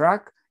have to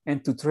track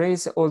and to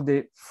trace all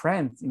the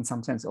friends in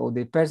some sense, or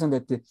the person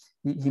that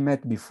he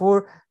met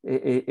before,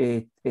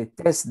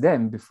 test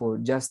them before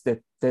just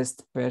the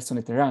test person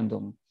at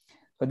random.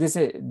 But this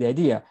is the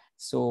idea.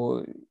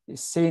 So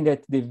saying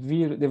that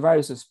the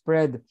virus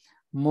spread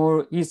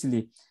more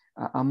easily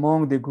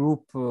among the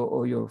group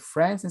or your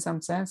friends in some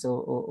sense,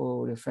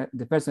 or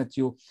the person that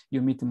you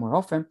meet more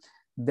often,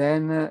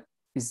 then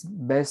it's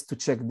best to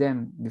check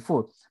them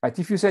before. But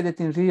if you say that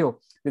in Rio,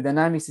 the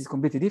dynamics is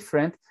completely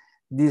different,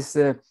 this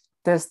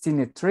testing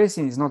and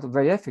tracing is not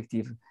very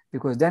effective,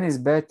 because then it's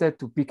better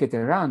to pick at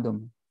a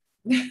random.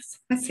 Yes,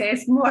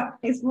 it's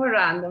more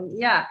random,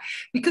 yeah.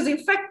 Because in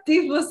fact,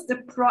 this was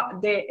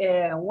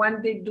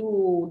when they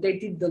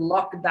did the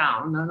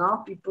lockdown, you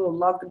know, people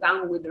locked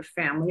down with their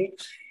family.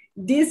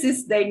 This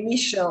is the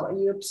initial.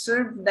 You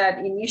observe that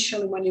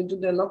initially when you do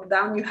the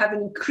lockdown, you have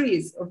an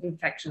increase of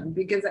infection,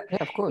 because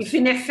if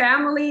in a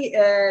family,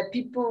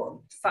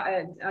 people,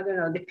 I don't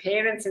know, the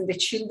parents and the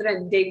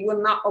children, they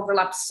will not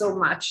overlap so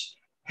much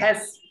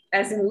as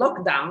in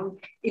lockdown.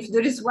 If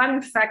there is one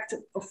infect,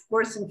 of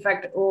course,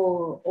 infect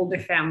all the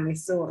family.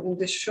 So in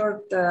the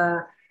short,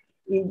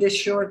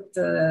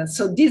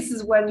 so this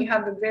is when you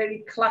have a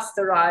very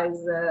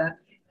clusterized.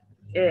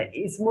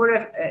 It's more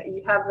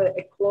you have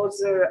a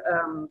closer,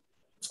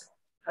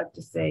 how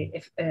to say,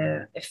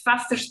 a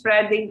faster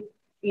spreading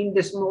in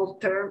the small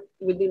term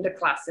within the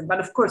cluster. But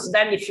of course,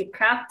 then if you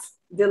cut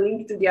the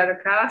link to the other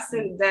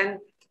cluster, then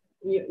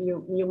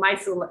you might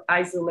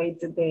isolate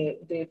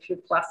the few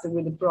cluster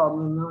with the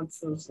problem. No?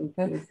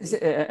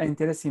 An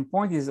interesting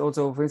point is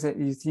also, for instance,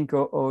 you think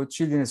of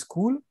children at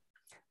school.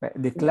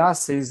 The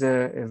class is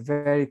a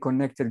very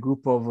connected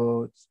group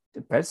of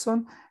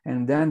person,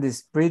 and then the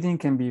spreading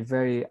can be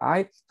very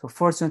high. So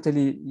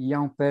fortunately,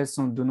 young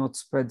person do not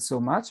spread so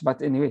much.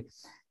 But anyway,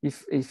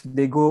 if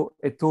they go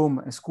at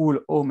home, school,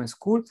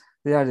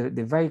 they are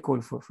the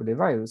vehicle for the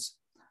virus,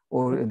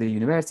 or the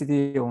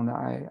university, or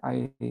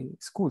high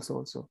schools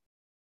also.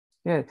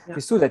 Yeah,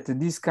 it's true that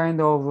this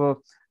kind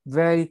of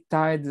very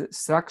tight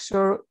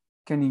structure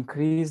can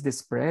increase the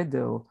spread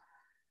of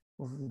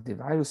the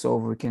virus,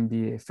 or it can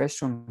be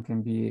fashion,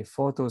 can be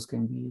photos,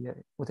 can be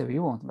whatever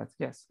you want, but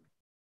yes.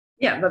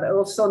 Yeah, but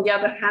also on the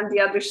other hand, the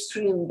other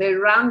extreme, the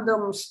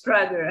random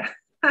spreader.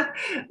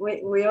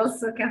 we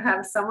also can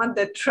have someone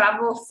that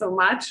travels so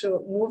much or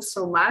moves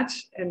so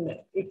much, and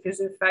it is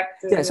in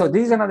fact... Yeah, so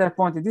this is another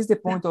point. This is the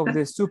point of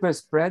the super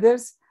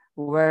spreaders,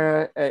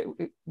 where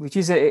which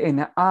is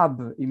an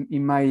hub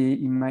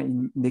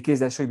in the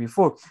case I showed you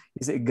before,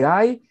 is a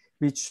guy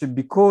which,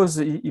 because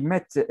he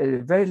met a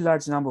very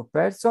large number of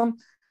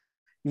persons,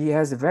 he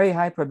has a very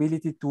high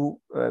probability to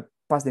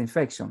pass the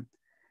infection.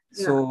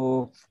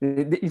 So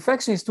the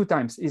infection is 2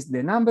 times. It's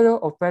the number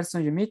of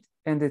persons you meet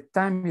and the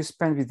time you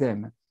spend with them.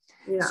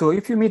 So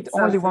if you meet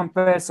only 1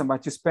 person,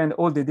 but you spend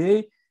all the day,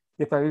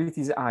 the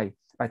probability is high.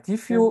 But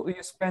if you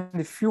spend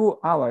a few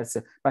hours,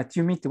 but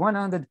you meet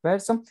 100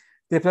 persons,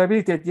 the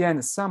probability at the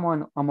end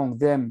someone among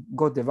them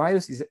got the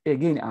virus is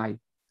again high.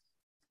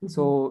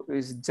 So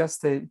it's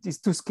just these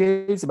 2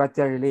 scales, but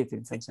they're related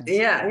in some sense.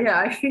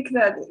 Yeah. I think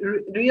that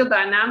real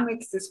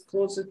dynamics is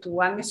closer to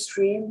one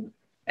extreme,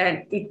 and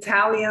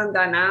Italian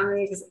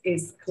dynamics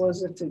is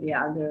closer to the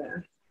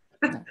other.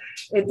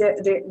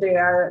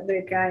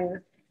 They kind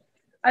of,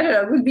 I don't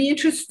know. It would be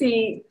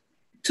interesting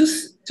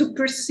to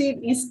perceive,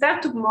 instead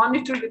to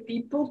monitor the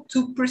people, to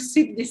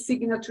perceive the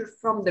signature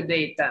from the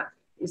data.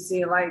 You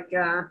see, like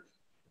I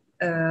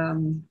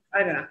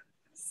don't know,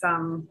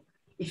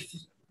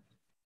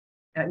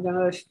 I don't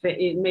know if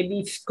maybe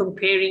it's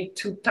comparing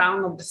 2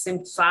 towns of the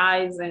same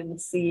size and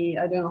see,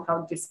 I don't know how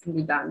this can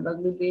be done, but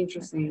it would be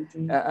interesting.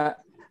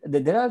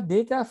 There are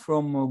data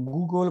from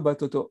Google, but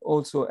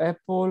also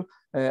Apple,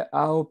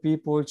 how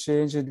people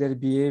change their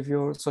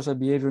behavior, social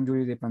behavior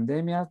during the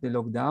pandemic, the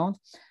lockdown.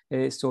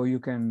 So you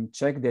can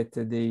check that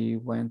they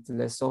went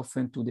less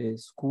often to the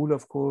school,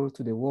 of course,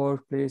 to the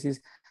workplaces,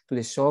 to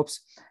the shops.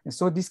 And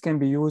so this can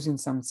be used in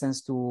some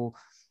sense to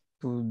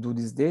do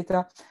this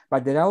data.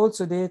 But there are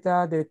also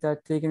data that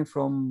are taken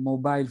from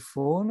mobile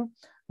phone,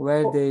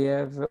 where they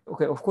have,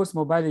 okay, of course,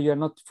 mobile, you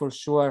are not for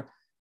sure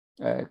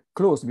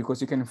close,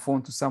 because you can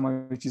phone to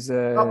someone which is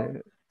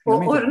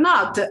or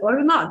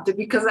not,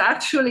 because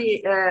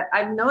actually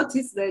I've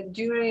noticed that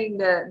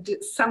during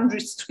some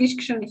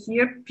restriction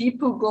here,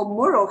 people go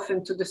more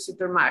often to the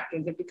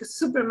supermarket, because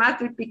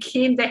supermarket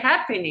became the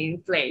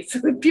happening place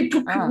where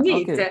people could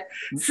meet. Okay.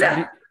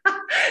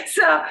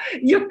 So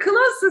you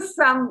close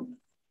some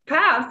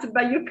paths,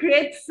 but you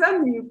create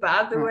some new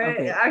paths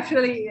where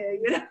actually,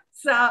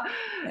 so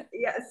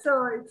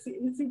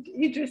it's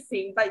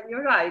interesting, but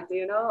you're right,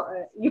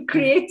 you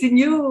create a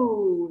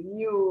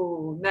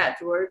new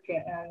network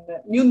and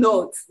new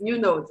nodes.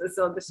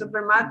 So the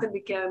supermarket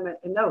became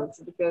a node,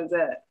 because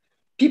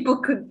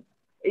people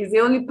is the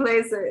only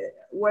place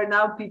where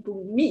now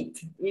people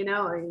meet,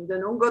 and they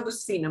don't go to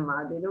cinema,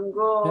 they don't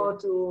go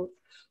to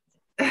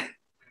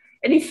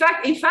and in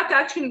fact,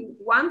 actually,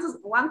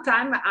 one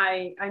time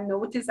I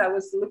noticed, I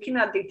was looking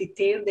at the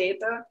detailed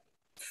data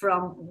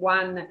from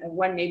one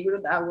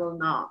neighborhood. I will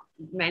not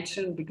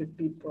mention because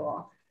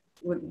people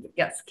would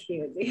get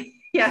scared.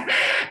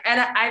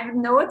 And I've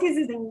noticed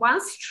that in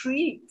one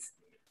street,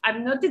 I've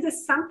noticed that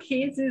some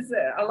kids,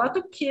 a lot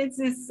of kids,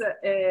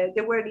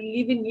 they were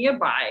living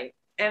nearby.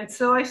 And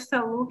so I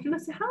started looking, I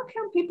said, how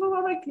come people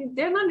are like,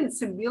 they're not in the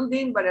same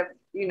building, but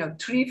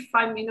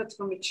 3-5 minutes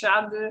from each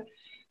other.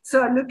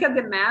 So I look at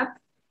the map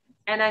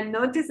and I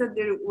noticed that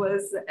there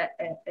was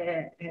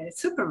a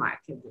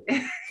supermarket.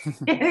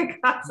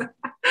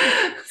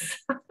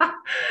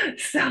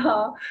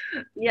 So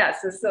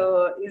yes,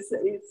 so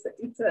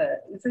it's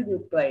a new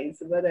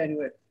place. But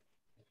anyway,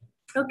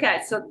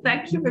 okay. So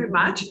thank you very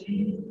much,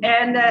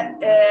 and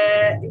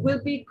it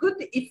will be good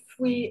if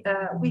we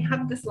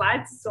have the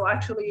slides. So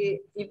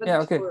actually, even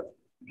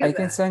I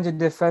can send you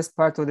the first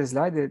part of the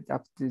slide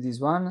up to this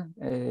one.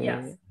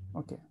 Yes.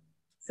 Okay.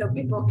 So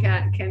people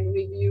can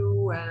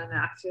review and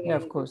actually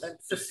of course.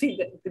 So see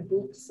the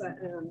books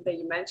that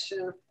you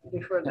mentioned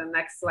before the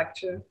next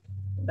lecture.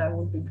 That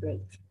would be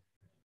great.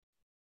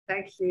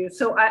 Thank you.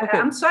 So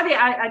I'm sorry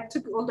I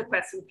took all the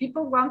questions.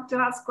 People want to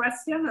ask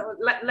questions.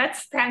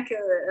 Let's thank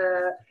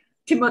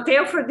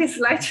Timoteo for this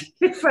lecture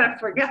before I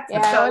forget. Yeah,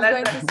 I was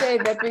going to say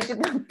that we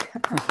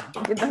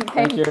didn't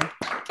thank you.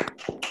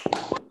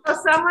 So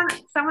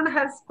someone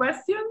has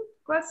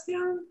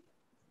question?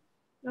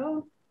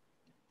 No?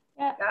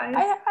 Yeah,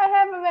 I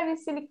have a very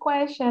silly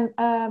question.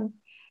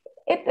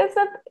 It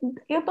isn't,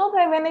 you don't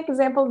have an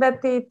example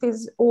that it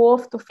is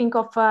worth to think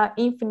of an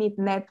infinite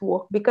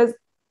network, because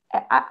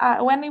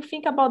when you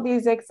think about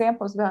these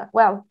examples,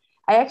 I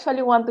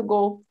actually want to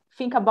go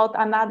think about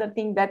another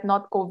thing that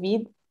not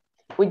COVID.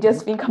 We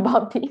just think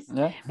about this,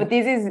 but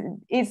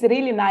it's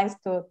really nice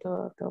to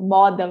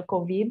model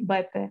COVID,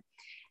 but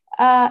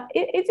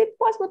is it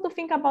possible to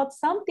think about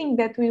something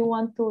that we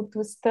want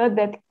to study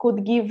that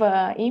could give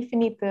an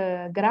infinite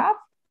graph?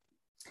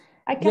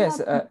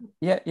 Yes,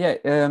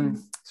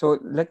 so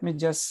let me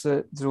just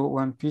draw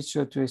one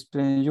picture to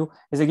explain you.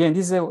 As again,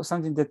 this is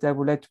something that I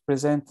would like to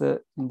present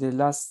in the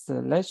last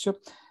lecture.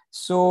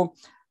 So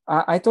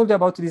I told you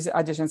about this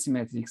adjacency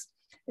matrix.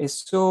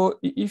 So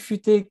if you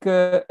take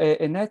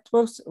a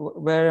network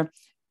where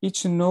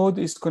each node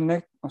is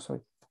connected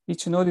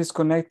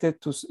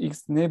to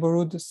its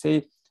neighborhood,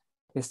 say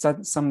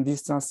some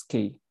distance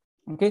k.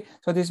 Okay,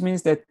 so this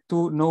means that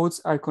 2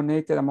 nodes are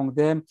connected among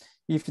them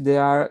if they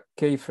are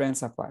k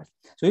friends apart.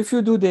 So if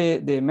you do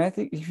the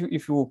matrix,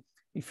 if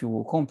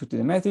you compute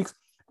the matrix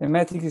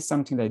is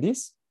something like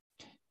this.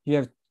 You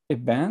have a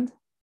band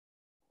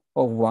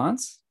of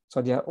ones,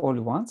 so they are all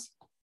ones,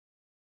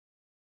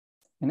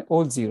 and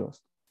all zeros.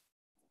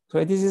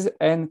 So this is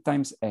n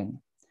times n.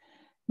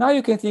 Now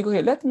you can think,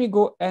 okay, let me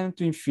go n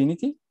to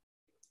infinity.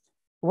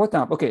 What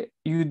up? Okay,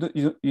 you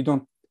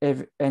don't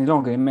have any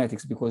longer a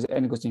matrix because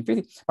n goes to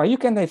infinity, but you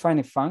can define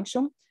a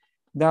function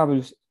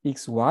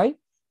wxy,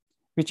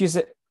 which is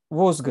a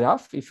Wo's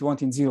graph, if you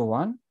want, in 0,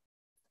 1,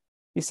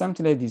 is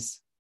something like this.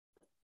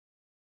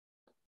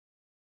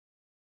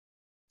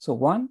 So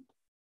 1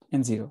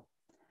 and 0.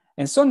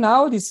 And so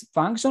now this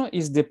function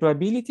is the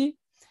probability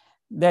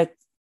that,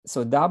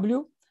 so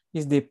W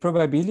is the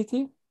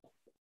probability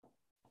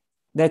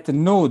that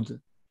node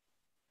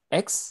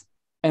X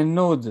and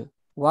node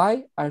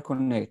Y are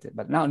connected.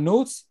 But now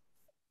nodes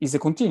is a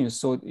continuous,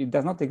 so it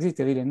does not exist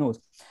really a node.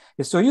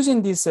 And so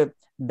using this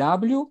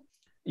W,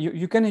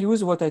 you can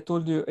use what I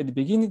told you at the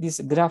beginning,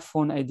 this graph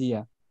phone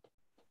idea.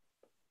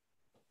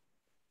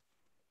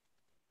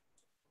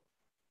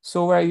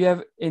 So where you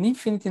have an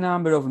infinite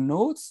number of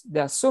nodes,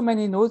 there are so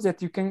many nodes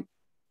that you can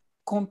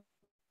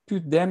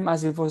compute them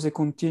as if it was a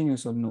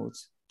continuous of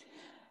nodes.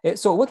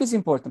 So what is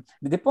important?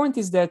 The point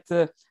is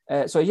that,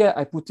 so yeah,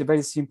 I put a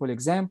very simple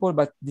example,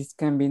 but this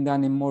can be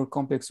done in more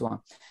complex one.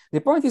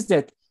 The point is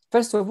that,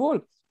 first of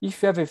all,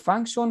 if you have a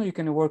function, you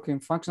can work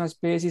in functional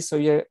spaces, so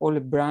yeah, all a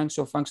branch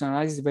of functional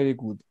analysis is very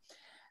good.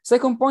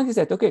 Second point is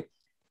that, okay,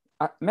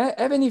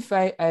 even if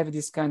I have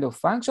this kind of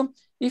function,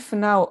 if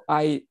now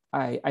I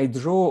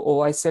draw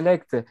or I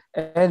select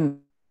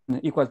n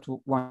equal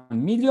to 1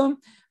 million,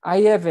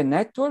 I have a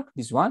network,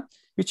 this one,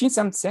 which in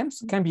some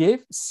sense can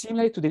behave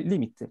similar to the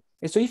limit.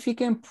 And so if you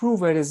can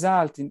prove a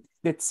result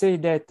that say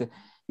that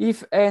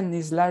if n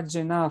is large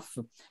enough,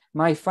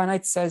 my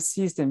finite size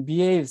system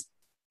behaves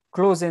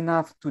close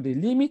enough to the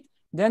limit,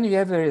 then you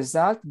have a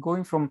result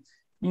going from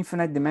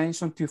infinite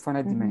dimension to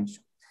finite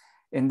dimension.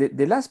 And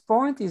the last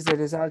point is the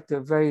result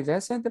very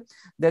recent,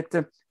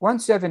 that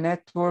once you have a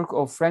network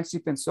of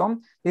friendship and so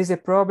on, there's a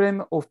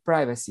problem of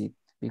privacy.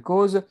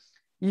 Because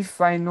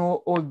if I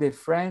know all the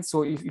friends,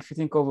 so if you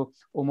think of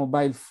a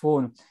mobile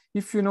phone,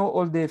 if you know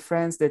all the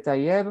friends that I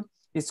have,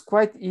 it's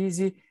quite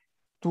easy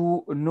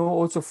to know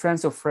also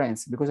friends of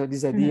friends because of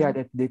this idea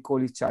that they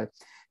call each other.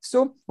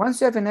 So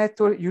once you have a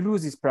network, you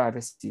lose this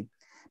privacy.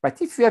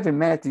 But if you have a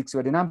matrix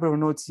where the number of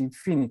nodes is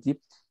infinity,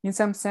 in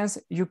some sense,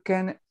 you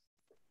can,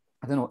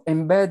 I don't know,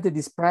 embed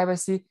this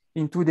privacy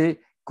into the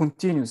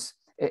continuous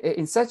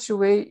in such a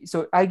way.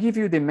 So I give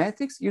you the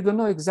matrix, you don't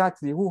know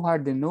exactly who are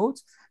the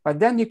nodes, but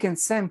then you can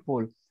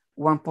sample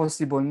one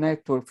possible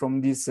network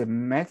from this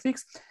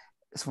matrix,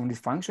 from this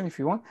function if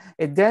you want,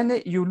 and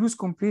then you lose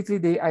completely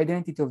the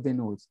identity of the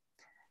nodes.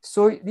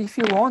 So if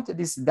you want,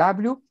 this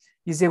W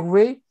is a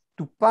way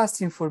to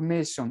pass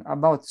information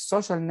about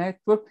social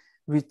network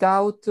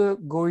without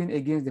going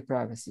against the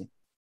privacy.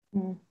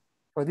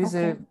 So this is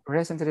a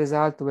recent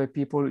result where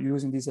people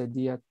using this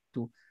idea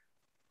to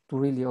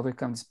really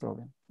overcome this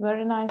problem.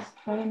 Very nice,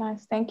 very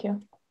nice. Thank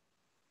you.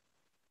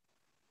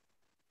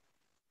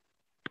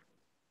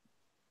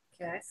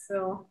 Okay,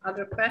 so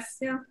other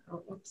question?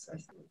 Oh, oops,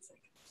 sorry, 1 second.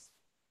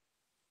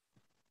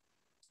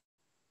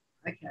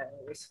 Okay, I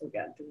always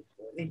forget to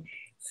record.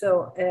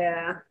 So,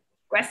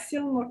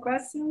 more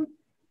question,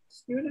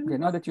 students? Okay,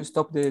 now that you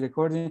stop the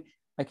recording,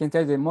 I can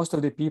tell you that most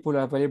of the people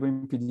are available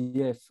in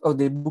PDF, or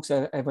the books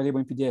are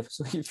available in PDF.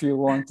 So if you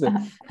want,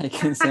 I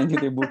can send you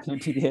the book in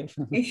PDF.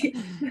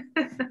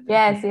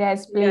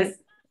 Yes, please.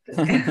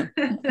 Yes.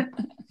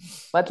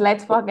 But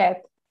let's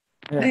forget.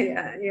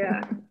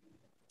 Yeah.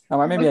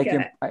 Maybe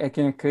I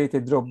can create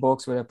a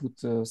Dropbox where I put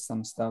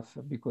some stuff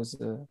because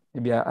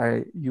maybe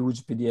I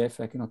huge PDF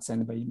I cannot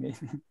send by email.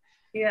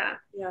 Yeah,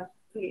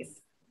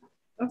 please.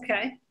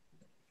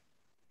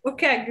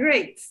 Okay,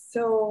 great.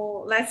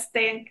 So let's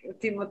thank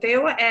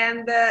Timoteo,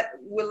 and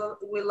we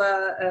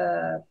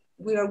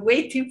are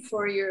waiting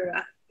for your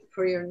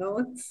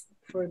notes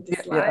for the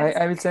slides.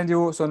 I will send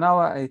you. So now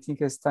I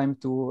think it's time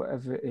to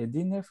have a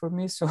dinner for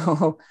me.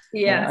 So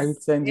I will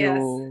send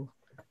you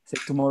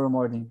tomorrow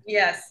morning.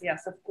 Yes,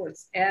 of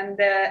course. And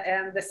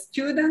the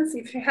students,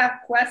 if you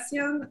have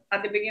questions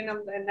at the beginning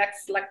of the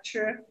next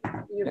lecture,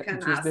 you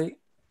can ask.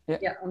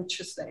 Yeah, on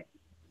Tuesday.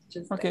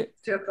 Okay.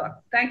 2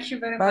 o'clock. Thank you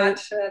very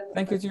much.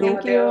 Thank you.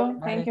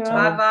 Thank you.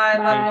 Bye-bye.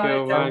 Bye-bye,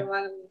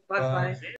 everyone. Bye-bye.